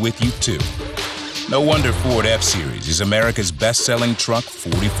it all with you, too. No wonder Ford F-Series is America's best-selling truck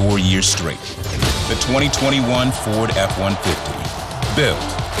 44 years straight. The 2021 Ford F-150. Built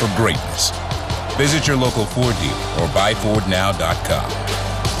for greatness. Visit your local Ford dealer or buyfordnow.com.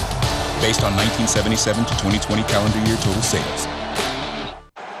 Based on 1977 to 2020 calendar year total sales.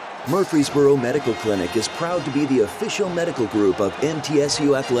 Murfreesboro Medical Clinic is proud to be the official medical group of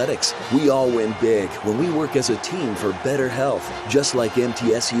MTSU Athletics. We all win big when we work as a team for better health. Just like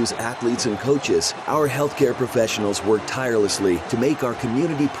MTSU's athletes and coaches, our healthcare professionals work tirelessly to make our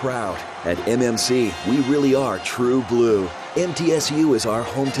community proud. At MMC, we really are true blue. MTSU is our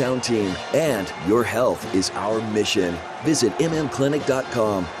hometown team, and your health is our mission. Visit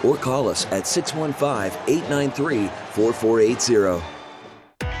mmclinic.com or call us at 615-893-4480.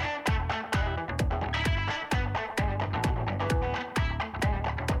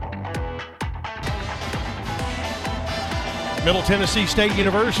 Middle Tennessee State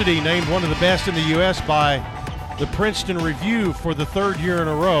University named one of the best in the U.S. by the Princeton Review for the third year in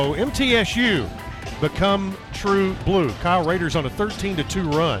a row. MTSU become true blue. Kyle Raiders on a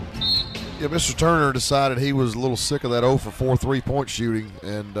 13-2 run. Yeah, Mr. Turner decided he was a little sick of that 0 for 4 3-point shooting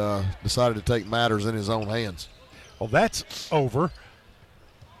and decided to take matters in his own hands. Well, that's over.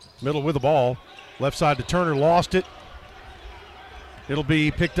 Middle with the ball. Left side to Turner, lost it. It'll be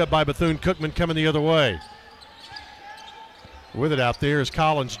picked up by Bethune-Cookman coming the other way. With it out there is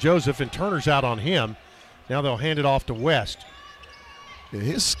Collins Joseph, and Turner's out on him. Now they'll hand it off to West. Yeah,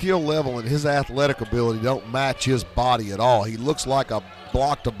 his skill level and his athletic ability don't match his body at all. He looks like a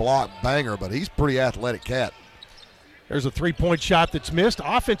block-to-block banger, but he's a pretty athletic cat. There's a three-point shot that's missed.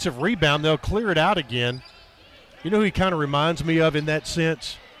 Offensive rebound, they'll clear it out again. You know who he kind of reminds me of in that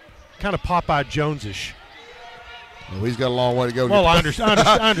sense? Kind of Popeye Jones-ish. Well, he's got a long way to go. Well, I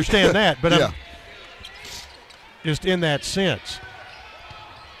understand that, but yeah. Just in that sense.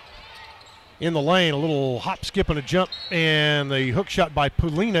 In the lane, a little hop, skip, and a jump, and the hook shot by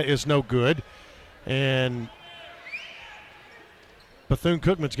Pulina is no good. And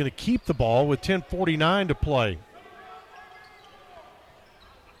Bethune-Cookman's going to keep the ball with 10:49 to play.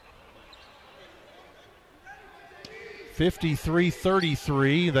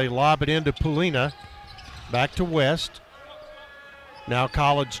 (53-33). They lob it into Pulina. Back to West. Now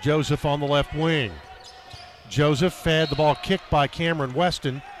Collins Joseph on the left wing. Joseph had the ball kicked by Cameron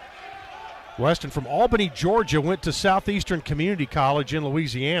Weston. Weston from Albany, Georgia, went to Southeastern Community College in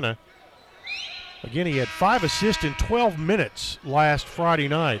Louisiana. Again, he had 5 assists in 12 minutes last Friday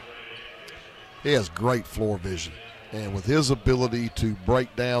night. He has great floor vision. And with his ability to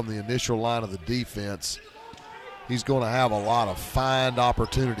break down the initial line of the defense, he's going to have a lot of find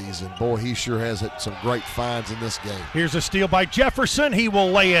opportunities. And, boy, he sure has hit some great finds in this game. Here's a steal by Jefferson. He will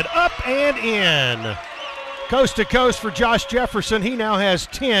lay it up and in. Coast to coast for Josh Jefferson. He now has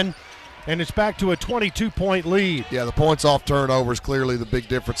 10, and it's back to a 22-point lead. Yeah, the points off turnovers clearly the big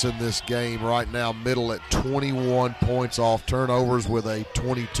difference in this game. Right now, Middle at 21 points off turnovers with a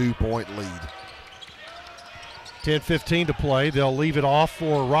 22-point lead. 10:15 to play. They'll leave it off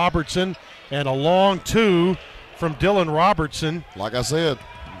for Robertson, and a long two from Dylan Robertson. Like I said,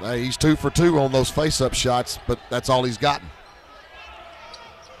 he's 2 for 2 on those face-up shots, but that's all he's gotten.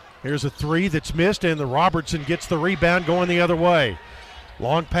 Here's a three that's missed, and the Robertson gets the rebound going the other way.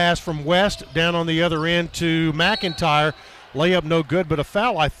 Long pass from West down on the other end to McIntyre. Layup no good, but a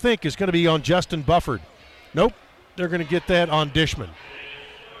foul, I think, is going to be on Justin Bufford. Nope, they're going to get that on Dishman.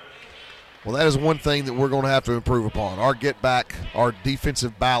 Well, that is one thing that we're going to have to improve upon. Our get back, our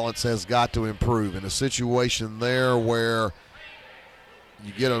defensive balance has got to improve. In a situation there where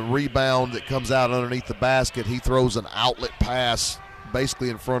you get a rebound that comes out underneath the basket, he throws an outlet pass basically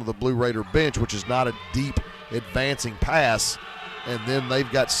in front of the Blue Raider bench, which is not a deep advancing pass, and then they've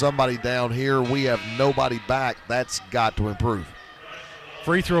got somebody down here. We have nobody back. That's got to improve.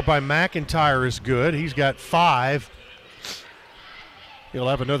 Free throw by McIntyre is good. He's got 5. He'll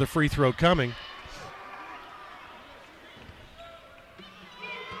have another free throw coming.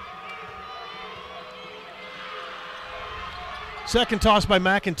 Second toss by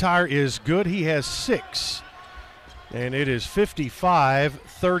McIntyre is good. He has 6. And it is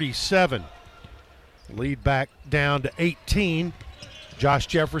 55-37. Lead back down to 18. Josh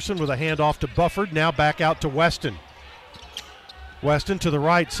Jefferson with a handoff to Bufford. Now back out to Weston. Weston to the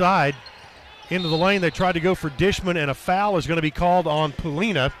right side. Into the lane. They tried to go for Dishman, and a foul is going to be called on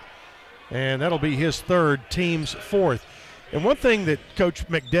Pulina. And that'll be his third, team's fourth. And one thing that Coach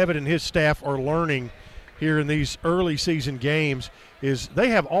McDevitt and his staff are learning here in these early season games is they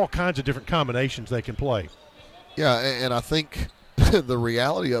have all kinds of different combinations they can play. Yeah, and I think the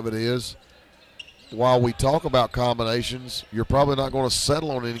reality of it is, while we talk about combinations, you're probably not going to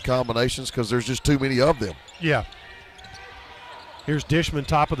settle on any combinations because there's just too many of them. Yeah. Here's Dishman,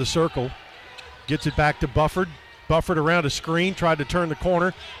 top of the circle. Gets it back to Bufford. Bufford around a screen, tried to turn the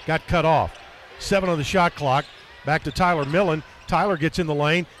corner, got cut off. 7 on the shot clock. Back to Tyler Millen. Tyler gets in the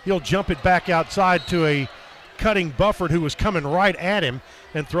lane. He'll jump it back outside to a cutting Bufford who was coming right at him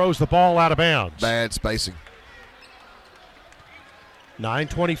and throws the ball out of bounds. Bad spacing.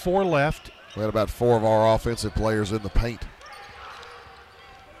 9:24 left. We had about 4 of our offensive players in the paint.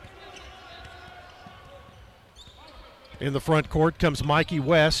 In the front court comes Mikey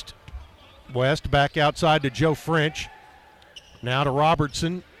West. West back outside to Joe French. Now to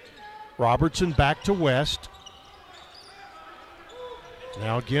Robertson. Robertson back to West.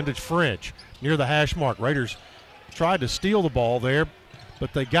 Now again to French near the hash mark. Raiders tried to steal the ball there,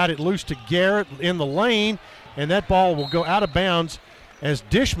 but they got it loose to Garrett in the lane, and that ball will go out of bounds as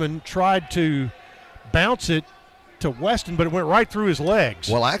Dishman tried to bounce it to Weston, but it went right through his legs.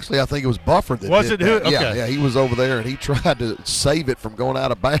 Well, actually, I think it was Bufford that was did it? that. Okay. Yeah, he was over there, and he tried to save it from going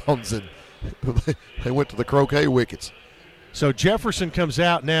out of bounds, and they went to the croquet wickets. So Jefferson comes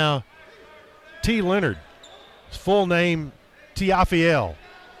out now. T. Leonard, his full name, Tiafiel.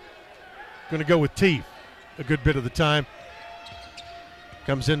 Going to go with T a good bit of the time.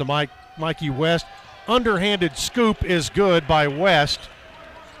 Comes into Mikey West. Underhanded scoop is good by West.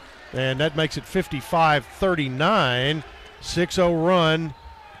 And that makes it 55-39. 6-0 run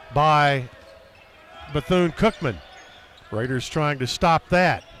by Bethune-Cookman. Raiders trying to stop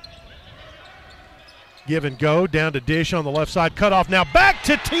that. Give and go down to Dish on the left side. Cut off now. Back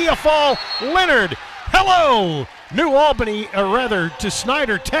to Tiafoe Leonard. Hello, New Albany, or rather to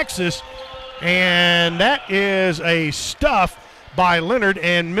Snyder, Texas. And that is a stuff by Leonard,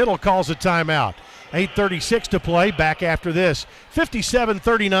 and Middle calls a timeout. 8:36 to play. Back after this.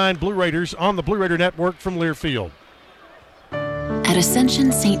 57-39 Blue Raiders on the Blue Raider Network from Learfield. At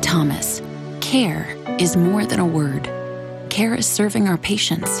Ascension St. Thomas, care is more than a word. Care is serving our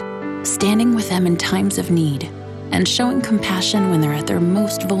patients, standing with them in times of need, and showing compassion when they're at their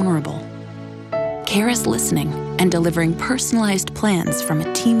most vulnerable. Care is listening and delivering personalized plans from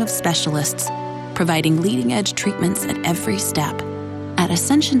a team of specialists, providing leading-edge treatments at every step. At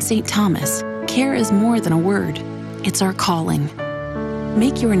Ascension St. Thomas, care is more than a word. It's our calling.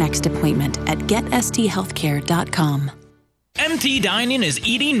 Make your next appointment at getsthealthcare.com. MT Dining is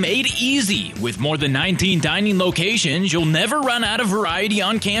eating made easy. With more than 19 dining locations, you'll never run out of variety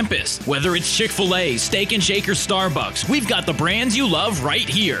on campus. Whether it's Chick-fil-A, Steak and Shake, or Starbucks, we've got the brands you love right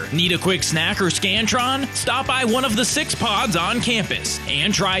here. Need a quick snack or Scantron? Stop by one of the 6 pods on campus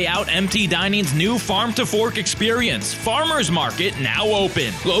and try out MT Dining's new Farm to Fork experience. Farmers Market now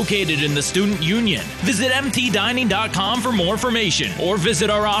open. Located in the Student Union. Visit mtdining.com for more information or visit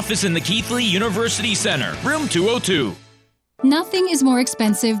our office in the Keithley University Center, room 202. Nothing is more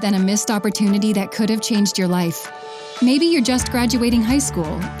expensive than a missed opportunity that could have changed your life. Maybe you're just graduating high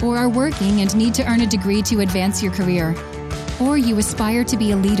school, or are working and need to earn a degree to advance your career. Or you aspire to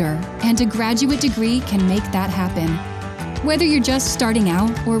be a leader, and a graduate degree can make that happen. Whether you're just starting out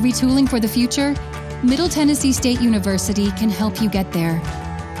or retooling for the future, Middle Tennessee State University can help you get there.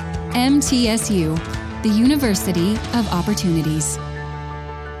 MTSU, the University of Opportunities.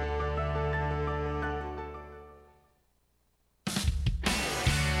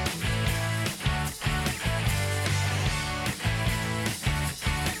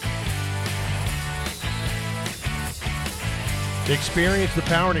 Experience the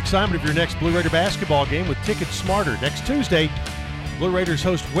power and excitement of your next Blue Raider basketball game with Ticket Smarter. Next Tuesday, Blue Raiders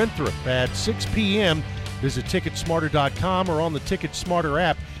host Winthrop at 6 p.m. Visit TicketSmarter.com or on the Ticket Smarter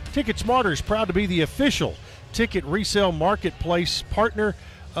app. Ticket Smarter is proud to be the official ticket resale marketplace partner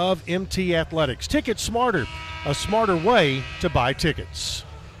of MT Athletics. Ticket Smarter, a smarter way to buy tickets.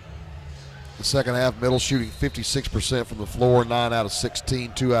 The second half, Middle shooting 56% from the floor, 9 out of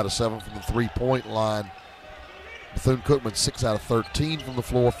 16, 2 out of 7 from the three-point line. Bethune-Cookman 6 out of 13 from the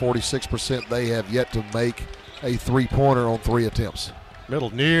floor, 46%. They have yet to make a three-pointer on 3 attempts.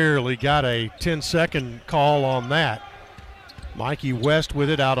 Middle nearly got a 10-second call on that. Mikey West with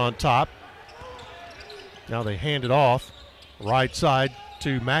it out on top. Now they hand it off. Right side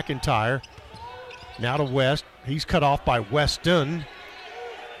to McIntyre. Now to West. He's cut off by Weston.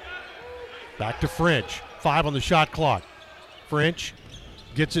 Back to French. 5 on the shot clock. French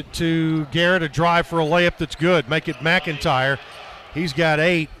gets it to Garrett, a drive for a layup that's good. Make it McIntyre. He's got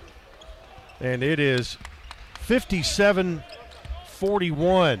 8, and it is 57-41.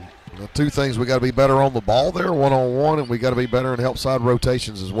 The 2 things, we got to be better on the ball there, one-on-one, and we got to be better in help side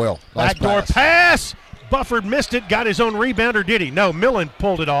rotations as well. Nice Backdoor pass. Bufford missed it, got his own rebound, or did he? No, Millen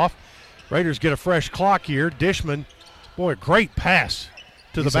pulled it off. Raiders get a fresh clock here. Dishman, boy, great pass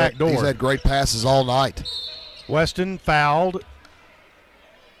to the back door. He's had great passes all night. Weston fouled.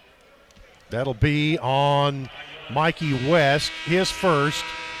 That'll be on Mikey West, his first.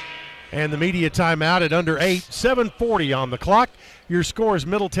 And the media timeout at under 8. 7:40 on the clock. Your score is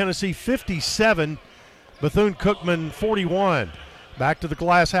Middle Tennessee 57, Bethune-Cookman 41. Back to the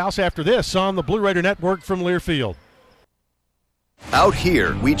Glass House after this on the Blue Raider Network from Learfield. Out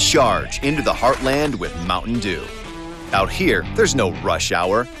here, we charge into the heartland with Mountain Dew. Out here, there's no rush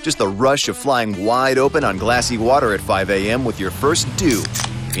hour, just the rush of flying wide open on glassy water at 5 a.m. with your first dew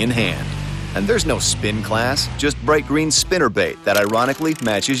in hand. And there's no spin class, just bright green spinnerbait that ironically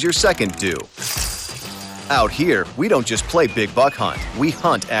matches your second dew. Out here, we don't just play big buck hunt, we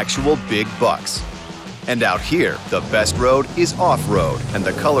hunt actual big bucks. And out here, the best road is off-road, and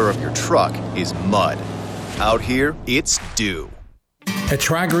the color of your truck is mud. Out here, it's dew. At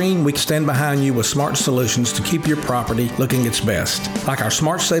TriGreen, we stand behind you with smart solutions to keep your property looking its best. Like our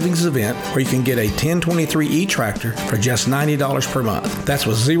Smart Savings event, where you can get a 1023E tractor for just $90 per month. That's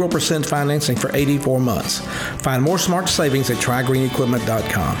with 0% financing for 84 months. Find more smart savings at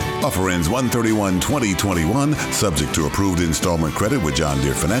TriGreenEquipment.com. Offer ends 1/31/2021, subject to approved installment credit with John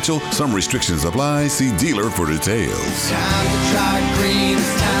Deere Financial. Some restrictions apply. See dealer for details. Time to try green.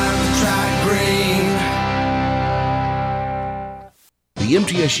 It's time to try green. The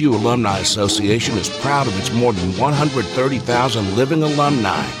MTSU Alumni Association is proud of its more than 130,000 living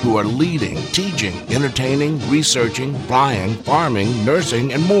alumni who are leading, teaching, entertaining, researching, flying, farming,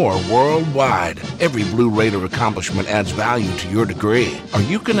 nursing, and more worldwide. Every Blue Raider accomplishment adds value to your degree. Are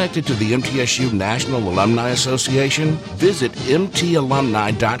you connected to the MTSU National Alumni Association? Visit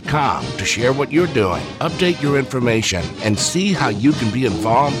mtalumni.com to share what you're doing, update your information, and see how you can be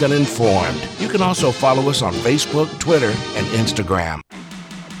involved and informed. You can also follow us on Facebook, Twitter, and Instagram.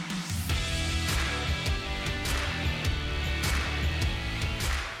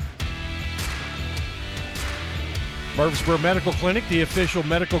 Murfreesboro Medical Clinic, the official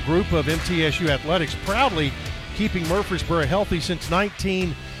medical group of MTSU Athletics, proudly keeping Murfreesboro healthy since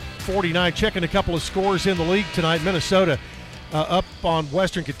 1949. Checking a couple of scores in the league tonight. Minnesota up on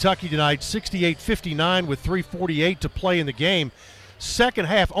Western Kentucky tonight, 68-59 with 3:48 to play in the game. Second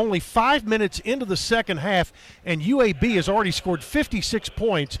half, only 5 minutes into the second half, and UAB has already scored 56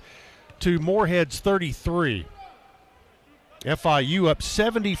 points to Moorhead's 33. FIU up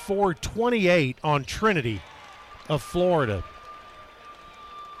 74-28 on Trinity of Florida.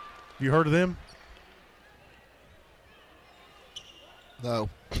 You heard of them? No.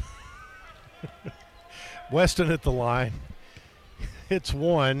 Weston at the line. Hits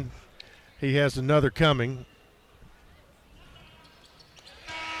one. He has another coming.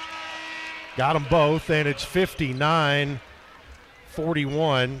 Got them both, and it's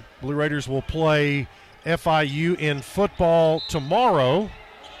 59-41. Blue Raiders will play FIU in football tomorrow.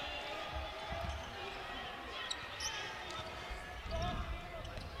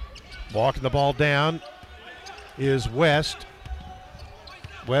 Walking the ball down is West.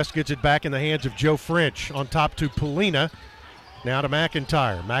 West gets it back in the hands of Joe French. On top to Polina. Now to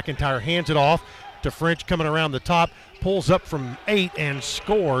McIntyre. McIntyre hands it off to French coming around the top. Pulls up from 8 and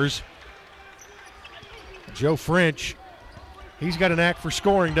scores. Joe French, he's got a knack for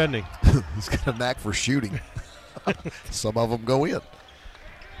scoring, doesn't he? He's got a knack for shooting. Some of them go in.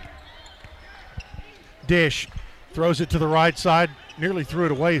 Dish throws it to the right side. Nearly threw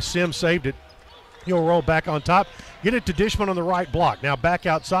it away. Sims saved it. He'll roll back on top. Get it to Dishman on the right block. Now back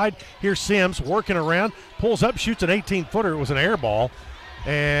outside. Here's Sims working around. Pulls up, shoots an 18-footer. It was an air ball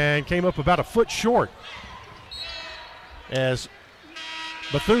and came up about a foot short. As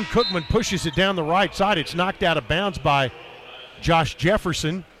Bethune-Cookman pushes it down the right side, it's knocked out of bounds by Josh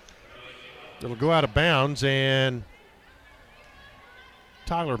Jefferson. It'll go out of bounds, and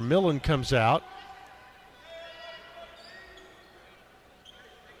Tyler Millen comes out.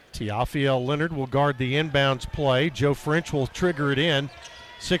 Teofiel Leonard will guard the inbounds play. Joe French will trigger it in.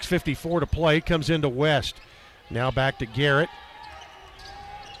 6:54 to play. Comes into West. Now back to Garrett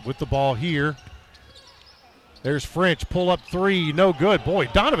with the ball here. There's French. Pull up three. No good. Boy,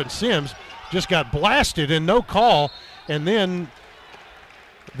 Donovan Sims just got blasted and no call. And then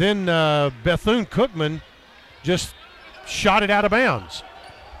Bethune-Cookman just shot it out of bounds.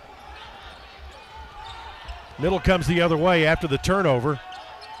 Middle comes the other way after the turnover.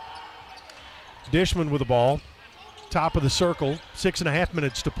 Dishman with the ball. Top of the circle. 6.5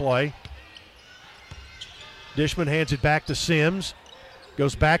 minutes to play. Dishman hands it back to Sims.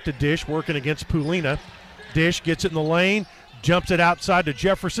 Goes back to Dish, working against Polina. Dish gets it in the lane. Jumps it outside to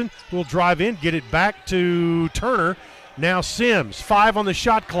Jefferson. Will drive in, get it back to Turner. Now Sims, 5 on the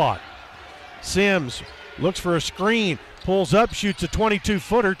shot clock. Sims looks for a screen. Pulls up, shoots a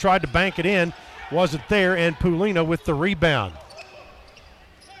 22-footer. Tried to bank it in. Wasn't there, and Polina with the rebound.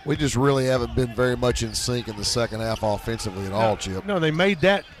 We just really haven't been very much in sync in the second half offensively at all, Chip. No, they made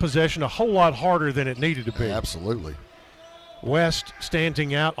that possession a whole lot harder than it needed to be. Yeah, absolutely. West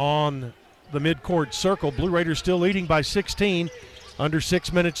standing out on the midcourt circle. Blue Raiders still leading by 16. Under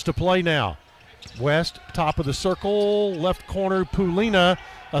 6 minutes to play now. West, top of the circle, left corner, Polina.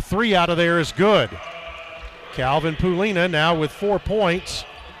 A three out of there is good. Calvin Polina now with 4 points.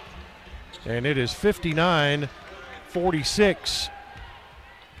 And it is 59-46.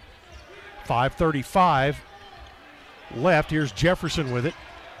 5:35 left. Here's Jefferson with it.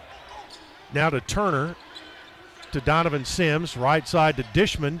 Now to Turner. To Donovan Sims. Right side to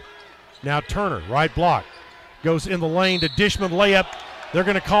Dishman. Now Turner, right block. Goes in the lane to Dishman, layup. They're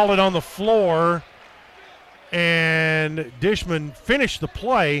going to call it on the floor. and Dishman finished the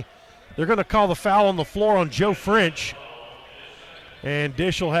play. They're going to call the foul on the floor on Joe French, and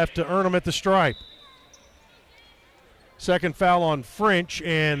Dish will have to earn them at the stripe. Second foul on French,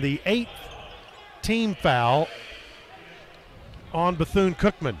 and the 8th team foul on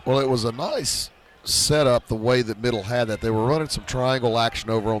Bethune-Cookman. Well, it was a nice setup the way that Middle had that. They were running some triangle action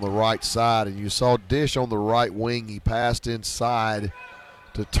over on the right side, and you saw Dish on the right wing. He passed inside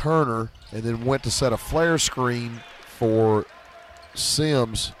to Turner and then went to set a flare screen for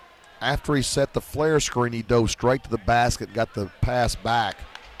Sims. After he set the flare screen, he dove straight to the basket, got the pass back.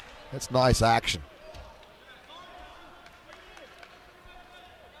 That's nice action.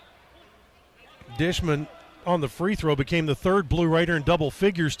 Dishman on the free throw became the third Blue Raider in double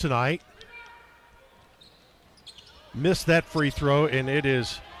figures tonight. Missed that free throw, and it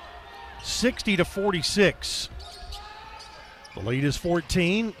is 60-46. The lead is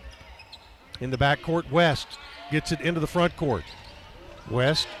 14. In the backcourt, West gets it into the front court.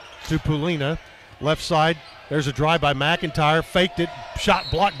 West to Pulina. Left side, there's a drive by McIntyre. Faked it, shot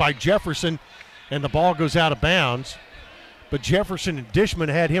blocked by Jefferson, and the ball goes out of bounds. But Jefferson and Dishman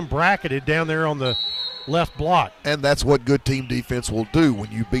had him bracketed down there on the left block. And that's what good team defense will do. When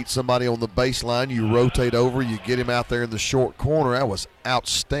you beat somebody on the baseline, you rotate over, you get him out there in the short corner. That was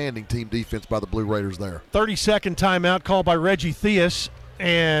outstanding team defense by the Blue Raiders there. 30-second timeout called by Reggie Theus.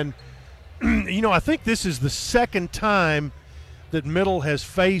 And, I think this is the second time that Middle has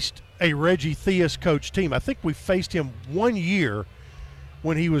faced a Reggie Theus coach team. I think we faced him 1 year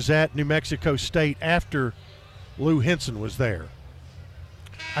when he was at New Mexico State after Lou Henson was there.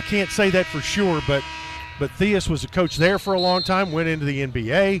 I can't say that for sure, but Theus was a coach there for a long time, went into the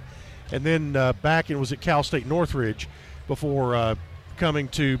NBA, and then back and was at Cal State Northridge before coming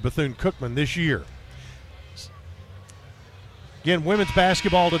to Bethune-Cookman this year. Again, women's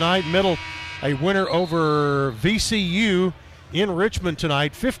basketball tonight. Middle, a winner over VCU in Richmond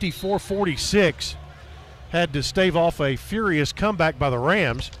tonight, 54-46. Had to stave off a furious comeback by the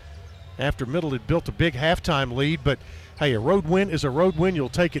Rams after Middle had built a big halftime lead. But, hey, a road win is a road win. You'll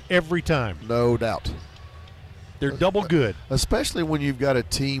take it every time. No doubt. They're double good. Especially when you've got a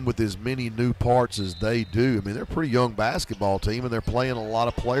team with as many new parts as they do. I mean, they're a pretty young basketball team, and they're playing a lot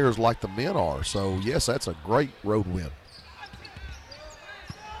of players like the men are. So, yes, that's a great road win.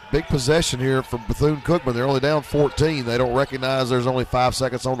 Big possession here from Bethune-Cookman. They're only down 14. They don't recognize there's only 5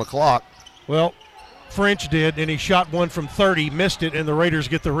 seconds on the clock. Well, French did, and he shot one from 30, missed it, and the Raiders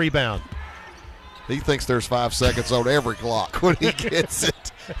get the rebound. He thinks there's 5 seconds on every clock when he gets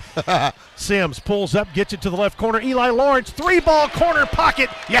it. Sims pulls up, gets it to the left corner. Eli Lawrence, 3-ball corner pocket.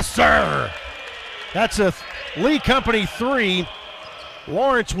 Yes, sir. That's a Lee Company 3.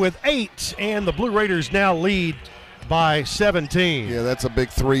 Lawrence with 8, and the Blue Raiders now lead by 17. Yeah, that's a big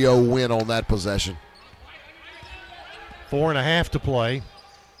 3-0 win on that possession. 4.5 to play.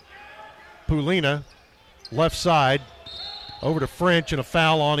 Pulina, left side, over to French, and a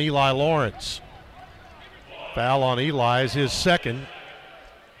foul on Eli Lawrence. Foul on Eli is his second.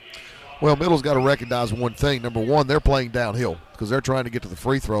 Well, Middle's got to recognize one thing. Number one, they're playing downhill because they're trying to get to the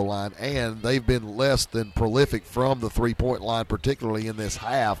free throw line, and they've been less than prolific from the three-point line, particularly in this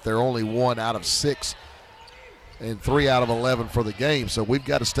half. They're only 1 out of 6 and 3 out of 11 for the game, so we've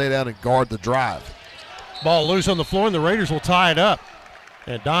got to stay down and guard the drive. Ball loose on the floor, and the Raiders will tie it up.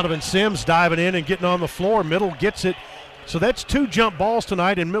 And Donovan Sims diving in and getting on the floor. Middle gets it. So that's 2 jump balls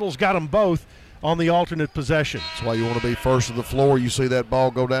tonight, and Middle's got them both on the alternate possession. That's why you want to be first to the floor. You see that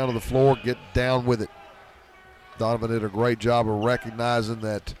ball go down to the floor, get down with it. Donovan did a great job of recognizing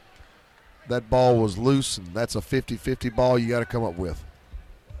that that ball was loose, and that's a 50-50 ball you got to come up with.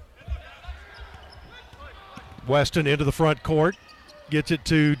 Weston into the front court, gets it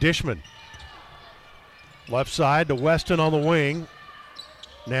to Dishman. Left side to Weston on the wing.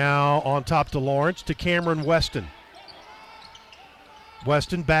 Now on top to Lawrence, to Cameron Weston.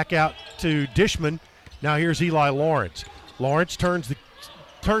 Weston back out to Dishman. Now here's Eli Lawrence. Lawrence turns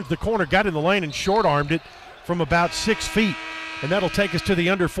the corner, got in the lane and short-armed it from about 6 feet. And that'll take us to the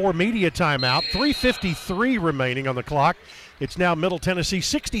under 4 media timeout. 3:53 remaining on the clock. It's now Middle Tennessee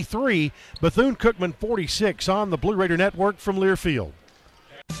 63, Bethune-Cookman 46 on the Blue Raider Network from Learfield.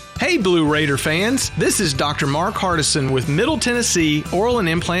 Hey Blue Raider fans, this is Dr. Mark Hardison with Middle Tennessee Oral and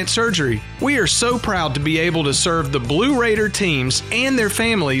Implant Surgery. We are so proud to be able to serve the Blue Raider teams and their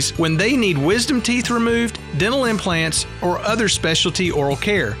families when they need wisdom teeth removed, dental implants, or other specialty oral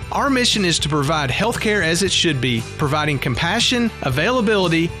care. Our mission is to provide health care as it should be, providing compassion,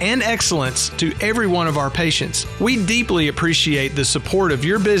 availability, and excellence to every one of our patients. We deeply appreciate the support of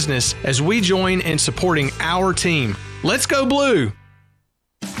your business as we join in supporting our team. Let's go Blue!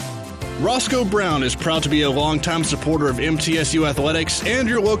 Roscoe Brown is proud to be a longtime supporter of MTSU Athletics and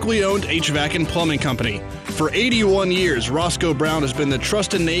your locally owned HVAC and plumbing company. For 81 years, Roscoe Brown has been the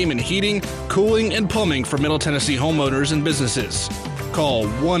trusted name in heating, cooling, and plumbing for Middle Tennessee homeowners and businesses. Call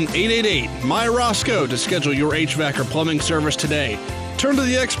 1-888-MY-ROSCOE to schedule your HVAC or plumbing service today. Turn to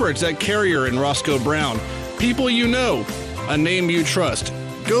the experts at Carrier and Roscoe Brown. People you know, a name you trust.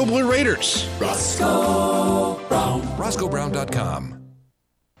 Go Blue Raiders! Roscoe Brown. RoscoeBrown.com.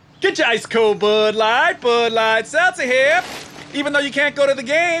 Get your ice cold Bud Light Seltzer here. Even though you can't go to the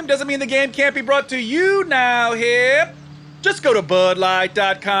game, doesn't mean the game can't be brought to you now here. Just go to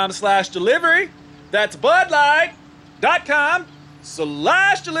budlight.com/delivery. That's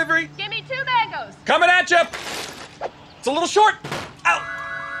budlight.com/delivery. Give me 2 mangoes. Coming at you. It's a little short.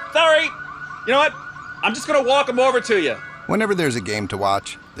 Ow. Sorry. You know what? I'm just going to walk them over to you. Whenever there's a game to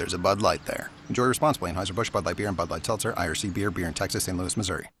watch, there's a Bud Light there. Enjoy responsibly. Anheuser-Busch, Bud Light Beer, and Bud Light Seltzer, IRC Beer, beer in Texas, St. Louis,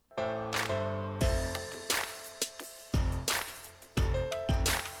 Missouri.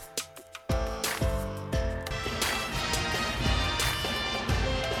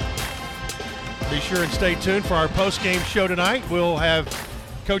 Be sure and stay tuned for our post-game show tonight. We'll have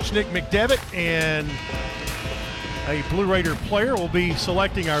Coach Nick McDevitt and a Blue Raider player will be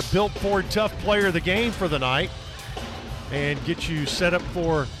selecting our Built Ford Tough Player of the Game for the night and get you set up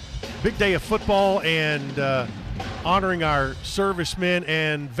for big day of football and honoring our servicemen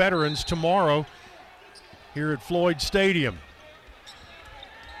and veterans tomorrow here at Floyd Stadium.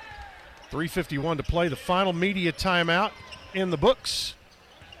 3:51 to play, the final media timeout in the books.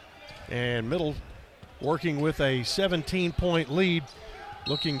 And Middle working with a 17-point lead,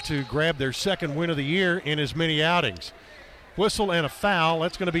 looking to grab their second win of the year in as many outings. Whistle and a foul.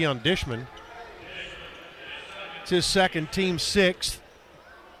 That's going to be on Dishman. It's his second, team 6th.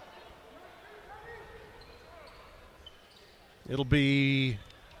 It'll be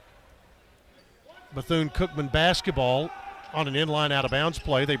Bethune-Cookman basketball on an inline out-of-bounds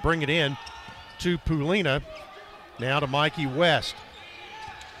play. They bring it in to Poulina. Now to Mikey West.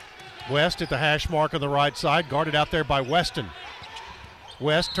 West at the hash mark on the right side, guarded out there by Weston.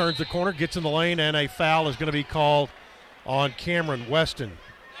 West turns the corner, gets in the lane, and a foul is going to be called on Cameron Weston.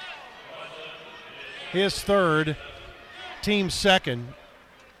 His third, team second.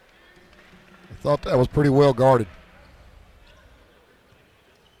 I thought that was pretty well guarded.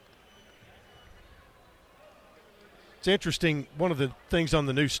 It's interesting, one of the things on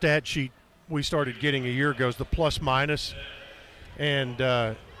the new stat sheet we started getting a year ago is the plus minus. And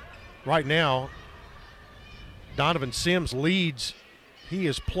right now, Donovan Sims leads. He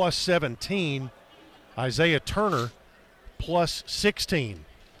is plus 17. Isaiah Turner plus 16.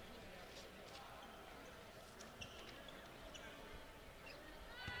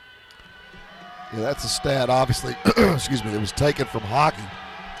 Yeah, that's a stat, obviously, excuse me, that was taken from hockey.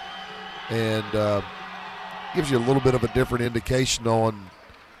 And gives you a little bit of a different indication on,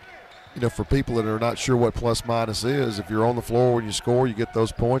 for people that are not sure what plus minus is. If you're on the floor when you score, you get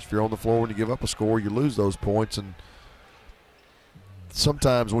those points. If you're on the floor when you give up a score, you lose those points. And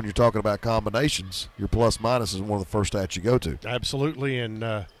sometimes when you're talking about combinations, your plus minus is one of the first stats you go to. Absolutely, and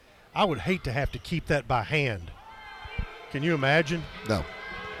I would hate to have to keep that by hand. Can you imagine? No.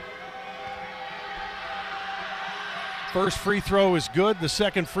 First free throw is good. The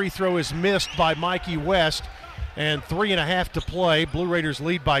second free throw is missed by Mikey West. And 3.5 to play. Blue Raiders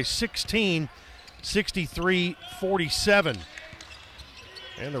lead by 16, 63-47.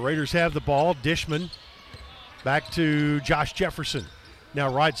 And the Raiders have the ball. Dishman back to Josh Jefferson. Now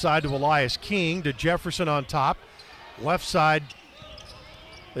right side to Elias King, to Jefferson on top. Left side,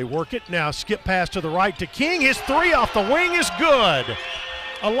 they work it. Now skip pass to the right to King. His three off the wing is good.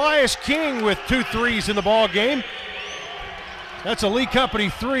 Elias King with 2 threes in the ball game. That's a Lee Company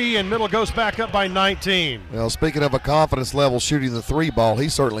 3, and Middle goes back up by 19. Well, speaking of a confidence level shooting the 3 ball, he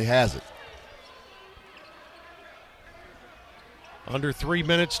certainly has it. Under 3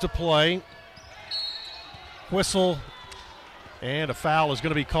 minutes to play. Whistle, and a foul is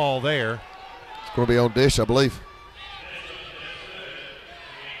going to be called there. It's going to be on Dish, I believe.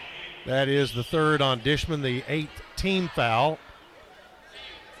 That is the third on Dishman, the 8th team foul.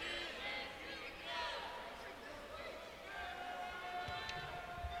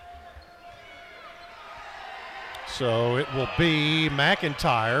 So it will be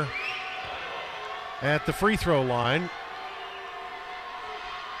McIntyre at the free throw line.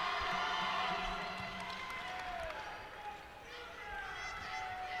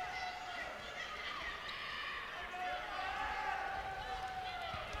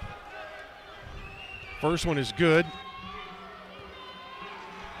 First one is good.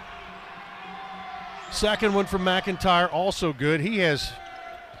 Second one from McIntyre, also good. He has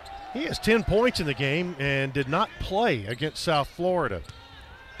He has 10 points in the game and did not play against South Florida.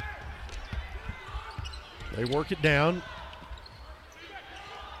 They work it down.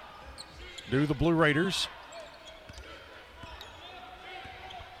 Do the Blue Raiders.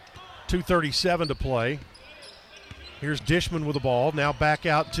 2:37 to play. Here's Dishman with the ball. Now back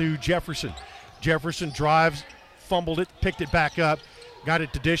out to Jefferson. Jefferson drives, fumbled it, picked it back up, got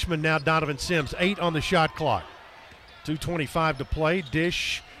it to Dishman. Now Donovan Sims. 8 on the shot clock. 2:25 to play.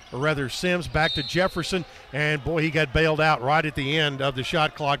 Sims back to Jefferson. And boy, he got bailed out right at the end of the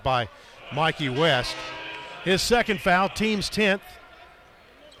shot clock by Mikey West. His second foul, team's 10th.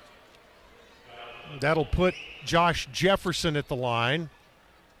 That'll put Josh Jefferson at the line.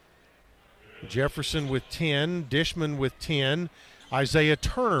 Jefferson with 10, Dishman with 10, Isaiah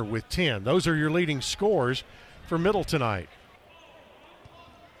Turner with 10. Those are your leading scores for Middle tonight.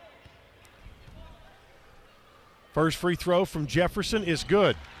 First free throw from Jefferson is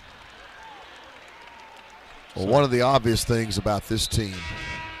good. Well, one of the obvious things about this team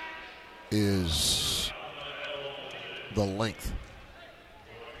is the length.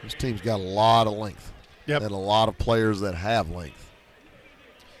 This team's got a lot of length. Yep. And a lot of players that have length.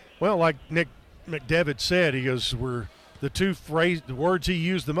 Well, like Nick McDevitt said, he goes, we're the words he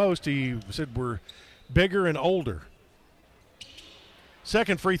used the most, he said we're bigger and older.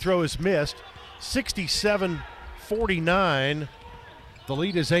 Second free throw is missed. 67-49. The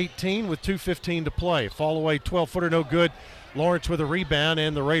lead is 18 with 2:15 to play. Fall away 12-footer, no good. Lawrence with a rebound,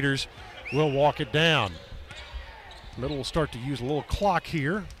 and the Raiders will walk it down. Middle will start to use a little clock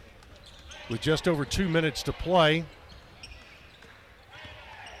here with just over 2 minutes to play.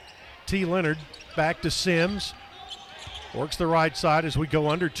 T. Leonard back to Sims. Works the right side as we go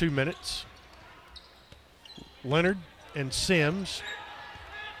under 2 minutes. Leonard and Sims.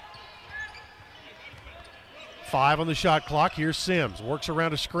 5 on the shot clock. Here's Sims. Works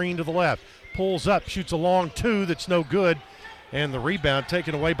around a screen to the left. Pulls up, shoots a long 2 that's no good. And the rebound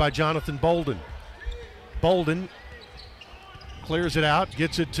taken away by Jonathan Bolden. Bolden clears it out,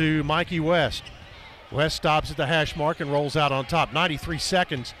 gets it to Mikey West. West stops at the hash mark and rolls out on top. 93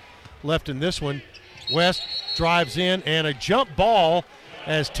 seconds left in this one. West drives in, and a jump ball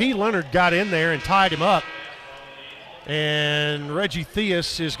as T. Leonard got in there and tied him up. And Reggie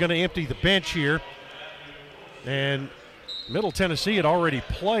Theus is going to empty the bench here. And Middle Tennessee had already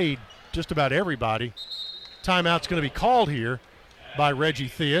played just about everybody. Timeout's going to be called here by Reggie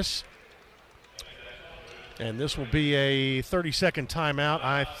Theus. And this will be a 30-second timeout,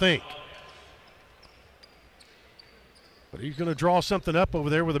 I think. But he's going to draw something up over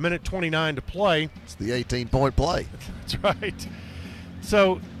there with 1:29 to play. It's the 18-point play. That's right.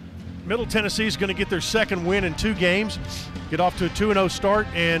 So Middle Tennessee is going to get their second win in 2 games, get off to a 2-0 start,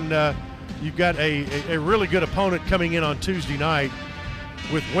 and you've got a really good opponent coming in on Tuesday night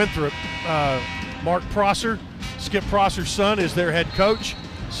with Winthrop. Mark Prosser, Skip Prosser's son, is their head coach,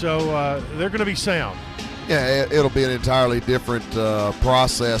 so they're going to be sound. Yeah, it'll be an entirely different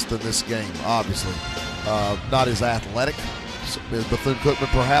process than this game, obviously. Not as athletic as Bethune-Cookman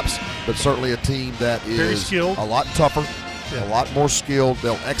perhaps, but certainly a team that is very skilled, a lot tougher, a lot more skilled.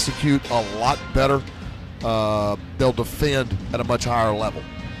 They'll execute a lot better. They'll defend at a much higher level,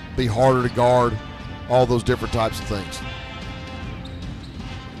 be harder to guard, all those different types of things.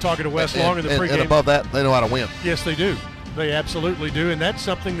 Talking to Wes Long in the pregame. And above that, they know how to win. Yes, they do. They absolutely do, and that's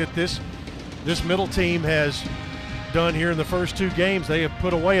something that this Middle team has done here in the first 2 games. They have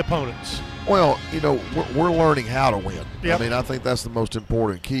put away opponents. Well, we're learning how to win. Yep. I mean, I think that's the most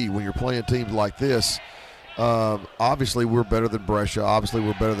important key when you're playing teams like this. Obviously, we're better than Brescia. Obviously,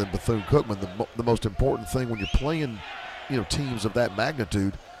 we're better than Bethune-Cookman. The most important thing when you're playing, teams of that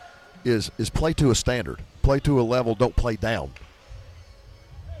magnitude is play to a standard. Play to a level. Don't play down.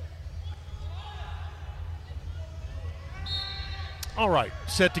 All right,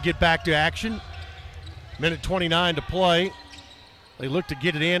 set to get back to action. 1:29 to play. They look to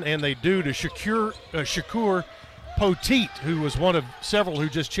get it in, and they do to Shakur Poteet, who was one of several who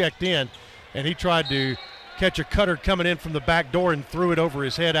just checked in, and he tried to catch a cutter coming in from the back door and threw it over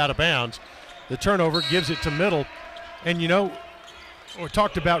his head out of bounds. The turnover gives it to Middle. And, we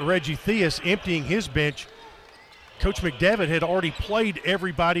talked about Reggie Theus emptying his bench. Coach McDevitt had already played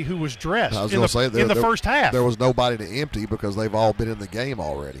everybody who was dressed in the first half. There was nobody to empty because they've all been in the game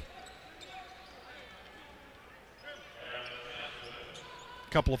already.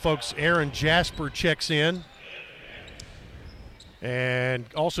 A couple of folks, Aaron Jasper checks in. And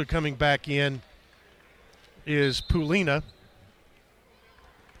also coming back in is Pulina.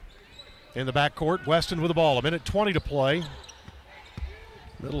 In the backcourt, Weston with the ball. 1:20 to play.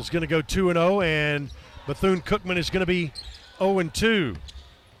 Middle's going to go 2-0, and Bethune-Cookman is going to be 0-2.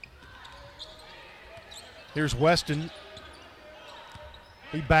 Here's Weston.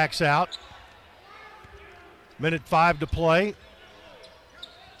 He backs out. 1:05 to play.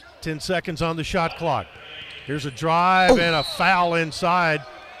 10 seconds on the shot clock. Here's a drive and a foul inside.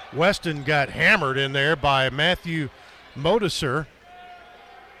 Weston got hammered in there by Matthew Modisser.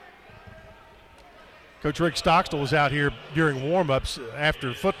 Coach Rick Stockstill was out here during warm-ups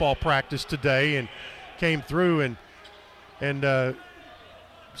after football practice today and came through and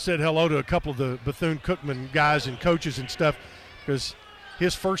said hello to a couple of the Bethune-Cookman guys and coaches and stuff, because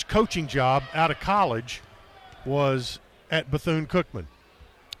his first coaching job out of college was at Bethune-Cookman.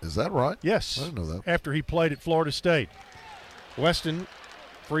 Is that right? Yes. I didn't know that. After he played at Florida State. Weston,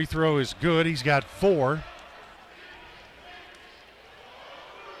 free throw is good. He's got 4.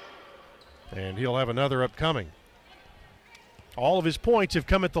 And he'll have another upcoming. All of his points have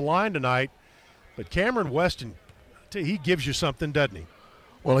come at the line tonight, but Cameron Weston, he gives you something, doesn't he?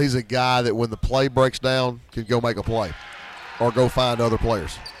 Well, he's a guy that when the play breaks down can go make a play or go find other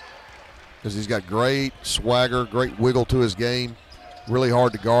players, because he's got great swagger, great wiggle to his game, really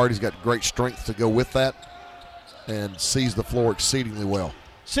hard to guard. He's got great strength to go with that and sees the floor exceedingly well.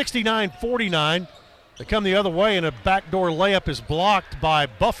 69-49. They come the other way, and a backdoor layup is blocked by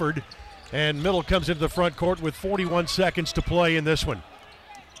Bufford. And Middle comes into the front court with 41 seconds to play in this one.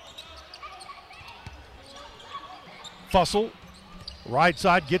 Fussell, right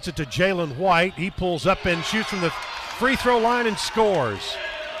side, gets it to Jalen White. He pulls up and shoots from the free throw line and scores.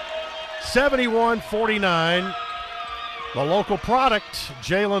 71-49. The local product,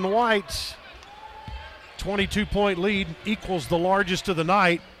 Jalen White's 22-point lead equals the largest of the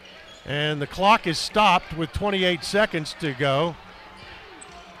night. And the clock is stopped with 28 seconds to go.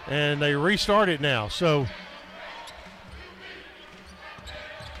 And they restart it now. So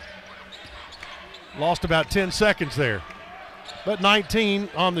lost about 10 seconds there. But 19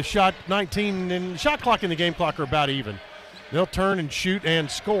 on the shot, 19 and shot clock and the game clock are about even. They'll turn and shoot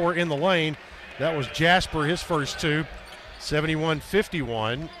and score in the lane. That was Jasper, his first 2.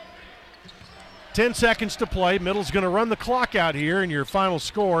 71-51. 10 seconds to play. Middle's going to run the clock out here, and your final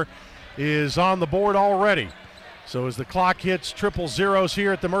score is on the board already. So as the clock hits triple zeros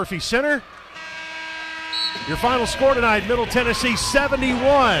here at the Murphy Center, your final score tonight, Middle Tennessee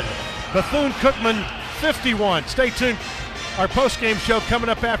 71, Bethune-Cookman 51. Stay tuned. Our post-game show coming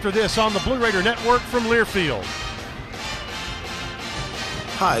up after this on the Blue Raider Network from Learfield.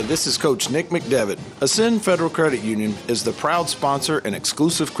 Hi, this is Coach Nick McDevitt. Ascend Federal Credit Union is the proud sponsor and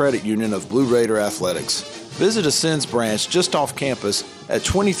exclusive credit union of Blue Raider Athletics. Visit Ascend's branch just off campus at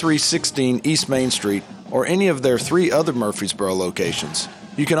 2316 East Main Street or any of their 3 other Murfreesboro locations.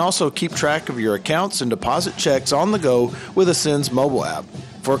 You can also keep track of your accounts and deposit checks on the go with Ascend's mobile app.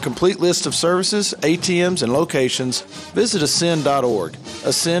 For a complete list of services, ATMs, and locations, visit ascend.org.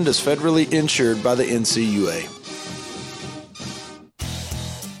 Ascend is federally insured by the NCUA.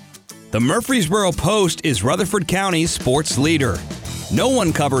 The Murfreesboro Post is Rutherford County's sports leader. No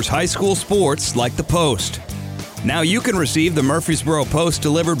one covers high school sports like the Post. Now you can receive the Murfreesboro Post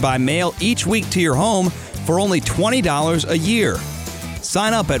delivered by mail each week to your home for only $20 a year.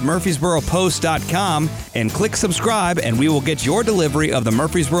 Sign up at murfreesboropost.com and click subscribe, and we will get your delivery of the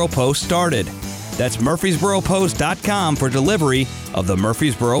Murfreesboro Post started. That's murfreesboropost.com for delivery of the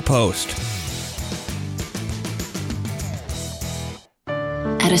Murfreesboro Post.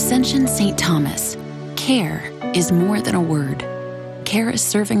 At Ascension St. Thomas, care is more than a word. Care is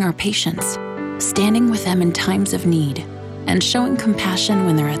serving our patients, standing with them in times of need, and showing compassion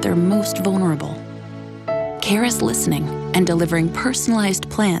when they're at their most vulnerable. Care is listening and delivering personalized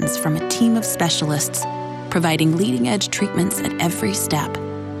plans from a team of specialists, providing leading-edge treatments at every step.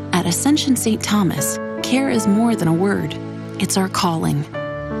 At Ascension St. Thomas, care is more than a word. It's our calling.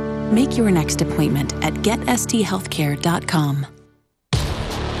 Make your next appointment at getsthealthcare.com.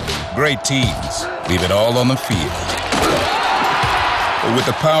 Great teams leave it all on the field. But with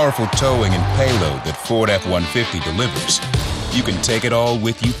the powerful towing and payload that Ford F-150 delivers, you can take it all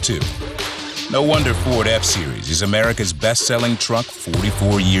with you, too. No wonder Ford F-Series is America's best-selling truck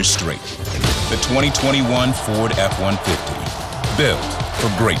 44 years straight. The 2021 Ford F-150. Built for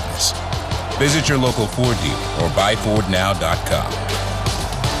greatness. Visit your local Ford dealer or buyfordnow.com.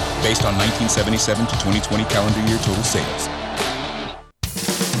 Based on 1977 to 2020 calendar year total sales.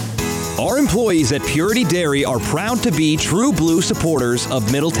 Our employees at Purity Dairy are proud to be true blue supporters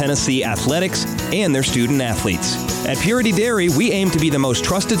of Middle Tennessee athletics and their student athletes. At Purity Dairy, we aim to be the most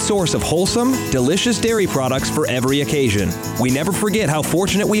trusted source of wholesome, delicious dairy products for every occasion. We never forget how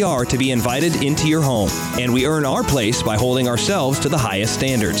fortunate we are to be invited into your home, and we earn our place by holding ourselves to the highest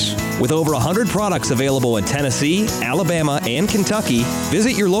standards. With over 100 products available in Tennessee, Alabama, and Kentucky,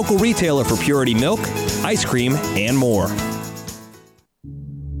 visit your local retailer for Purity milk, ice cream, and more.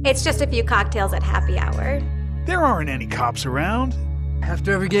 It's just a few cocktails at happy hour. There aren't any cops around.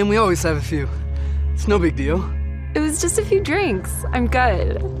 After every game, we always have a few. It's no big deal. It was just a few drinks. I'm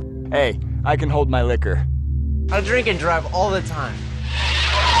good. Hey, I can hold my liquor. I drink and drive all the time.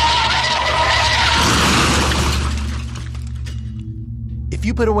 If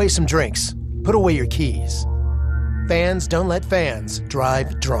you put away some drinks, put away your keys. Fans don't let fans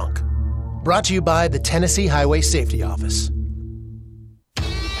drive drunk. Brought to you by the Tennessee Highway Safety Office.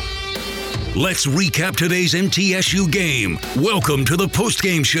 Let's recap today's MTSU game. Welcome to the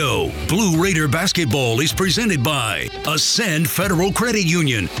postgame show. Blue Raider basketball is presented by Ascend Federal Credit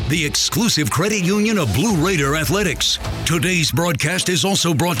Union, the exclusive credit union of Blue Raider Athletics. Today's broadcast is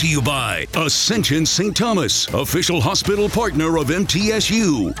also brought to you by Ascension St. Thomas, official hospital partner of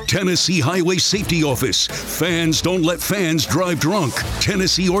MTSU, Tennessee Highway Safety Office, Fans Don't Let Fans Drive Drunk,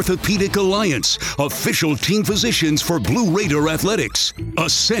 Tennessee Orthopedic Alliance, official team physicians for Blue Raider Athletics,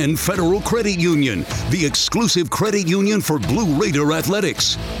 Ascend Federal Credit Union, the exclusive credit union for Blue Raider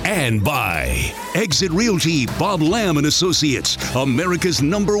Athletics, and by Exit Realty, Bob Lamb and Associates, America's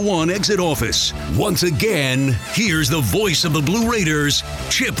 #1 exit office. Once again, here's the voice of the Blue Raiders,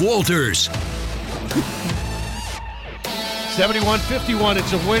 Chip Walters. 71-51,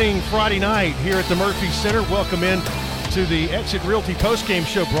 it's a winning Friday night here at the Murphy Center. Welcome in to the Exit Realty postgame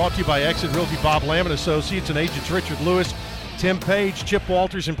show brought to you by Exit Realty, Bob Lamb and Associates, and agents Richard Lewis, Tim Page, Chip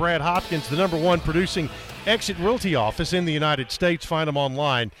Walters, and Brad Hopkins, the #1 producing Exit Realty office in the United States. Find them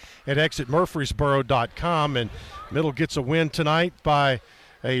online at exitmurfreesboro.com. And Middle gets a win tonight by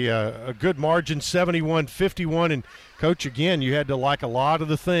a good margin, 71-51. And, Coach, again, you had to like a lot of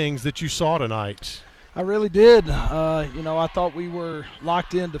the things that you saw tonight. I really did. I thought we were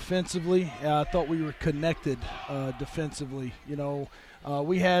locked in defensively. I thought we were connected defensively.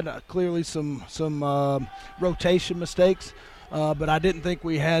 We had clearly some rotation mistakes, but I didn't think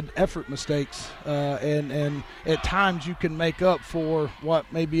we had effort mistakes. And at times you can make up for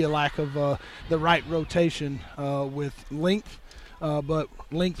what may be a lack of the right rotation with length, but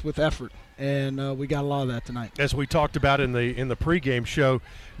length with effort. And we got a lot of that tonight. As we talked about in the pregame show,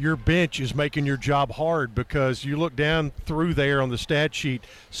 your bench is making your job hard because you look down through there on the stat sheet,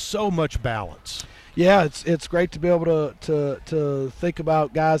 so much balance. Yeah, it's great to be able to think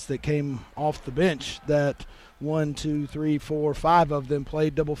about guys that came off the bench that 1, 2, 3, 4, 5 of them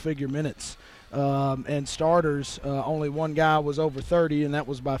played double-figure minutes. And starters, only one guy was over 30, and that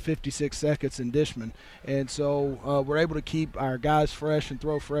was by 56 seconds in Dishman. And so we're able to keep our guys fresh and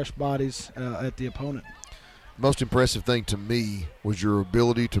throw fresh bodies at the opponent. Most impressive thing to me was your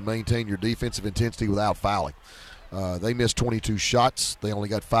ability to maintain your defensive intensity without fouling. They missed 22 shots. They only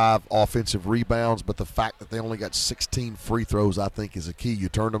got 5 offensive rebounds, but the fact that they only got 16 free throws, I think, is a key. You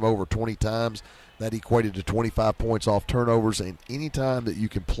turned them over 20 times. That equated to 25 points off turnovers, and any time that you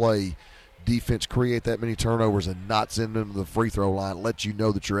can play defense, create that many turnovers and not send them to the free throw line, lets you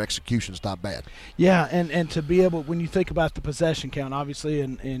know that your execution's not bad. Yeah, and to be able, when you think about the possession count, obviously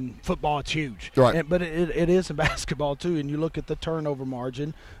in football it's huge. Right. But it is in basketball too, and you look at the turnover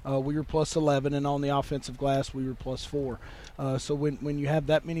margin, we were plus 11, and on the offensive glass we were plus 4. So when you have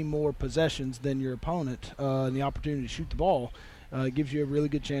that many more possessions than your opponent and the opportunity to shoot the ball, it gives you a really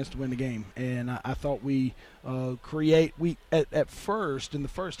good chance to win the game. And I thought we at first, in the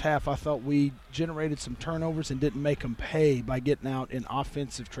first half, I thought we generated some turnovers and didn't make them pay by getting out in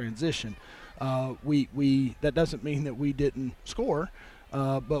offensive transition. That doesn't mean that we didn't score,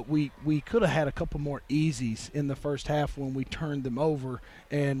 but we could have had a couple more easies in the first half when we turned them over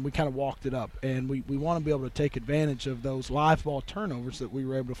and we kind of walked it up. And we want to be able to take advantage of those live ball turnovers that we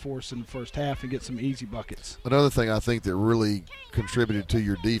were able to force in the first half and get some easy buckets. Another thing I think that really contributed to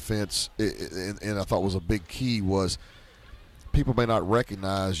your defense and I thought was a big key was people may not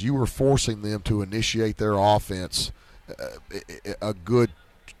recognize you were forcing them to initiate their offense a good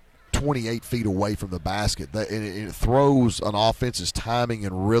 28 feet away from the basket. It throws an offense's timing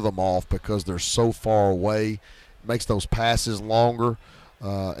and rhythm off because they're so far away. It makes those passes longer.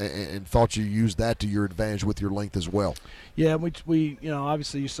 and thought you used that to your advantage with your length as well. Yeah, we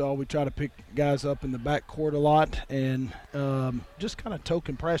obviously you saw we try to pick guys up in the backcourt a lot and just kind of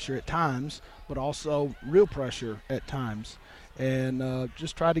token pressure at times, but also real pressure at times. And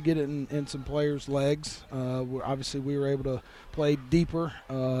just try to get it in some players' legs. Obviously, we were able to play deeper,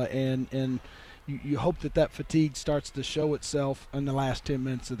 and you hope that fatigue starts to show itself in the last 10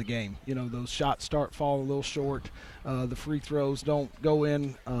 minutes of the game. Those shots start falling a little short. The free throws don't go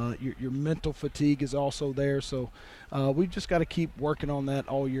in. Your mental fatigue is also there. So we've just got to keep working on that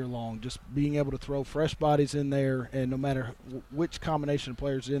all year long, just being able to throw fresh bodies in there, and no matter which combination of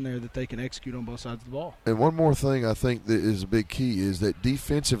players in there, that they can execute on both sides of the ball. And one more thing I think that is a big key is that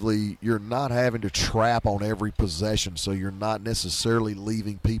defensively you're not having to trap on every possession, so you're not necessarily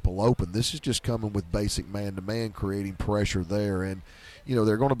leaving people open. This is just coming with basic man-to-man, creating pressure there. And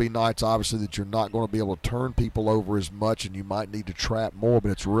there are going to be nights, obviously, that you're not going to be able to turn people over as much and you might need to trap more,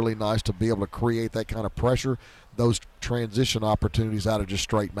 but it's really nice to be able to create that kind of pressure, those transition opportunities out of just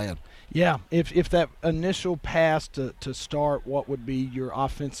straight man. Yeah, if that initial pass to start what would be your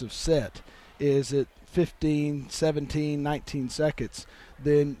offensive set is at 15, 17, 19 seconds,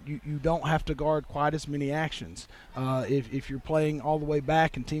 then you don't have to guard quite as many actions. If you're playing all the way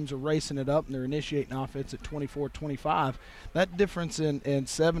back and teams are racing it up and they're initiating offense at 24, 25, that difference in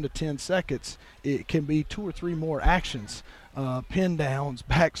 7 to 10 seconds, it can be 2 or 3 more actions, pin downs,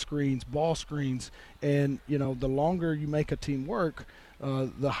 back screens, ball screens, and the longer you make a team work,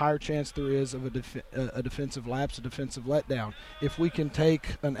 the higher chance there is of a defensive lapse, a defensive letdown. If we can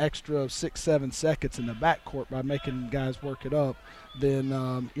take an extra 6-7 seconds in the backcourt by making guys work it up, then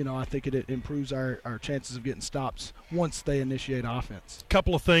I think it improves our chances of getting stops once they initiate offense.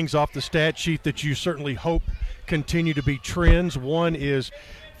 Couple of things off the stat sheet that you certainly hope continue to be trends. One is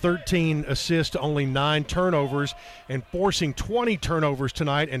 13 assists to only 9 turnovers, and forcing 20 turnovers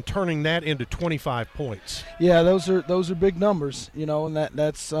tonight and turning that into 25 points. Yeah, those are big numbers, and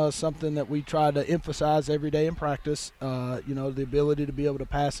that's something that we try to emphasize every day in practice. The ability to be able to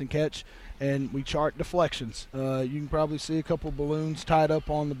pass and catch, and we chart deflections. You can probably see a couple balloons tied up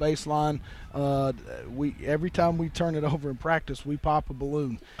on the baseline. Every time we turn it over in practice, we pop a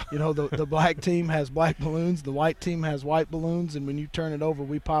balloon. The black team has black balloons, the white team has white balloons, and when you turn it over,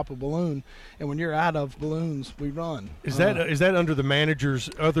 we pop a balloon. And when you're out of balloons, we run. Is that under the manager's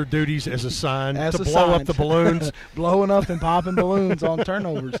other duties as a sign to blow up the balloons? Blowing up and popping balloons on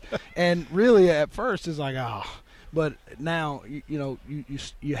turnovers. And really, at first, it's like, but now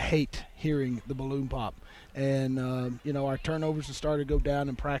you hate hearing the balloon pop, and our turnovers have started to go down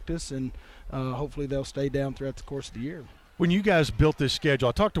in practice, and hopefully they'll stay down throughout the course of the year. When you guys built this schedule,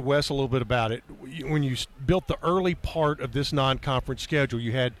 I talked to Wes a little bit about it. When you built the early part of this non-conference schedule,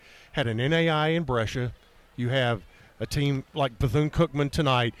 you had an NAI in Brescia, you have a team like Bethune-Cookman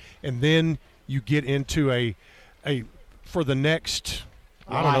tonight, and then you get into a for the next.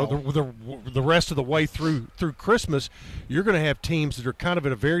 I don't know, the rest of the way through Christmas, you're going to have teams that are kind of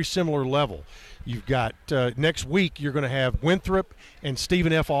at a very similar level. You've got next week you're going to have Winthrop and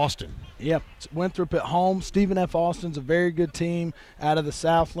Stephen F. Austin. Yep, Winthrop at home. Stephen F. Austin's a very good team out of the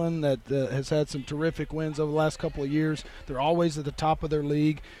Southland that has had some terrific wins over the last couple of years. They're always at the top of their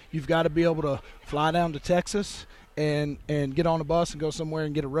league. You've got to be able to fly down to Texas and get on a bus and go somewhere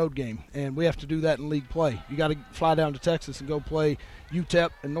and get a road game. And we have to do that in league play. You got to fly down to Texas and go play UTEP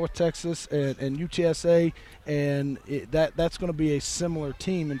in North Texas and UTSA, and that's going to be a similar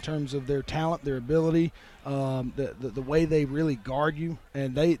team in terms of their talent, their ability, the way they really guard you,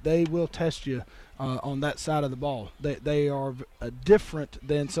 and they will test you on that side of the ball. They are different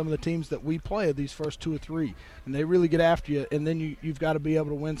than some of the teams that we play these first 2 or 3, and they really get after you. And then you've got to be able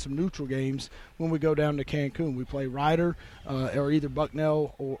to win some neutral games when we go down to Cancun. We play Ryder or either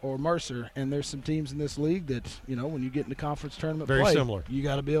Bucknell or Mercer, and there's some teams in this league that when you get into conference tournament very play, similar. You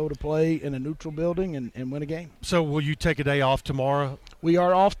got to be able to play in a neutral building and win a game. So will you take a day off tomorrow? We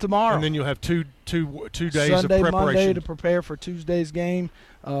are off tomorrow, and then you'll have two days Sunday, of preparation. Monday to prepare for Tuesday's game.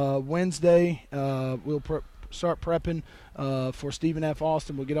 Wednesday, we'll start prepping for Stephen F.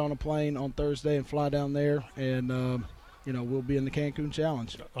 Austin. We'll get on a plane on Thursday and fly down there, and we'll be in the Cancun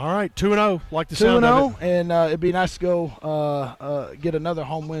Challenge. All right, 2-0, like the sound of it. And it'd be nice to go get another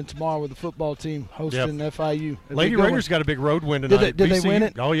home win tomorrow with the football team hosting FIU. Lady Raiders got a big road win tonight. Did they win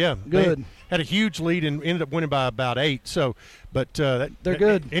it? Oh, yeah. Good. They had a huge lead and ended up winning by about 8. So, but they're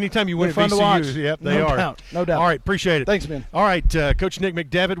good. Anytime you win at fun VCU, to watch. Yep, they are. No doubt. All right, appreciate it. Thanks, man. All right, Coach Nick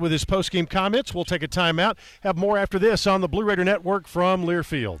McDevitt with his post-game comments. We'll take a timeout. Have more after this on the Blue Raider Network from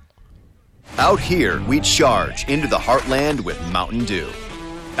Learfield. Out here, we charge into the heartland with Mountain Dew.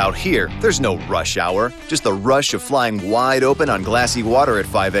 Out here, there's no rush hour, just the rush of flying wide open on glassy water at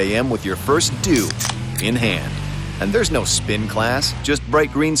 5 a.m. with your first dew in hand. And there's no spin class, just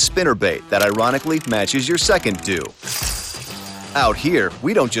bright green spinnerbait that ironically matches your second dew. Out here,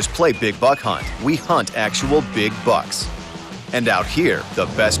 we don't just play big buck hunt, we hunt actual big bucks. And out here, the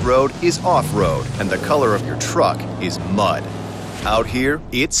best road is off-road, and the color of your truck is mud. Out here,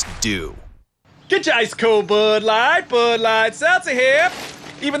 it's dew. Get your ice cold Bud Light Seltzer here.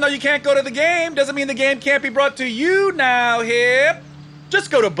 Even though you can't go to the game, doesn't mean the game can't be brought to you now here.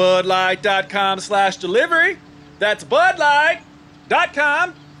 Just go to budlight.com/delivery. That's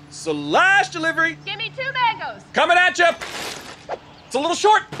budlight.com/delivery. Give me 2 mangoes. Coming at you. It's a little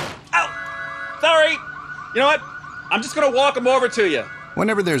short. Ow. Sorry. You know what? I'm just going to walk them over to you.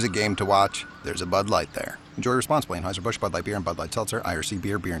 Whenever there's a game to watch, there's a Bud Light there. Enjoy responsibly. Anheuser-Busch, Bud Light Beer, and Bud Light Seltzer, IRC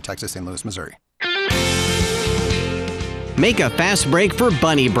Beer, beer in Texas, St. Louis, Missouri. Make a fast break for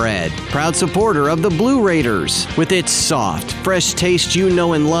Bunny Bread, proud supporter of the Blue Raiders. With its soft, fresh taste you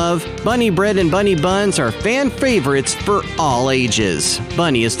know and love, Bunny Bread and Bunny Buns are fan favorites for all ages.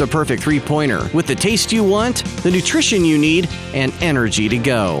 Bunny is the perfect three-pointer with the taste you want, the nutrition you need, and energy to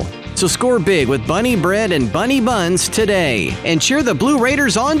go. So score big with Bunny Bread and Bunny Buns today and cheer the Blue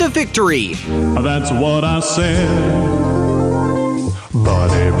Raiders on to victory. That's what I said.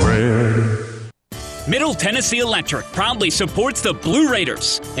 Bunny Bread. Middle Tennessee Electric proudly supports the Blue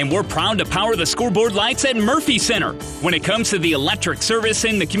Raiders, and we're proud to power the scoreboard lights at Murphy Center. When it comes to the electric service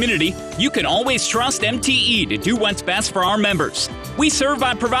in the community, you can always trust MTE to do what's best for our members. We serve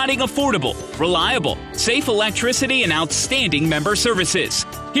by providing affordable, reliable, safe electricity and outstanding member services.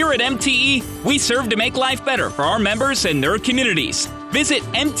 Here at MTE, we serve to make life better for our members and their communities. Visit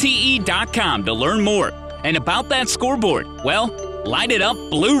MTE.com to learn more. And about that scoreboard, well, light it up,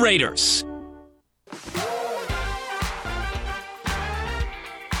 Blue Raiders.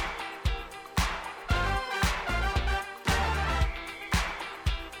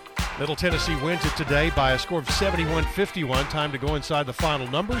 Middle Tennessee wins it today by a score of 71-51. Time to go inside the final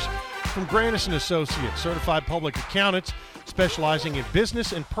numbers from Grannis & Associates, certified public accountants specializing in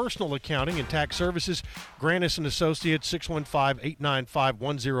business and personal accounting and tax services. Grannis & Associates,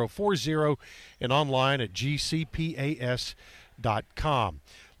 615-895-1040 and online at gcpas.com.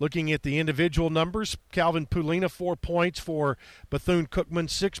 Looking at the individual numbers, Calvin Poulina, 4 points for Bethune-Cookman,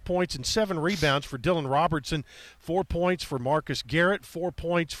 6 points and 7 rebounds for Dylan Robertson, 4 points for Marcus Garrett, 4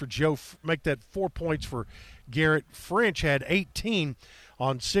 points for make that 4 points for Garrett. French had 18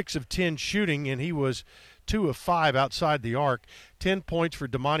 on 6 of 10 shooting, and he was 2 of 5 outside the arc. 10 points for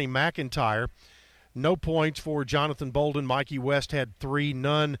Damani McIntyre. No points for Jonathan Bolden. Mikey West had 3,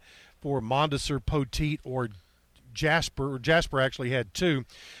 none for Mondesir Poteet or Jasper. Jasper actually had 2.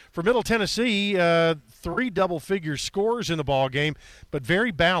 For Middle Tennessee, 3 double-figure scores in the ball game, but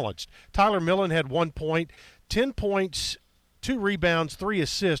very balanced. Tyler Millen had 1 point, 10 points, 2 rebounds, 3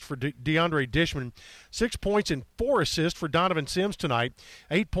 assists for DeAndre Dishman, 6 points and 4 assists for Donovan Sims tonight,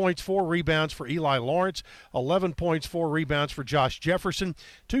 8 points, 4 rebounds for Eli Lawrence, 11 points, 4 rebounds for Josh Jefferson,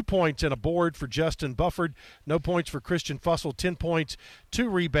 2 points and a board for Justin Bufford, no points for Christian Fussell, 10 points, 2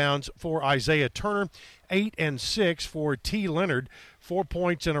 rebounds for Isaiah Turner, 8 and 6 for T. Leonard, 4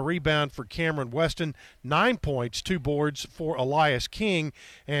 points and a rebound for Cameron Weston, 9 points, 2 boards for Elias King,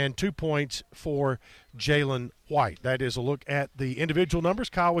 and 2 points for Jalen White. That is a look at the individual numbers.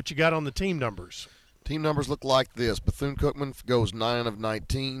 Kyle, what you got on the team numbers? Team numbers look like this. Bethune-Cookman goes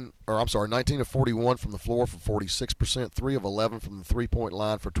 19 of 41 from the floor for 46%, 3 of 11 from the three-point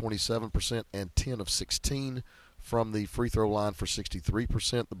line for 27%, and 10 of 16 from the free throw line for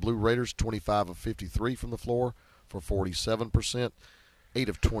 63%. The Blue Raiders, 25 of 53 from the floor for 47%, 8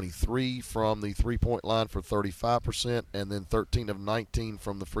 of 23 from the three-point line for 35%, and then 13 of 19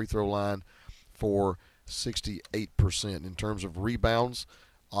 from the free throw line for 68%. In terms of rebounds,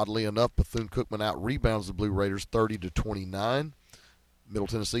 oddly enough, Bethune-Cookman out-rebounds the Blue Raiders 30-29. Middle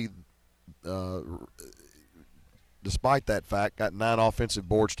Tennessee, despite that fact, got 9 offensive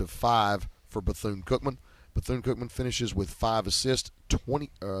boards to 5 for Bethune-Cookman. Bethune-Cookman finishes with 7 assists, 20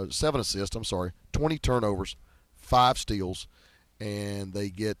 turnovers, 5 steals, and they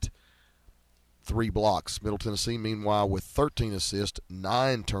get 3 blocks. Middle Tennessee, meanwhile, with 13 assists,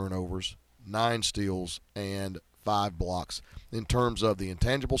 9 turnovers, 9 steals, and 5 blocks. In terms of the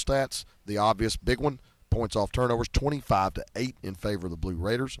intangible stats, the obvious big one, points off turnovers, 25-8 in favor of the Blue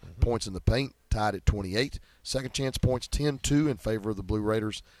Raiders. Points in the paint, tied at 28. Second chance points, 10-2 in favor of the Blue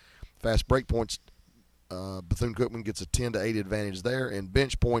Raiders. Fast break points, Bethune-Cookman gets a 10-8 advantage there. And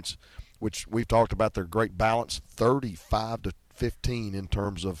bench points, which we've talked about their great balance, 35-15 in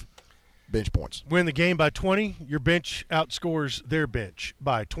terms of bench points. Win the game by 20, your bench outscores their bench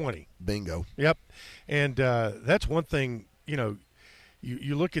by 20. Bingo. Yep. And that's one thing,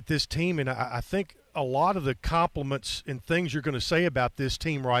 you look at this team, and I think a lot of the compliments and things you're going to say about this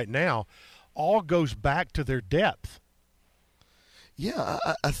team right now all goes back to their depth. Yeah,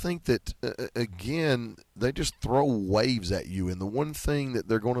 I think that, again, they just throw waves at you. And the one thing that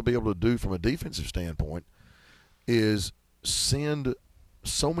they're going to be able to do from a defensive standpoint is send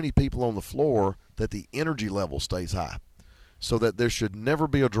so many people on the floor that the energy level stays high, so that there should never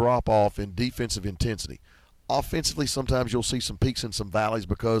be a drop-off in defensive intensity. Offensively, sometimes you'll see some peaks and some valleys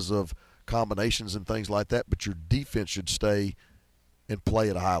because of combinations and things like that, but your defense should stay and play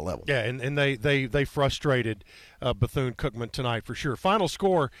at a high level. Yeah, and they frustrated Bethune-Cookman tonight for sure. Final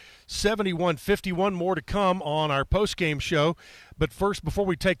score, 71-51. More to come on our post-game show. But first, before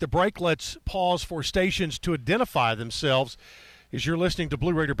we take the break, let's pause for stations to identify themselves as you're listening to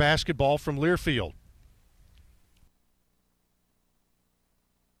Blue Raider basketball from Learfield.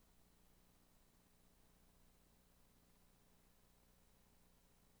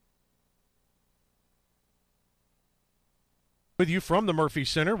 With you from the Murphy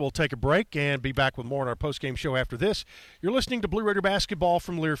Center. We'll take a break and be back with more on our postgame show after this. You're listening to Blue Raider basketball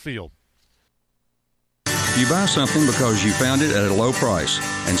from Learfield. You buy something because you found it at a low price,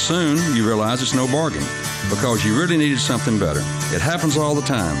 and soon you realize it's no bargain because you really needed something better. It happens all the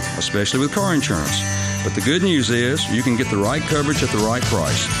time, especially with car insurance. But the good news is you can get the right coverage at the right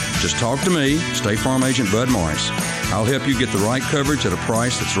price. Just talk to me, State Farm Agent Bud Morris. I'll help you get the right coverage at a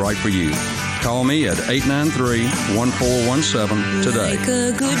price that's right for you. Call me at 893-1417 today. Like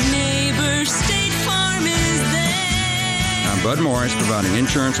a good neighbor, State Farm is there. I'm Bud Morris, providing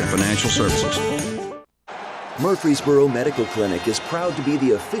insurance and financial services. Murfreesboro Medical Clinic is proud to be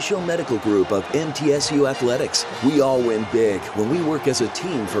the official medical group of MTSU Athletics. We all win big when we work as a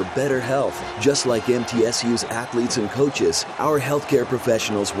team for better health. Just like MTSU's athletes and coaches, our healthcare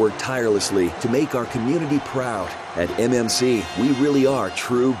professionals work tirelessly to make our community proud. At MMC, we really are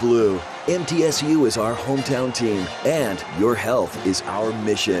true blue. MTSU is our hometown team, and your health is our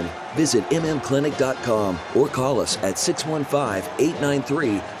mission. Visit mmclinic.com or call us at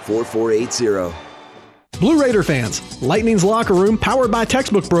 615-893-4480. Blue Raider fans, Lightning's Locker Room, powered by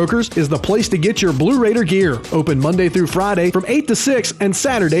Textbook Brokers, is the place to get your Blue Raider gear. Open Monday through Friday from 8 to 6 and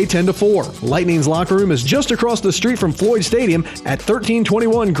Saturday 10 to 4. Lightning's Locker Room is just across the street from Floyd Stadium at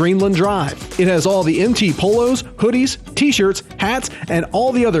 1321 Greenland Drive. It has all the MT polos, hoodies, t-shirts, hats, and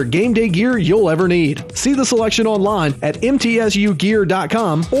all the other game day gear you'll ever need. See the selection online at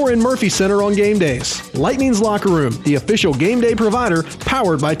mtsugear.com or in Murphy Center on game days. Lightning's Locker Room, the official game day provider,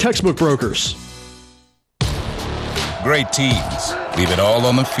 powered by Textbook Brokers. Great teams leave it all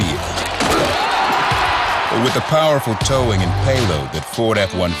on the field. But with the powerful towing and payload that Ford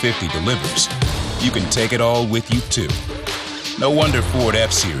F-150 delivers, you can take it all with you, too. No wonder Ford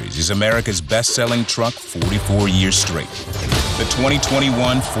F-Series is America's best-selling truck 44 years straight. The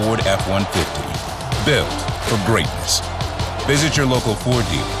 2021 Ford F-150, built for greatness. Visit your local Ford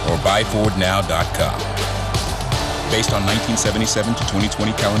dealer or buyfordnow.com. Based on 1977 to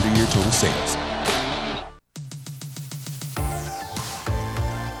 2020 calendar year total sales.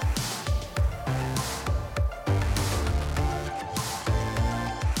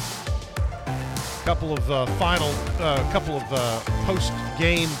 Couple of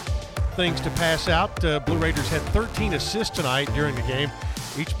post-game things to pass out. Blue Raiders had 13 assists tonight during the game.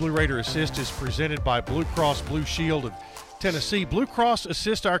 Each Blue Raider assist is presented by Blue Cross Blue Shield of Tennessee. Blue Cross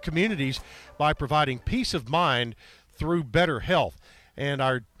assists our communities by providing peace of mind through better health. And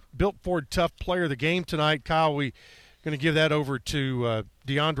our Built Ford Tough player of the game tonight, Kyle, we're going to give that over to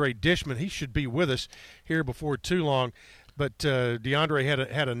DeAndre Dishman. He should be with us here before too long. But DeAndre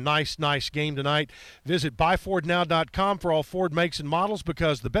had a nice game tonight. Visit buyfordnow.com for all Ford makes and models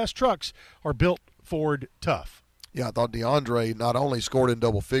because the best trucks are built Ford tough. Yeah, I thought DeAndre not only scored in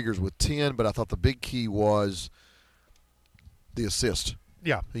double figures with 10, but I thought the big key was the assist.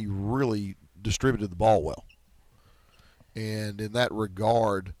 Yeah. He really distributed the ball well. And in that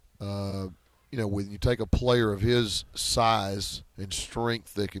regard, when you take a player of his size and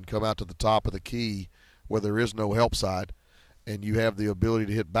strength that can come out to the top of the key where there is no help side, and you have the ability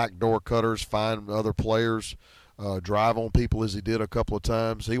to hit backdoor cutters, find other players, drive on people as he did a couple of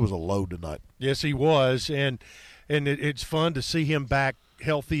times. He was a load tonight. Yes, he was, and it's fun to see him back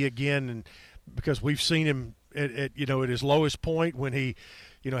healthy again, and because we've seen him at his lowest point when he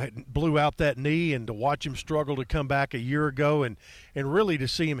blew out that knee, and to watch him struggle to come back a year ago, and really to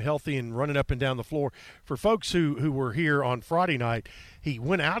see him healthy and running up and down the floor. For folks who were here on Friday night, he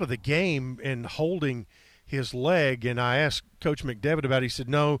went out of the game and holding his leg, and I asked Coach McDevitt about it. He said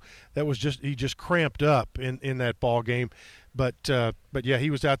no, he just cramped up in that ball game. But yeah, he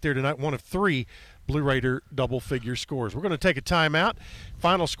was out there tonight, one of 3 Blue Raider double-figure scores. We're going to take a timeout.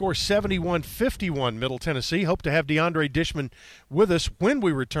 Final score 71-51 Middle Tennessee. Hope to have DeAndre Dishman with us when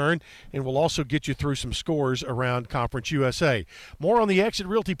we return, and we'll also get you through some scores around Conference USA. More on the Exit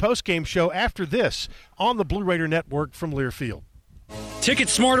Realty postgame show after this on the Blue Raider Network from Learfield. Ticket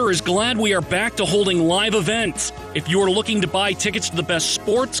Smarter is glad we are back to holding live events. If you are looking to buy tickets to the best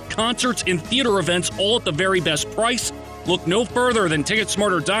sports, concerts, and theater events all at the very best price, look no further than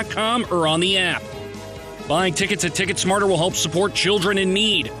Ticketsmarter.com or on the app. Buying tickets at TicketSmarter will help support children in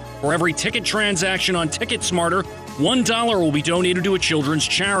need. For every ticket transaction on TicketSmarter, $1 will be donated to a children's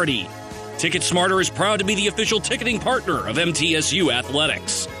charity. TicketSmarter is proud to be the official ticketing partner of MTSU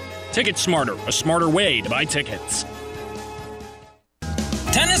Athletics. TicketSmarter, a smarter way to buy tickets.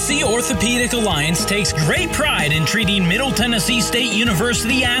 Tennessee Orthopedic Alliance takes great pride in treating Middle Tennessee State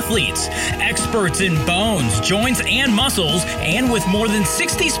University athletes. Experts in bones, joints, and muscles, and with more than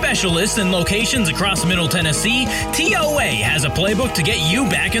 60 specialists in locations across Middle Tennessee, TOA has a playbook to get you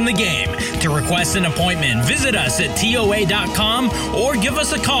back in the game. To request an appointment, visit us at TOA.com or give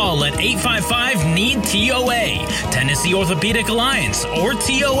us a call at 855-NEED-TOA. Tennessee Orthopedic Alliance, or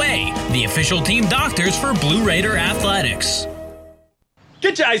TOA, the official team doctors for Blue Raider Athletics.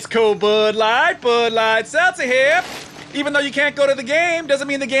 Get your ice cold Bud Light Seltzer here. Even though you can't go to the game, doesn't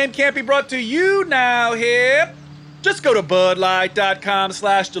mean the game can't be brought to you now here. Just go to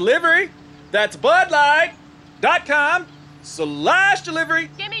budlight.com/delivery. That's budlight.com/delivery.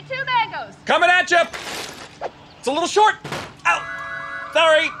 Give me 2 mangoes. Coming at you. It's a little short. Ow.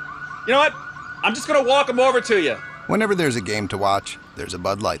 Sorry. You know what? I'm just going to walk them over to you. Whenever there's a game to watch, there's a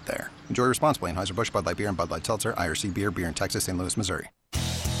Bud Light there. Enjoy responsibly. Anheuser-Busch, Bud Light Beer, and Bud Light Seltzer, IRC Beer in Texas, St. Louis, Missouri.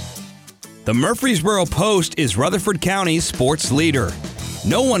 The Murfreesboro Post is Rutherford County's sports leader.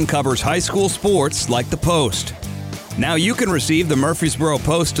 No one covers high school sports like the Post. Now you can receive the Murfreesboro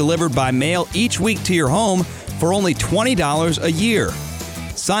Post delivered by mail each week to your home for only $20 a year.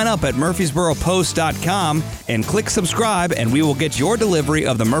 Sign up at murfreesboropost.com and click subscribe, and we will get your delivery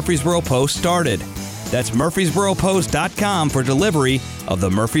of the Murfreesboro Post started. That's murfreesboropost.com for delivery of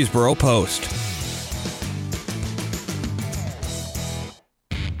the Murfreesboro Post.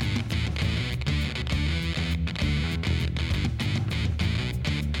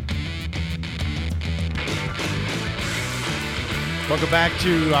 Welcome back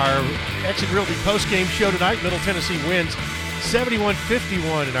to our Exit Realty postgame show tonight. Middle Tennessee wins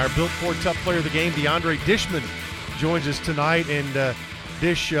 71-51, and our Built Ford Tough Player of the game, DeAndre Dishman, joins us tonight. And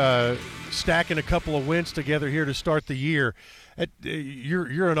Dish stacking a couple of wins together here to start the year.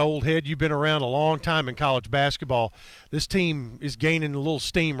 You're an old head. You've been around a long time in college basketball. This team is gaining a little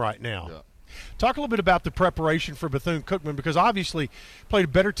steam right now. Yeah. Talk a little bit about the preparation for Bethune-Cookman, because obviously played a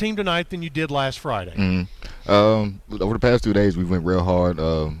better team tonight than you did last Friday. Mm-hmm. Over the past 2 days, we went real hard.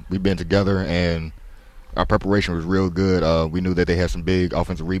 We've been together, and our preparation was real good. We knew that they had some big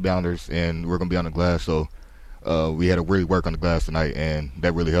offensive rebounders, and we're going to be on the glass. So we had to really work on the glass tonight, and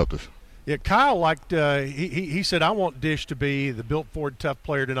that really helped us. Yeah, Kyle liked. He said, "I want Dish to be the Built Ford Tough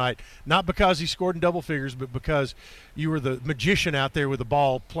Player tonight, not because he scored in double figures, but because you were the magician out there with the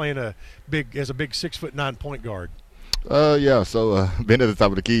ball, playing as a big 6'9" point guard." Yeah. So being at the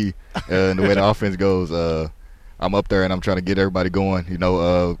top of the key, and the way the offense goes, I'm up there and I'm trying to get everybody going. You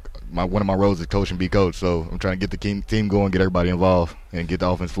know, one of my roles is coach and be coach, so I'm trying to get the team going, get everybody involved, and get the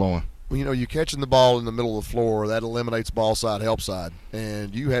offense flowing. You know, you're catching the ball in the middle of the floor. That eliminates ball side, help side.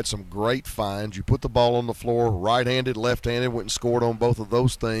 And you had some great finds. You put the ball on the floor, right-handed, left-handed, went and scored on both of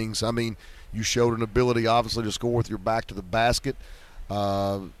those things. I mean, you showed an ability, obviously, to score with your back to the basket.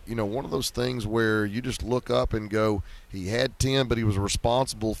 You know, one of those things where you just look up and go, he had 10, but he was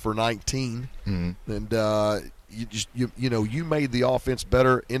responsible for 19. Mm-hmm. And you made the offense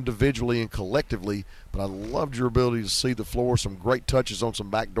better individually and collectively, but I loved your ability to see the floor, some great touches on some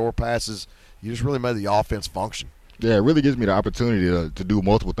backdoor passes. You just really made the offense function. Yeah, it really gives me the opportunity to do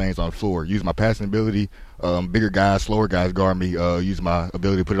multiple things on the floor. Use my passing ability, bigger guys, slower guys guard me, use my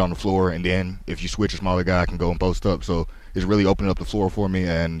ability to put it on the floor, and then if you switch a smaller guy, I can go and post up. So it's really opening up the floor for me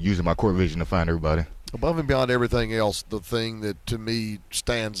and using my court vision to find everybody. Above and beyond everything else, the thing that to me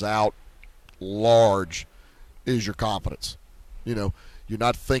stands out large is your confidence. You know, you're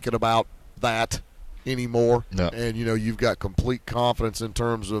not thinking about that anymore. No. And, you know, you've got complete confidence in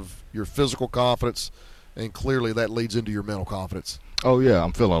terms of your physical confidence, and clearly that leads into your mental confidence. Oh, yeah,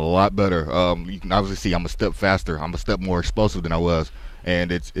 I'm feeling a lot better. You can obviously see I'm a step faster. I'm a step more explosive than I was,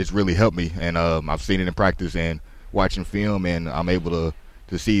 and it's really helped me. And I've seen it in practice and watching film, and I'm able to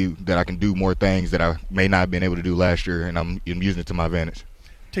to see that I can do more things that I may not have been able to do last year, and I'm using it to my advantage.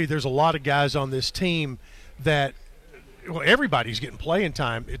 Tell you, there's a lot of guys on this team that, well, everybody's getting playing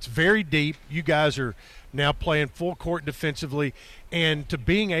time. It's very deep. You guys are now playing full court defensively, and to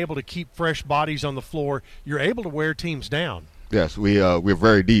being able to keep fresh bodies on the floor, you're able to wear teams down. Yes, we're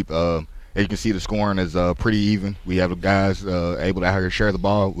very deep. As you can see, the scoring is pretty even. We have guys able to share the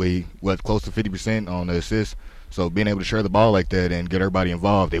ball. We close to 50% on the assists. So being able to share the ball like that and get everybody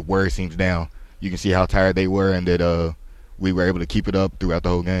involved, it wears teams down. You can see how tired they were, and that we were able to keep it up throughout the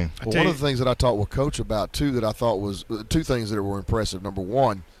whole game. Well, one of the things that I talked with Coach about, too, that I thought was two things that were impressive. Number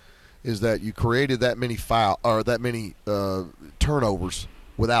one is that you created that many turnovers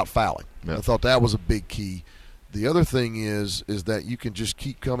without fouling. Yeah. I thought that was a big key. The other thing is that you can just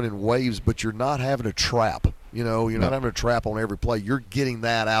keep coming in waves, but you're not having a trap. You're not having a trap on every play. You're getting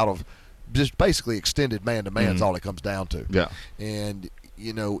that out of just basically extended man-to-man is all it comes down to. Yeah. And,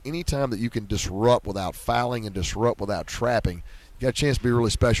 anytime that you can disrupt without fouling and disrupt without trapping, you got a chance to be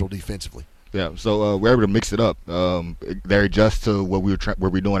really special defensively. Yeah, so we're able to mix it up. They adjust to what we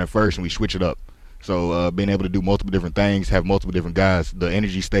were doing at first, and we switch it up. So being able to do multiple different things, have multiple different guys, the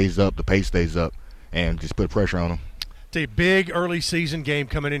energy stays up, the pace stays up, and just put pressure on them. It's a big early season game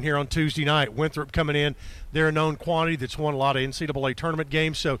coming in here on Tuesday night. Winthrop coming in. They're a known quantity that's won a lot of NCAA tournament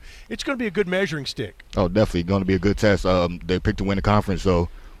games, so it's going to be a good measuring stick. Oh, definitely going to be a good test. They picked to win the conference, so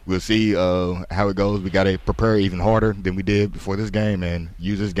we'll see how it goes. We got to prepare even harder than we did before this game and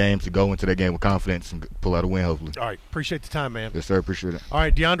use this game to go into that game with confidence and pull out a win, hopefully. All right. Appreciate the time, man. Yes, sir. Appreciate it. All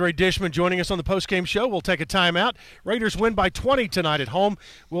right. DeAndre Dishman joining us on the postgame show. We'll take a timeout. Raiders win by 20 tonight at home.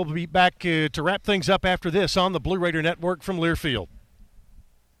 We'll be back to wrap things up after this on the Blue Raider Network from Learfield.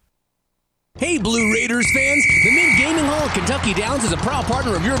 Hey, Blue Raiders fans! The Mint Gaming Hall at Kentucky Downs is a proud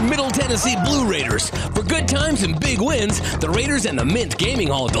partner of your Middle Tennessee Blue Raiders. For good times and big wins, the Raiders and the Mint Gaming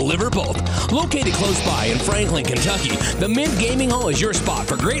Hall deliver both. Located close by in Franklin, Kentucky, the Mint Gaming Hall is your spot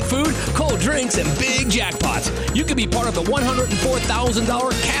for great food, cold drinks, and big jackpots. You can be part of the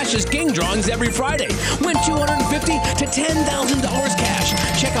 $104,000 Cash is King drawings every Friday. Win $250,000 to $10,000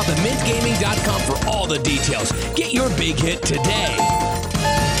 cash. Check out themintgaming.com for all the details. Get your big hit today.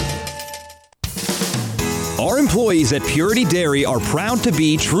 Our employees at Purity Dairy are proud to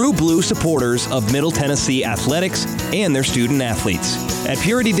be true blue supporters of Middle Tennessee athletics and their student athletes. At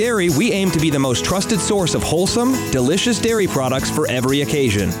Purity Dairy, we aim to be the most trusted source of wholesome, delicious dairy products for every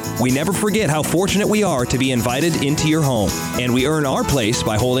occasion. We never forget how fortunate we are to be invited into your home, and we earn our place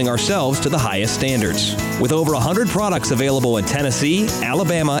by holding ourselves to the highest standards. With over 100 products available in Tennessee,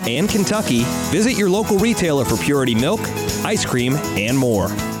 Alabama, and Kentucky, visit your local retailer for Purity milk, ice cream, and more.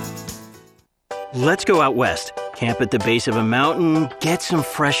 Let's go out west, camp at the base of a mountain, get some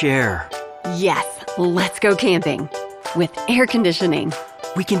fresh air. Yes, let's go camping with air conditioning.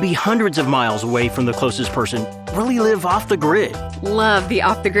 We can be hundreds of miles away from the closest person, really live off the grid. Love the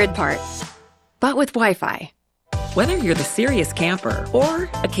off-the-grid part, but with Wi-Fi. Whether you're the serious camper or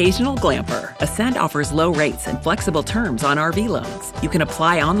occasional glamper, Ascend offers low rates and flexible terms on RV loans. You can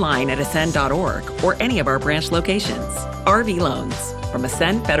apply online at ascend.org or any of our branch locations. RV loans from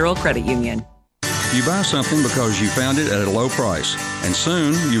Ascend Federal Credit Union. You buy something because you found it at a low price, and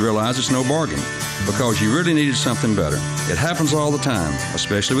soon you realize it's no bargain because you really needed something better. It happens all the time,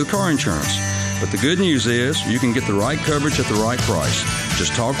 especially with car insurance. But the good news is you can get the right coverage at the right price.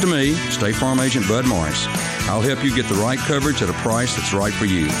 Just talk to me, State Farm Agent Bud Morris. I'll help you get the right coverage at a price that's right for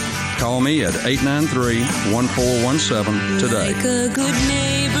you. Call me at 893-1417 today. Like a good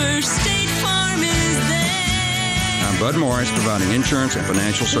neighbor, State Farm is there. I'm Bud Morris, providing insurance and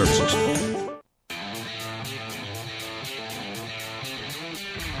financial services.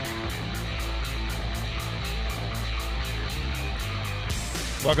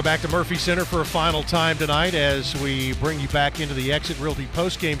 Welcome back to Murphy Center for a final time tonight as we bring you back into the Exit Realty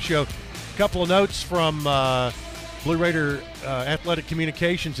postgame show. A couple of notes from Blue Raider Athletic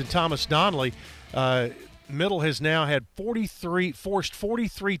Communications and Thomas Donnelly. Middle has now had forced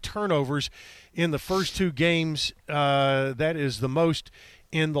 43 turnovers in the first two games. That is the most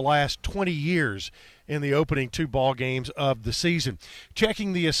in the last 20 years in the opening two ball games of the season.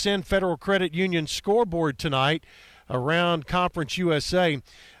 Checking the Ascend Federal Credit Union scoreboard tonight, around Conference USA.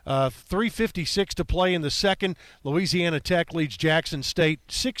 3:56 to play in the second. Louisiana Tech leads Jackson State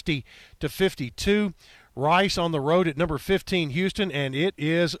 60-52. Rice on the road at number 15 Houston, and it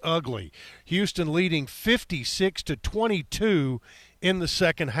is ugly. Houston leading 56-22 in the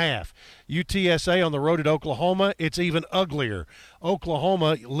second half. UTSA on the road at Oklahoma, it's even uglier.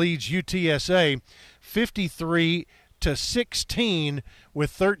 Oklahoma leads UTSA 53-22 8-16 with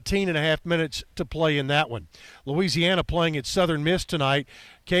 13 and a half minutes to play in that one. Louisiana playing at Southern Miss tonight.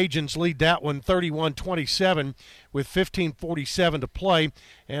 Cajuns lead that one 31-27 with 15:47 to play.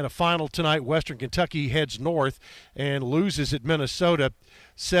 And a final tonight, Western Kentucky heads north and loses at Minnesota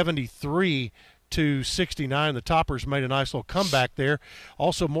 73-69. The Toppers made a nice little comeback there.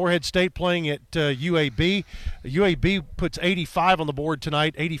 Also, Morehead State playing at UAB. UAB puts 85 on the board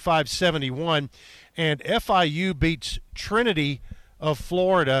tonight, 85-71. And FIU beats Trinity of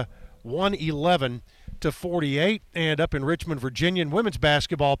Florida 111-48. And up in Richmond, Virginia, in women's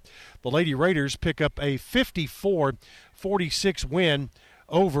basketball, the Lady Raiders pick up a 54-46 win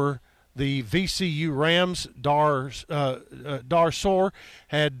over the VCU Rams. Dar Sor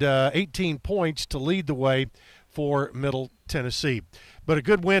had 18 points to lead the way for Middle Tennessee. But a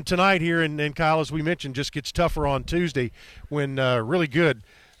good win tonight here, and Kyle, as we mentioned, just gets tougher on Tuesday when really good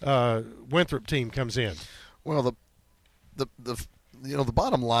Winthrop team comes in. Well, the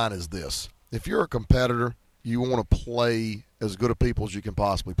bottom line is this: if you're a competitor, you want to play as good a people as you can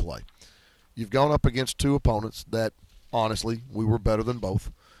possibly play. You've gone up against two opponents that, honestly, we were better than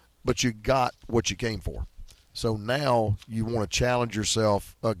both, but you got what you came for. So now you want to challenge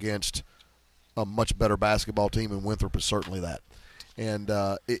yourself against a much better basketball team, and Winthrop is certainly that. And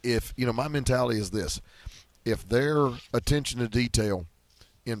if my mentality is this: if their attention to detail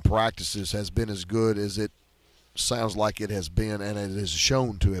in practices has been as good as it sounds like it has been and it is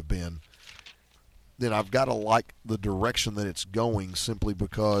shown to have been, then I've got to like the direction that it's going, simply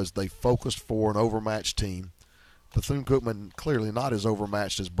because they focused for an overmatched team. Bethune-Cookman clearly not as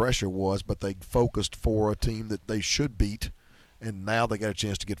overmatched as Brescia was, but they focused for a team that they should beat, and now they got a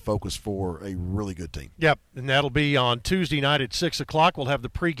chance to get focused for a really good team. Yep, and that'll be on Tuesday night at 6 o'clock. We'll have the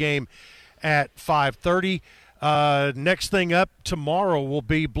pregame at 5:30. Next thing up tomorrow will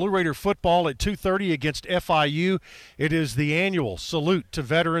be Blue Raider football at 2:30 against FIU. It is the annual Salute to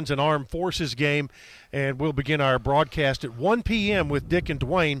Veterans and Armed Forces game, and we'll begin our broadcast at 1 p.m. with Dick and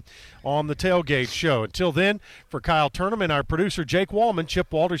Dwayne on the Tailgate Show. Until then, for Kyle Turnham and our producer Jake Wallman,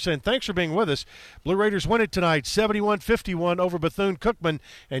 Chip Walters saying thanks for being with us. Blue Raiders win it tonight, 71-51 over Bethune-Cookman,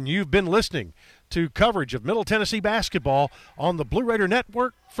 and you've been listening to coverage of Middle Tennessee basketball on the Blue Raider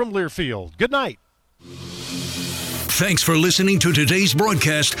Network from Learfield. Good night. Thanks for listening to today's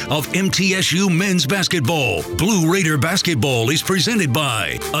broadcast of MTSU Men's Basketball. Blue Raider Basketball is presented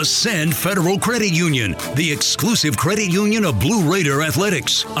by Ascend Federal Credit Union, the exclusive credit union of Blue Raider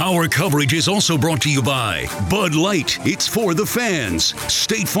Athletics. Our coverage is also brought to you by Bud Light, it's for the fans.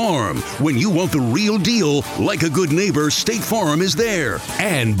 State Farm, when you want the real deal, like a good neighbor, State Farm is there.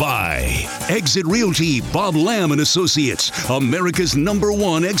 And by Exit Realty, Bob Lamb & Associates, America's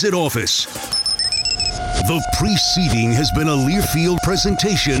 #1 exit office. The preceding has been a Learfield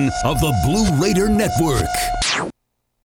presentation of the Blue Raider Network.